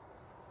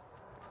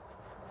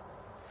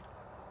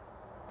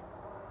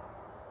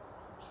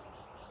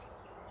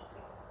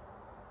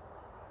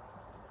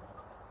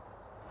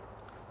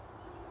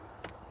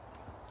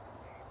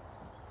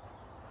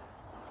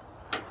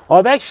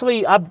 I've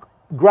actually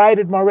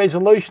upgraded my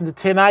resolution to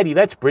 1080.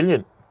 That's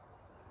brilliant.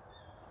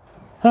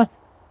 Huh?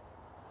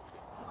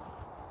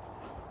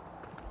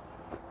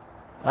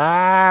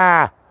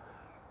 Ah.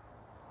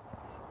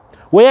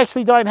 We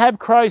actually don't have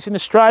crows in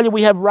Australia,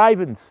 we have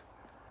ravens.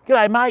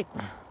 G'day, mate.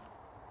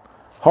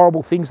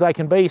 Horrible things they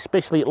can be,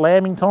 especially at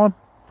lambing time.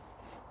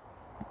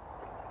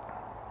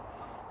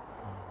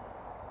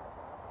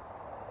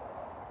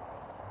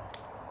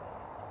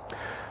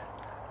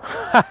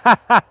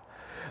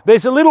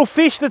 There's a little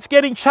fish that's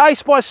getting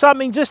chased by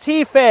something just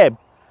here, fam.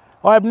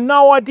 I have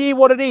no idea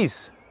what it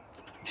is.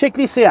 Check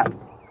this out.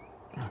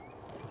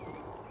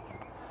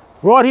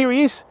 Right here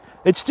he is.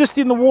 It's just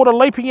in the water,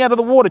 leaping out of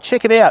the water.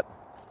 Check it out.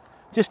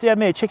 Just down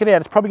there, check it out.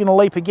 It's probably going to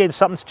leap again.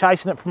 Something's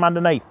chasing it from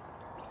underneath.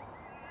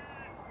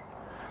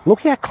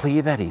 Look how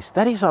clear that is.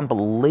 That is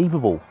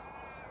unbelievable.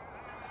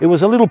 It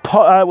was a little,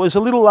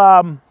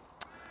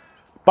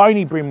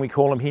 bony bream, we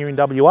call them here in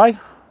WA.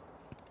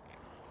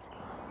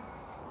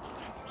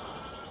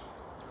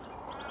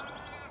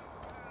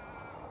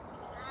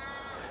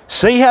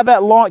 See how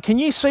that line, can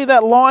you see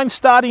that line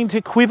starting to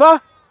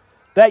quiver?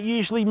 That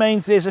usually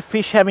means there's a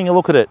fish having a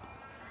look at it.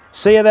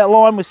 See how that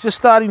line was just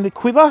starting to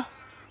quiver?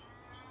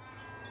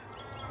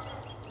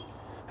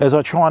 As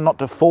I try not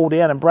to fall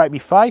down and break my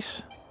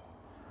face.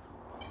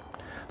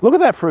 Look at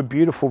that for a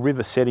beautiful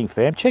river setting,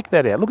 fam. Check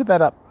that out. Look at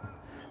that up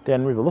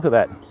down river. Look at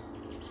that.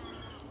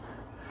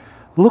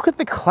 Look at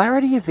the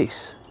clarity of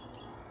this.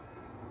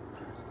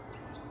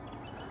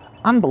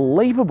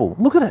 Unbelievable.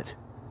 Look at it.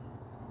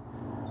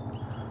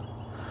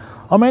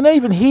 I mean,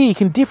 even here you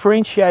can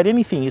differentiate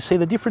anything. You see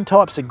the different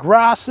types of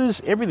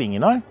grasses, everything, you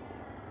know.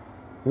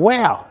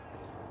 Wow.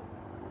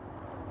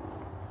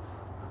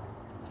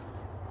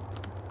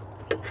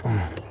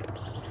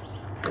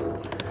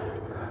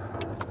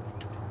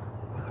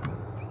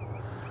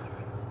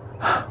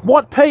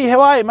 What P,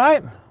 how are you,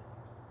 mate?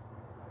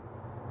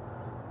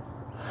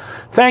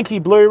 Thank you,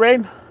 Blue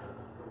Ren.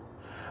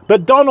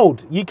 But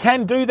Donald, you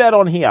can do that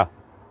on here.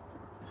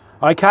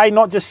 Okay,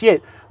 not just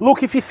yet.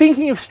 Look, if you're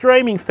thinking of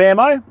streaming,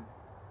 famo,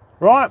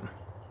 right?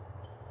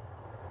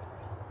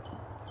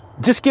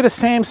 Just get a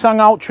Samsung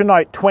Ultra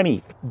Note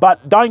 20,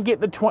 but don't get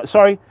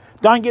the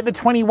don't get the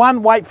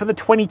 21. Wait for the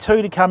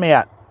 22 to come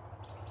out.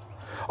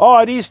 Oh,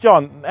 it is,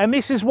 John, and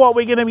this is what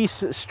we're going to be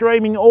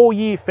streaming all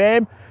year,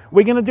 fam.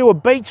 We're going to do a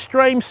beach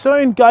stream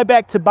soon. Go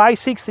back to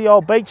basics, the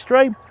old beach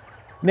stream.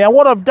 Now,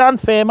 what I've done,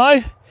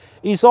 famo,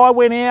 is I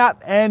went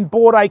out and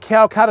bought a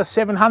Calcutta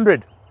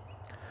 700.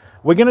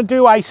 We're going to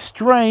do a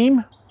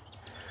stream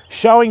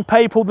showing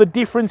people the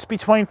difference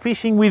between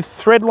fishing with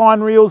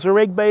threadline reels or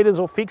egg beaters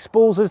or fixed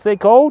spools, as they're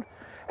called,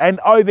 and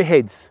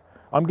overheads.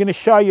 I'm going to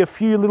show you a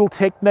few little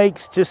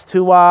techniques just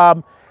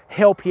to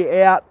help you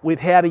out with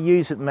how to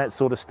use it and that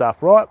sort of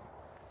stuff, right?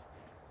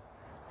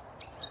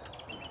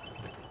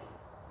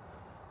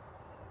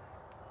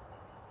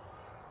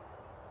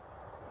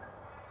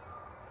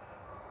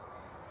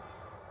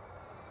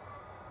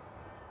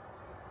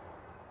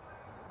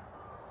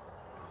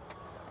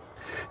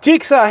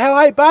 Jigsaw, how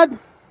are you, bud?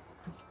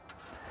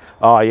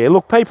 Oh yeah,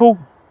 look people,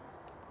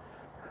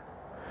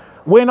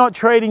 we're not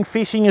treating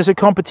fishing as a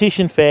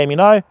competition, fam, you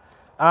know.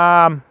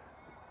 I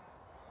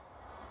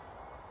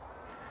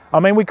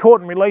mean, we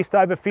caught and released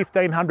over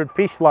 1,500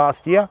 fish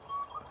last year,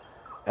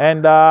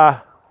 and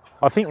I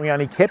think we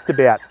only kept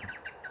about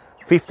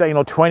 15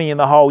 or 20 in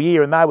the whole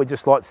year, and they were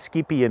just like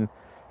skippy and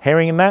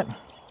herring and that.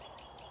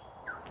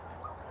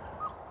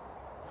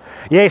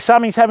 Yeah,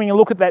 something's having a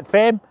look at that,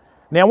 fam.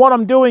 Now what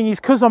I'm doing is,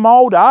 because I'm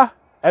older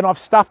and I've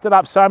stuffed it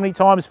up so many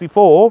times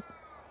before,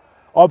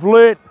 I've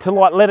learnt to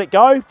like let it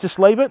go, just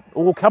leave it,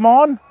 or will come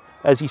on.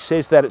 As he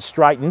says that, it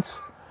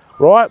straightens,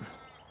 right?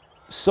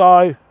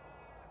 So,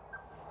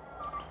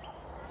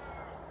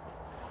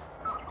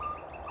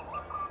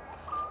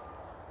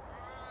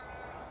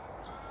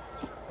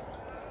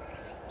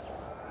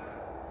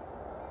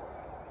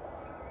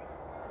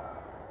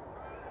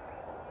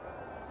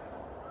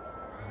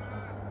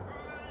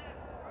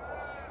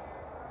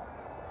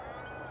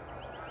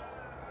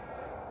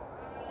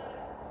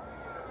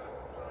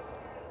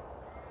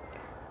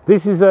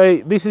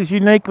 this is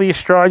uniquely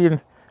Australian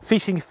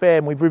fishing,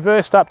 fam. We've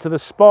reversed up to the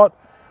spot.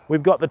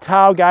 We've got the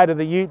tailgate of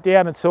the ute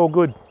down. It's all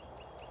good.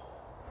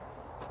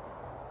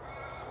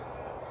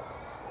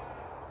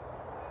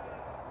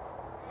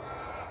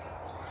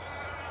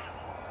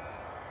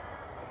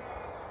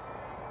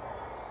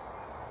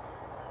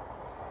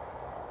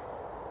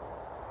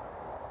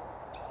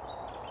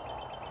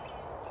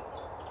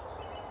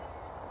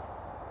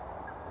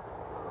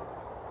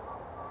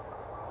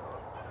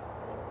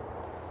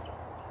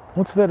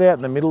 What's that out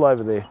in the middle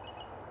over there?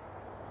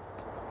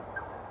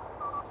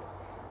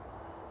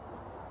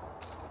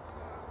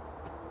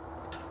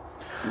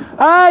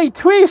 Hey,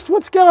 Twist,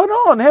 what's going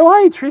on? How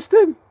are you,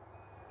 Tristan?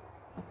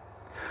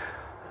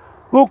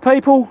 Look,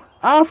 people,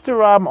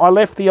 after I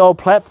left the old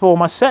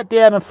platform, I sat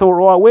down and thought,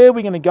 right, where are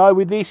we going to go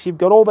with this? You've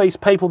got all these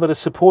people that have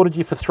supported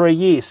you for 3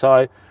 years,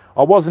 so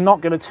I was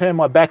not going to turn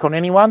my back on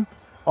anyone.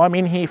 I'm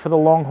in here for the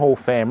long haul,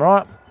 fam,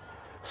 right?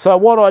 So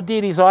what I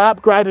did is I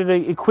upgraded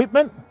the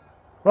equipment,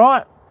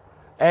 right?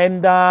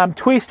 And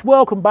Twist,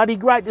 welcome, buddy.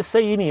 Great to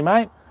see you in here,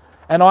 mate.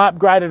 And I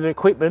upgraded the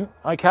equipment,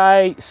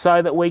 okay, so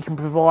that we can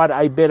provide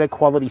a better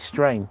quality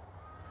stream.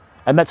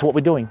 And that's what we're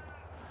doing.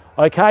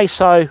 Okay,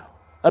 so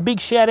a big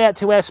shout out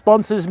to our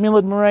sponsors,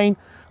 Millard Marine,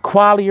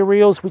 Qualia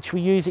Reels, which we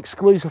use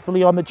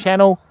exclusively on the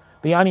channel.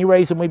 The only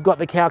reason we've got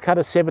the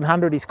Calcutta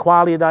 700 is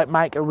Qualia don't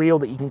make a reel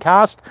that you can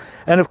cast.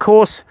 And of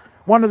course,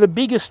 one of the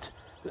biggest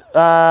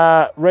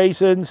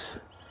reasons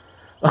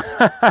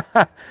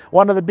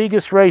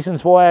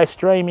why our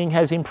streaming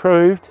has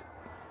improved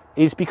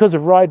is because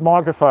of Rode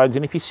microphones.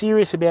 And if you're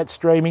serious about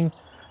streaming,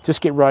 just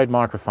get Rode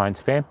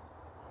microphones, fam.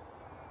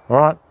 All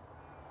right?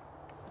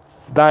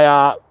 They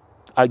are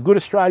a good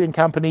Australian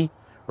company,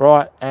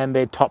 right? And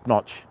they're top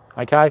notch,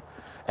 okay?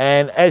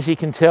 And as you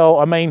can tell,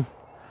 I mean,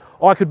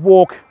 I could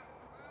walk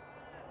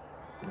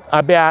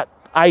about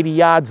 80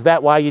 yards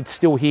that way, you'd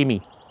still hear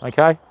me,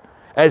 okay?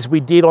 As we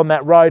did on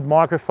that Rode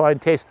microphone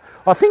test.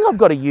 I think I've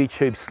got a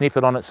YouTube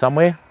snippet on it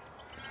somewhere.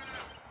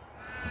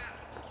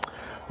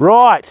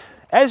 Right,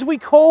 as we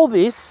call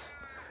this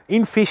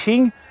in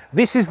fishing,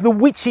 this is the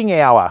witching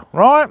hour,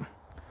 right?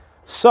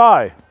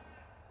 So,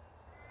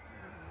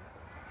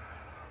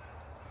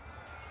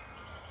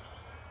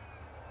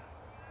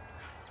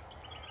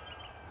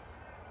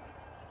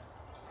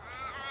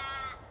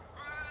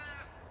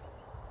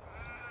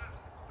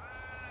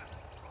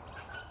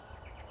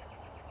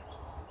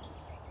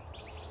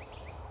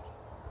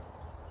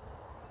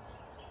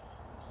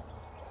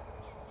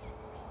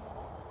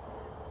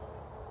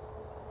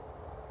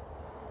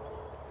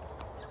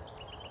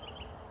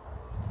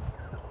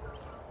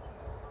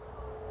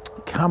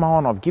 come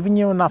on, I've given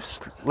you enough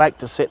slack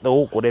to set the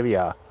hook, whatever you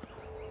are.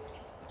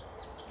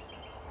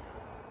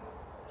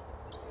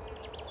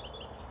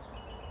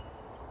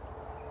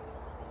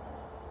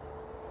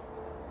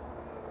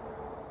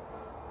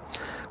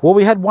 Well,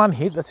 we had one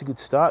hit, that's a good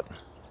start.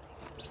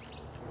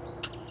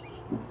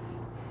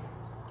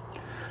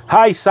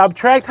 Hey,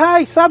 Subtract,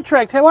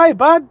 how are you,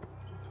 bud?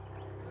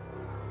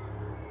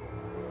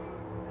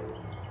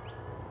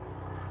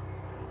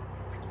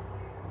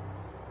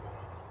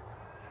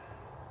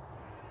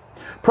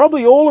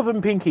 Probably all of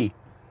them, Pinky.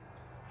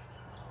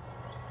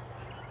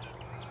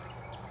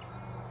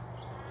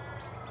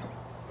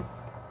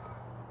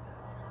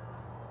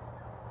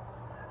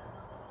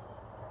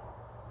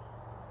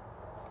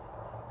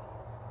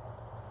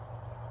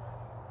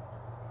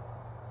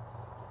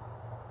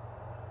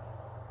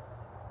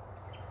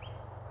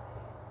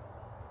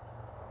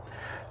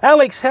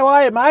 Alex, how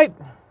are you, mate?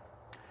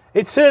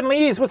 It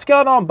certainly is. What's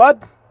going on,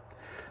 bud?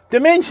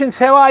 Dimensions,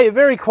 how are you?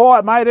 Very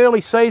quiet, mate. Early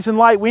season,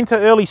 late winter,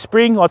 early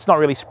spring. Well, it's not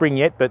really spring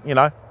yet, but, you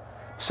know.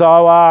 So,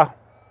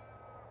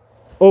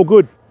 all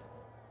good.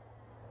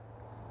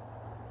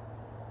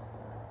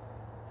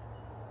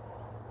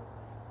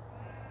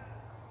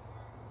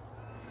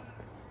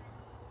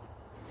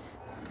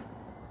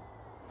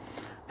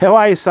 How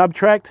are you,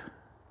 Subtract?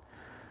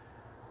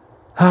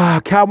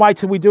 Can't wait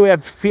till we do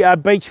our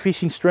beach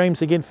fishing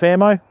streams again,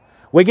 famo.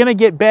 We're going to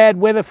get bad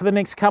weather for the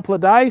next couple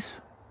of days.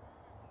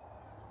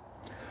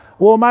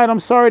 Well, mate, I'm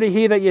sorry to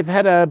hear that you've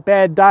had a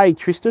bad day,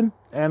 Tristan,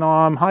 and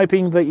I'm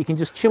hoping that you can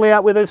just chill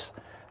out with us.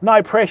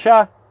 No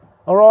pressure,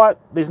 all right?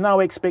 There's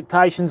no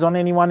expectations on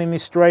anyone in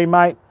this stream,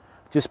 mate.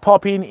 Just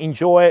pop in,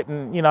 enjoy it,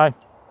 and, you know,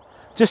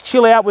 just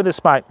chill out with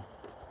us, mate,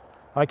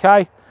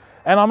 okay?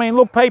 And, I mean,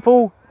 look,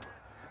 people,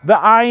 the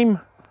aim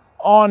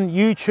on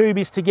YouTube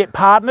is to get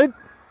partnered,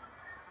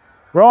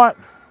 right?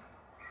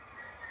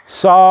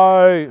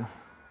 So,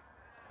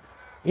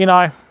 you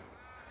know,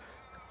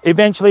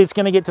 eventually it's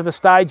going to get to the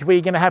stage where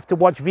you're going to have to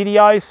watch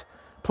videos.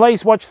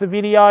 Please watch the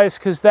videos,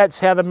 because that's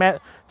how the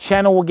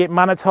channel will get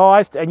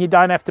monetized, and you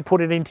don't have to put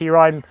it into your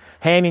own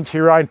hand, into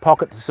your own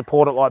pocket to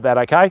support it like that,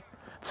 okay?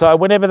 So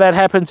whenever that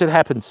happens, it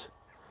happens.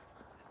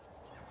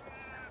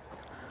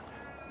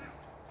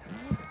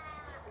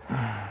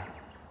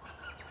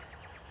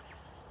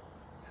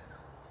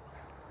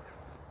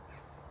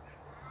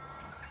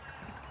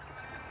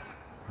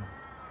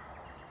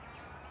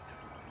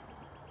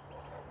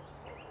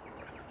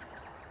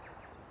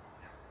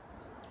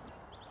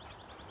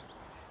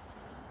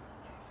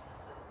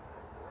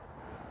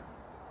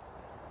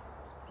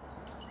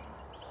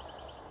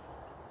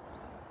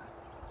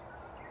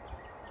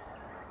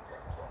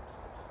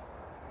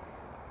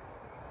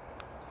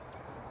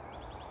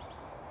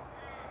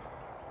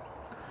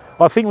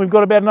 I think we've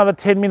got about another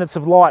 10 minutes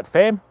of light,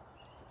 fam.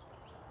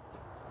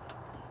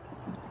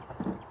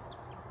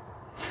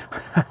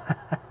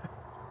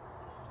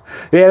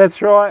 Yeah, that's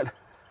right.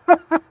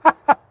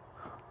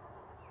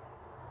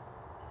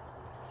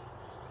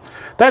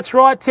 That's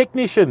right,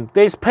 technician.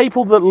 There's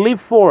people that live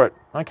for it,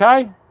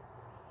 okay?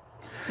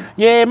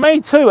 Yeah,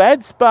 me too,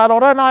 Ads, but I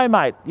don't know,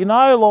 mate. You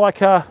know,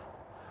 like,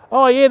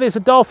 oh yeah, there's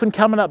a dolphin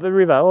coming up the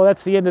river. Oh,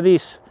 that's the end of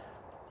this.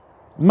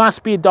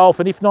 Must be a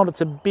dolphin. If not,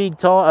 it's a big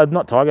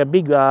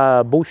big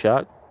bull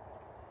shark.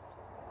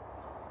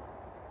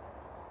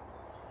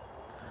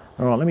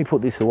 All right, let me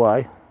put this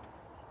away.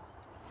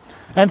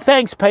 And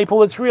thanks,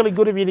 people. It's really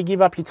good of you to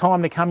give up your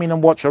time to come in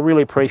and watch. I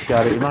really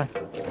appreciate it, you know.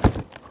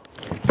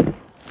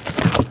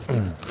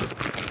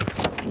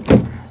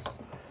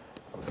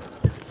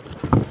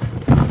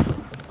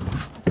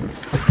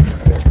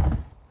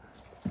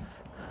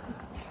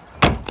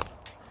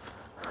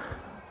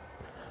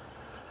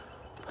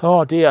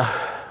 Oh dear.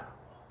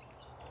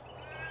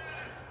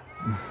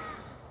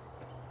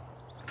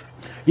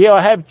 Yeah,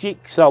 I have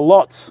jigs,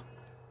 lots.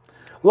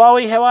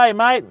 Loey, how are you,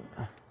 mate?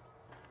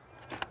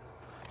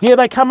 Yeah,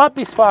 they come up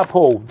this far,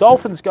 Paul.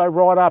 Dolphins go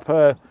right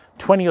up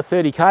 20 or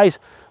 30 Ks.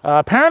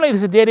 Apparently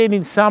there's a dead end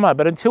in summer,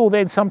 but until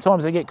then,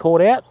 sometimes they get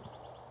caught out.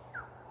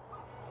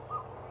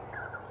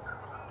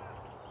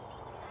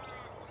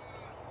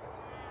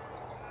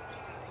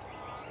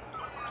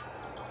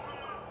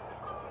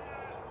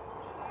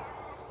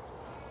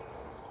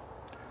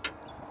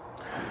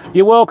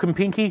 You're welcome,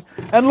 Pinky.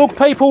 And look,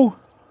 people,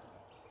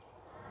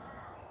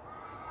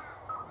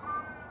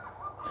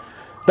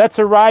 that's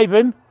a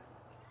raven.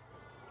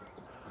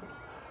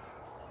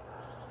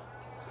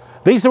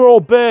 These are all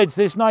birds.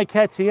 There's no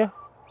cats here.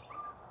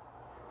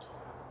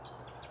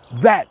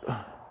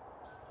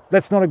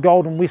 That's not a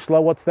golden whistler.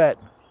 What's that?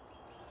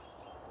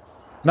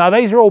 No,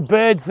 these are all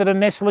birds that are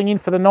nestling in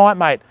for the night,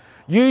 mate.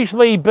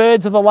 Usually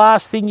birds are the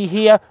last thing you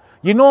hear.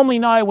 You normally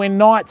know when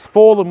night's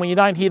fallen when you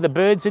don't hear the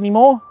birds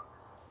anymore.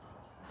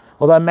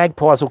 Although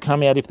magpies will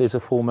come out if there's a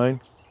full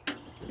moon.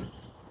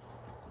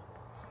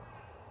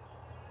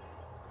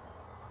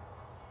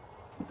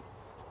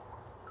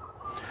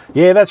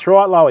 Yeah, that's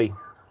right, Loey.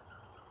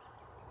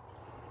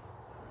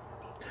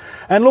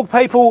 And look,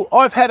 people,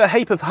 I've had a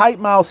heap of hate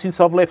mail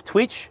since I've left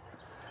Twitch,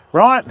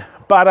 right?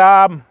 But,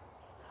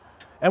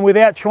 and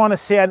without trying to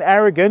sound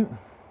arrogant,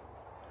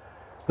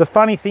 the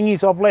funny thing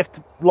is I've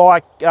left,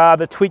 like,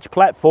 the Twitch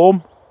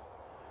platform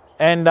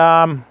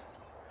and,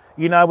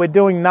 you know, we're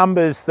doing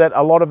numbers that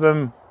a lot of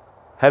them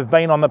have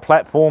been on the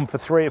platform for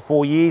 3 or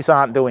 4 years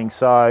aren't doing.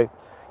 So,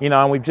 you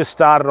know, and we've just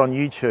started on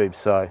YouTube,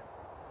 so.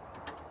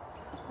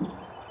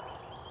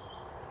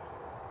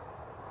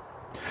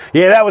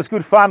 Yeah, that was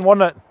good fun,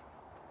 wasn't it?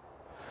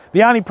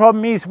 The only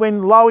problem is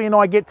when Loey and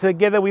I get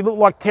together, we look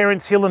like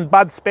Terence Hill and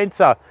Bud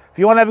Spencer. If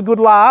you want to have a good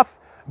laugh,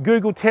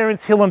 Google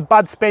Terence Hill and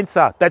Bud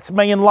Spencer. That's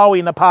me and Loey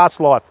in a past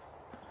life.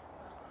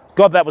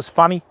 God, that was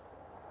funny.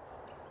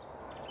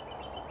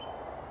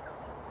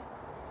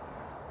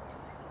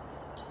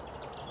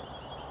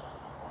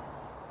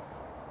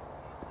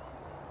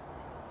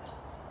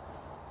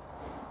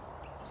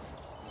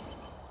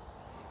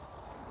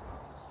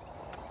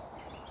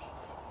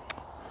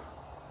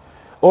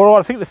 All right,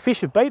 I think the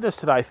fish have beat us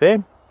today,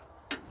 fam.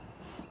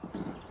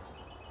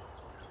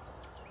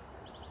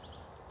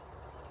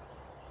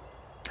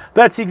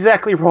 That's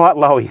exactly right,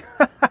 Loey.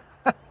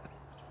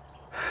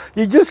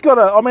 You just got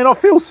to, I mean, I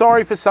feel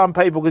sorry for some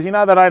people because, you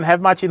know, they don't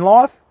have much in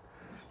life,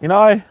 you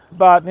know,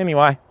 but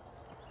anyway.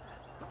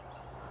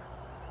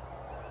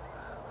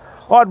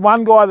 I had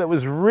one guy that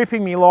was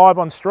ripping me live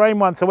on stream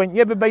once. I went,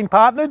 you ever been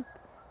partnered?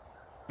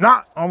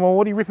 Nah. I'm well,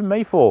 what are you ripping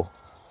me for?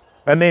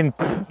 And then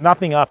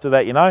nothing after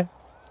that, you know.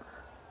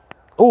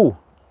 Ooh,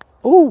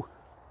 ooh.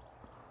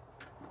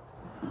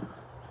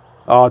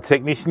 Oh,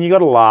 technician, you got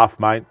to laugh,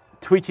 mate.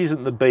 Twitch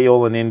isn't the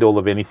be-all and end-all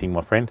of anything,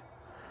 my friend.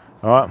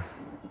 All right.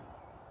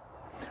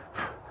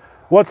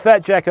 What's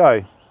that,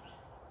 Jacko?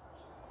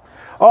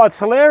 Oh, it's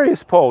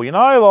hilarious, Paul, you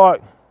know,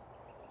 like...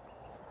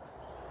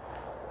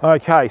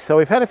 Okay, so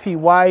we've had a few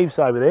waves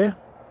over there.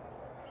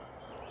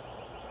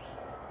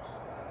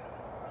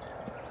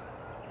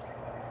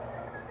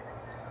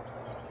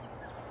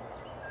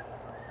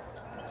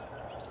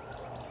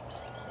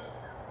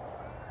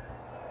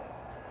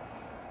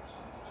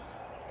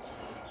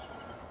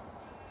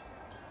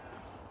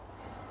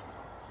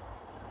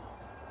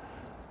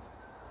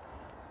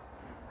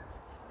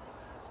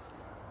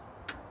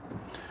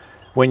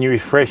 When you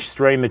refresh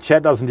stream, the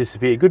chat doesn't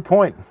disappear. Good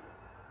point.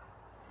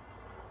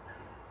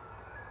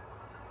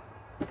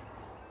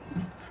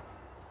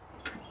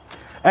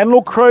 And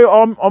look, crew,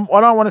 I don't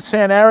want to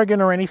sound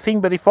arrogant or anything,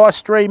 but if I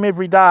stream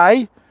every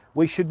day,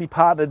 we should be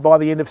partnered by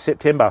the end of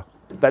September.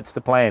 That's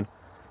the plan.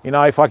 You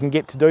know, if I can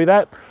get to do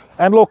that.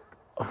 And look,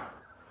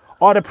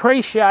 I'd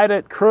appreciate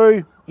it,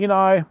 crew, you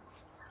know,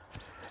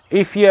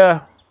 if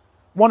you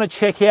want to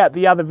check out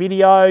the other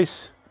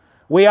videos.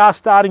 We are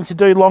starting to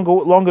do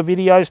longer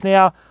videos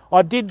now.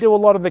 I did do a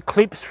lot of the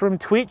clips from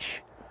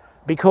Twitch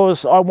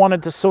because I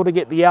wanted to sort of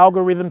get the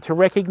algorithm to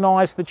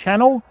recognize the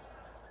channel.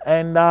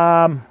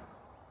 And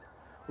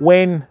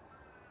when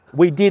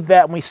we did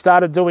that and we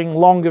started doing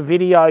longer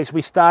videos,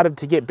 we started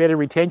to get better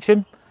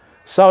retention.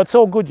 So it's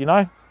all good, you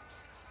know.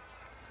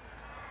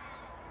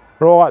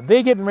 Right,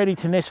 they're getting ready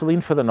to nestle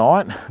in for the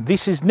night.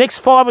 This is next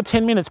 5 or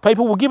 10 minutes,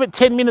 people. We'll give it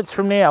 10 minutes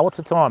from now. What's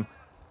the time?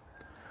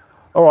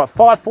 All right,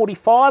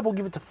 5:45, we'll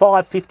give it to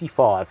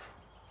 5:55.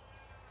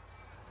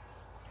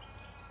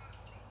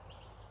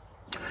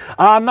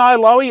 No,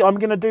 Loey, I'm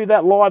going to do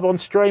that live on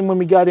stream when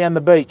we go down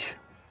the beach.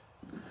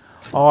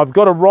 I've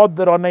got a rod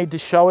that I need to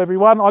show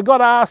everyone. I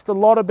got asked a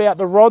lot about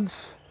the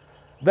rods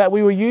that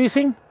we were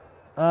using.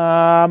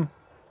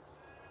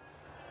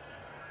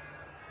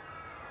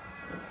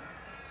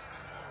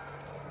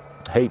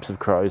 Heaps of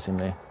crows in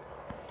there.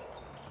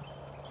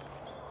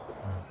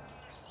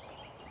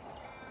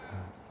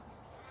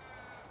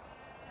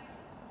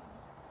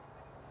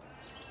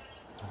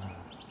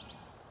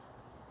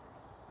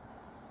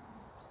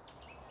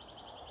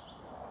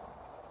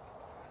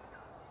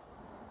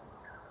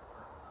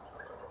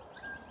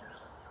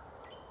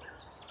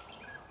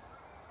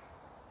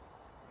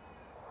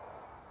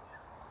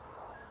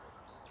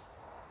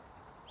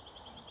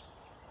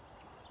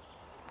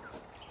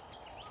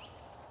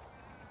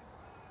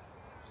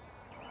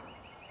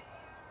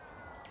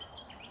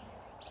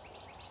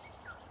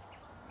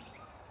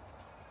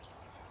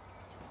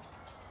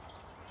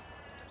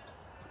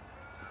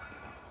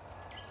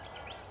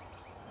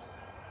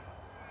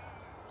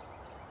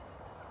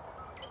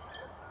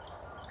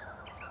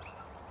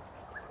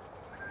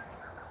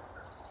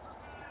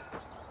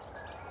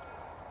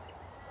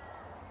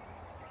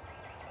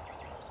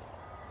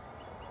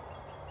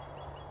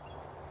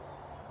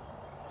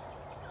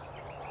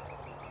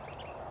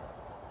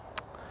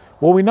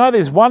 Well, we know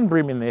there's one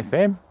bream in there,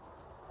 fam.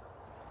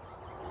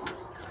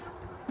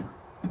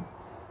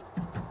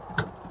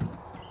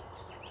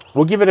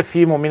 We'll give it a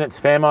few more minutes,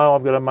 famo.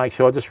 I've got to make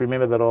sure. I just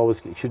remember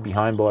that it should be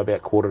home by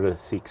about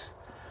 5:45,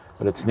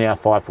 but it's now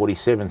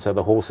 5:47, so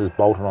the horse is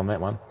bolted on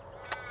that one.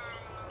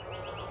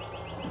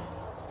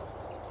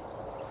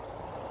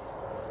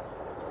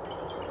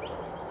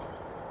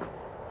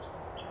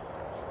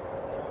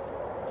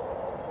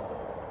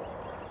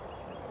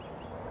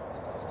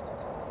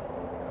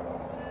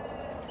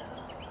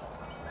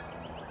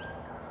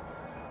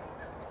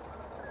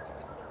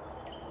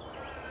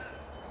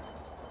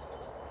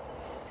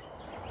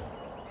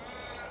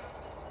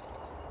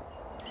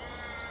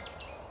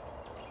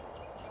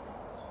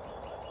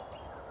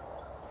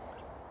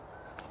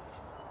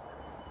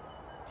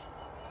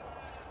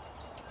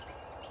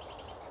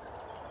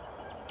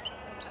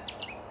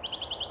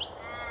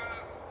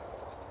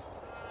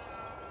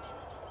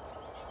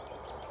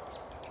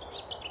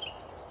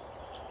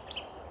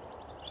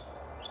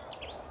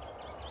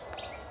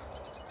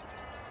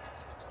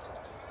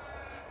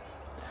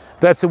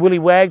 That's a Willy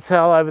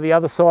Wagtail over the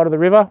other side of the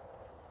river.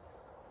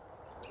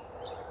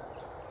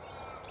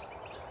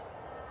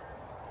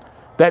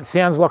 That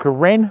sounds like a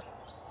wren.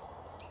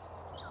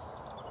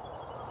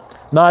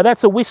 No,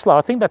 that's a whistler.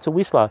 I think that's a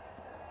whistler.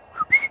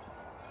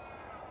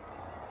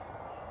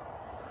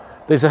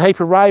 There's a heap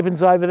of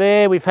ravens over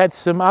there. We've had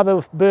some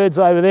other birds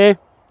over there.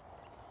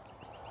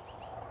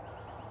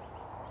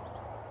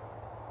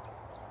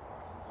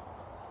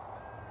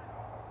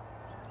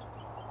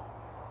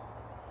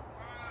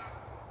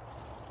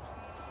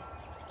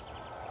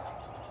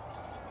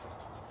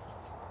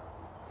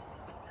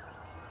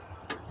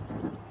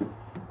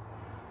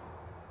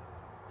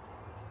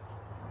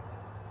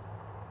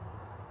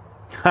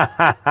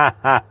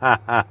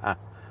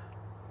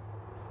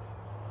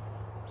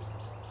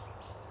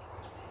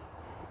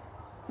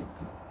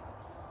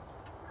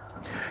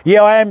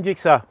 Yeah, I am,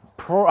 Jigsaw.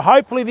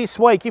 Hopefully this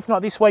week, if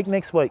not this week,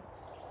 next week.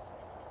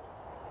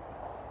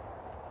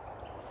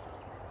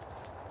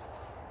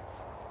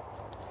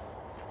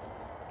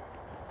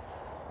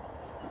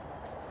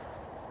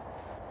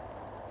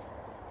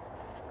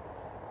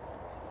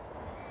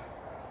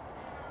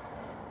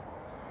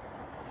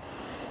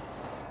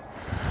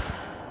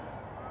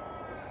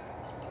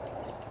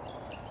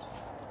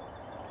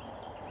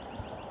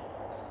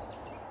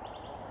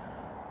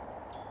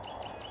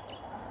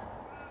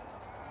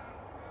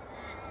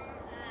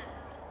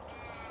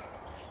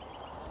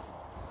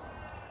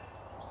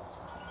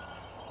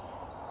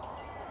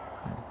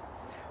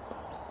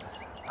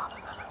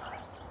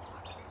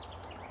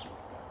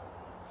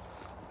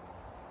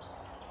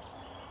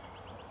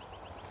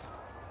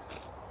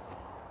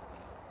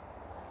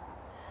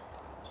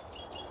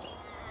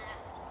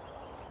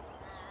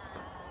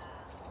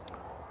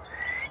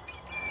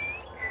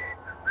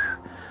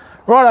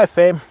 Righto,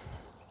 fam.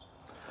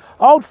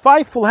 Old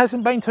Faithful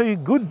hasn't been too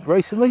good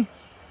recently.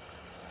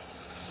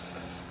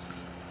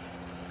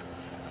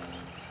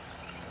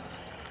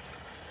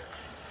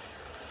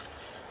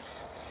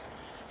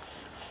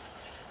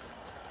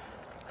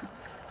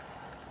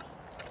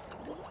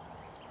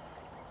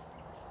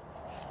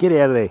 Get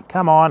out of there,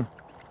 come on.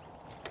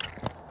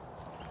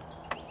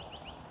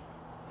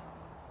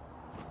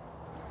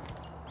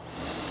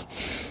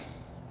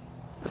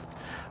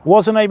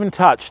 Wasn't even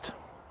touched.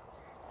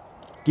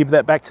 Give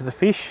that back to the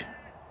fish.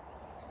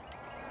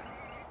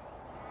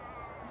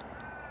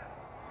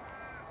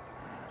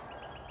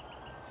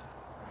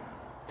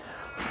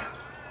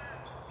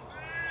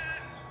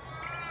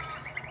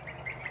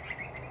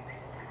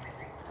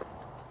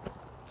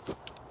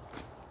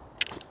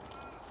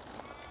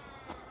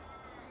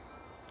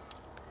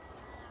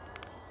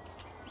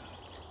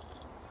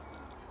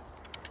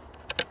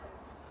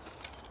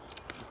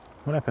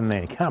 What happened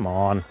there? Come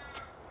on.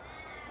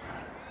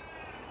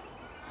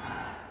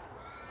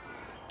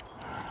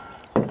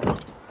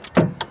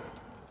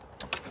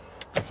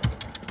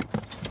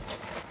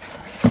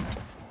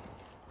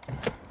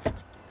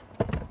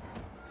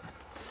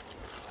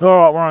 All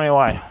right, we're on our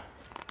way.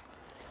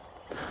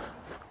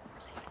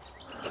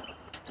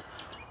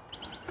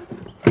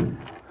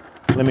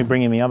 Let me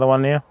bring in the other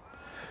one now.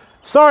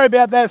 Sorry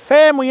about that,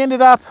 fam. We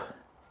ended up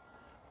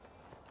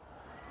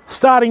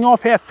starting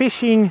off our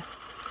fishing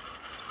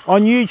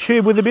on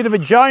YouTube with a bit of a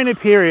Jonah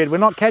period. We're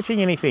not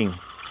catching anything.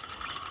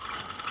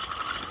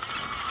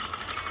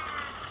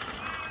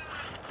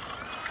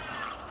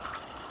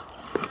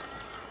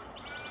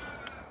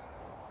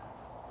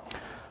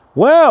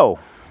 Well,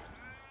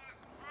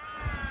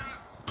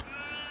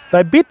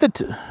 they bit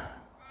the...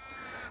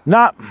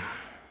 Nah.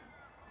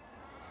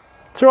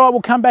 It's all right,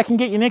 we'll come back and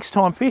get you next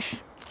time, fish.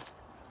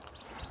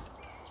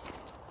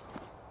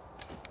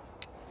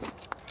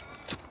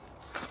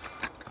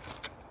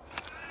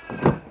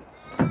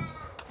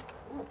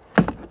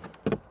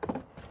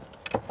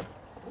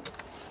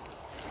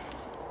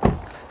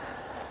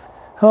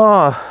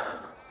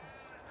 Oh.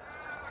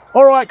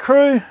 All right,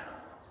 crew.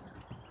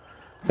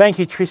 Thank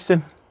you,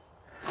 Tristan.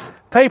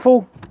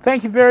 People,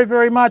 thank you very,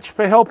 very much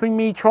for helping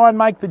me try and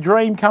make the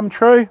dream come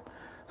true.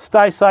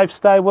 Stay safe,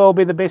 stay well,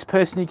 be the best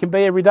person you can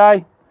be every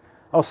day.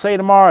 I'll see you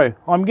tomorrow.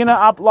 I'm going to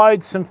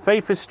upload some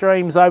FIFA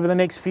streams over the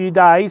next few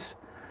days.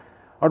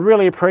 I'd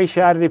really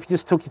appreciate it if you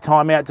just took your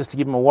time out just to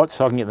give them a watch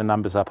so I can get the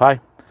numbers up, eh?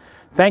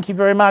 Thank you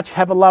very much.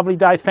 Have a lovely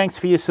day. Thanks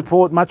for your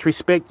support. Much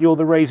respect. You're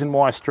the reason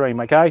why I stream,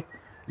 okay?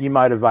 You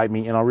motivate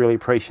me, and I really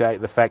appreciate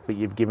the fact that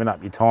you've given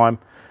up your time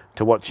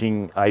to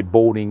watching a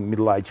balding,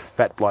 middle-aged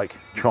fat bloke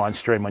try and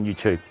stream on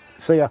YouTube.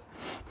 See ya.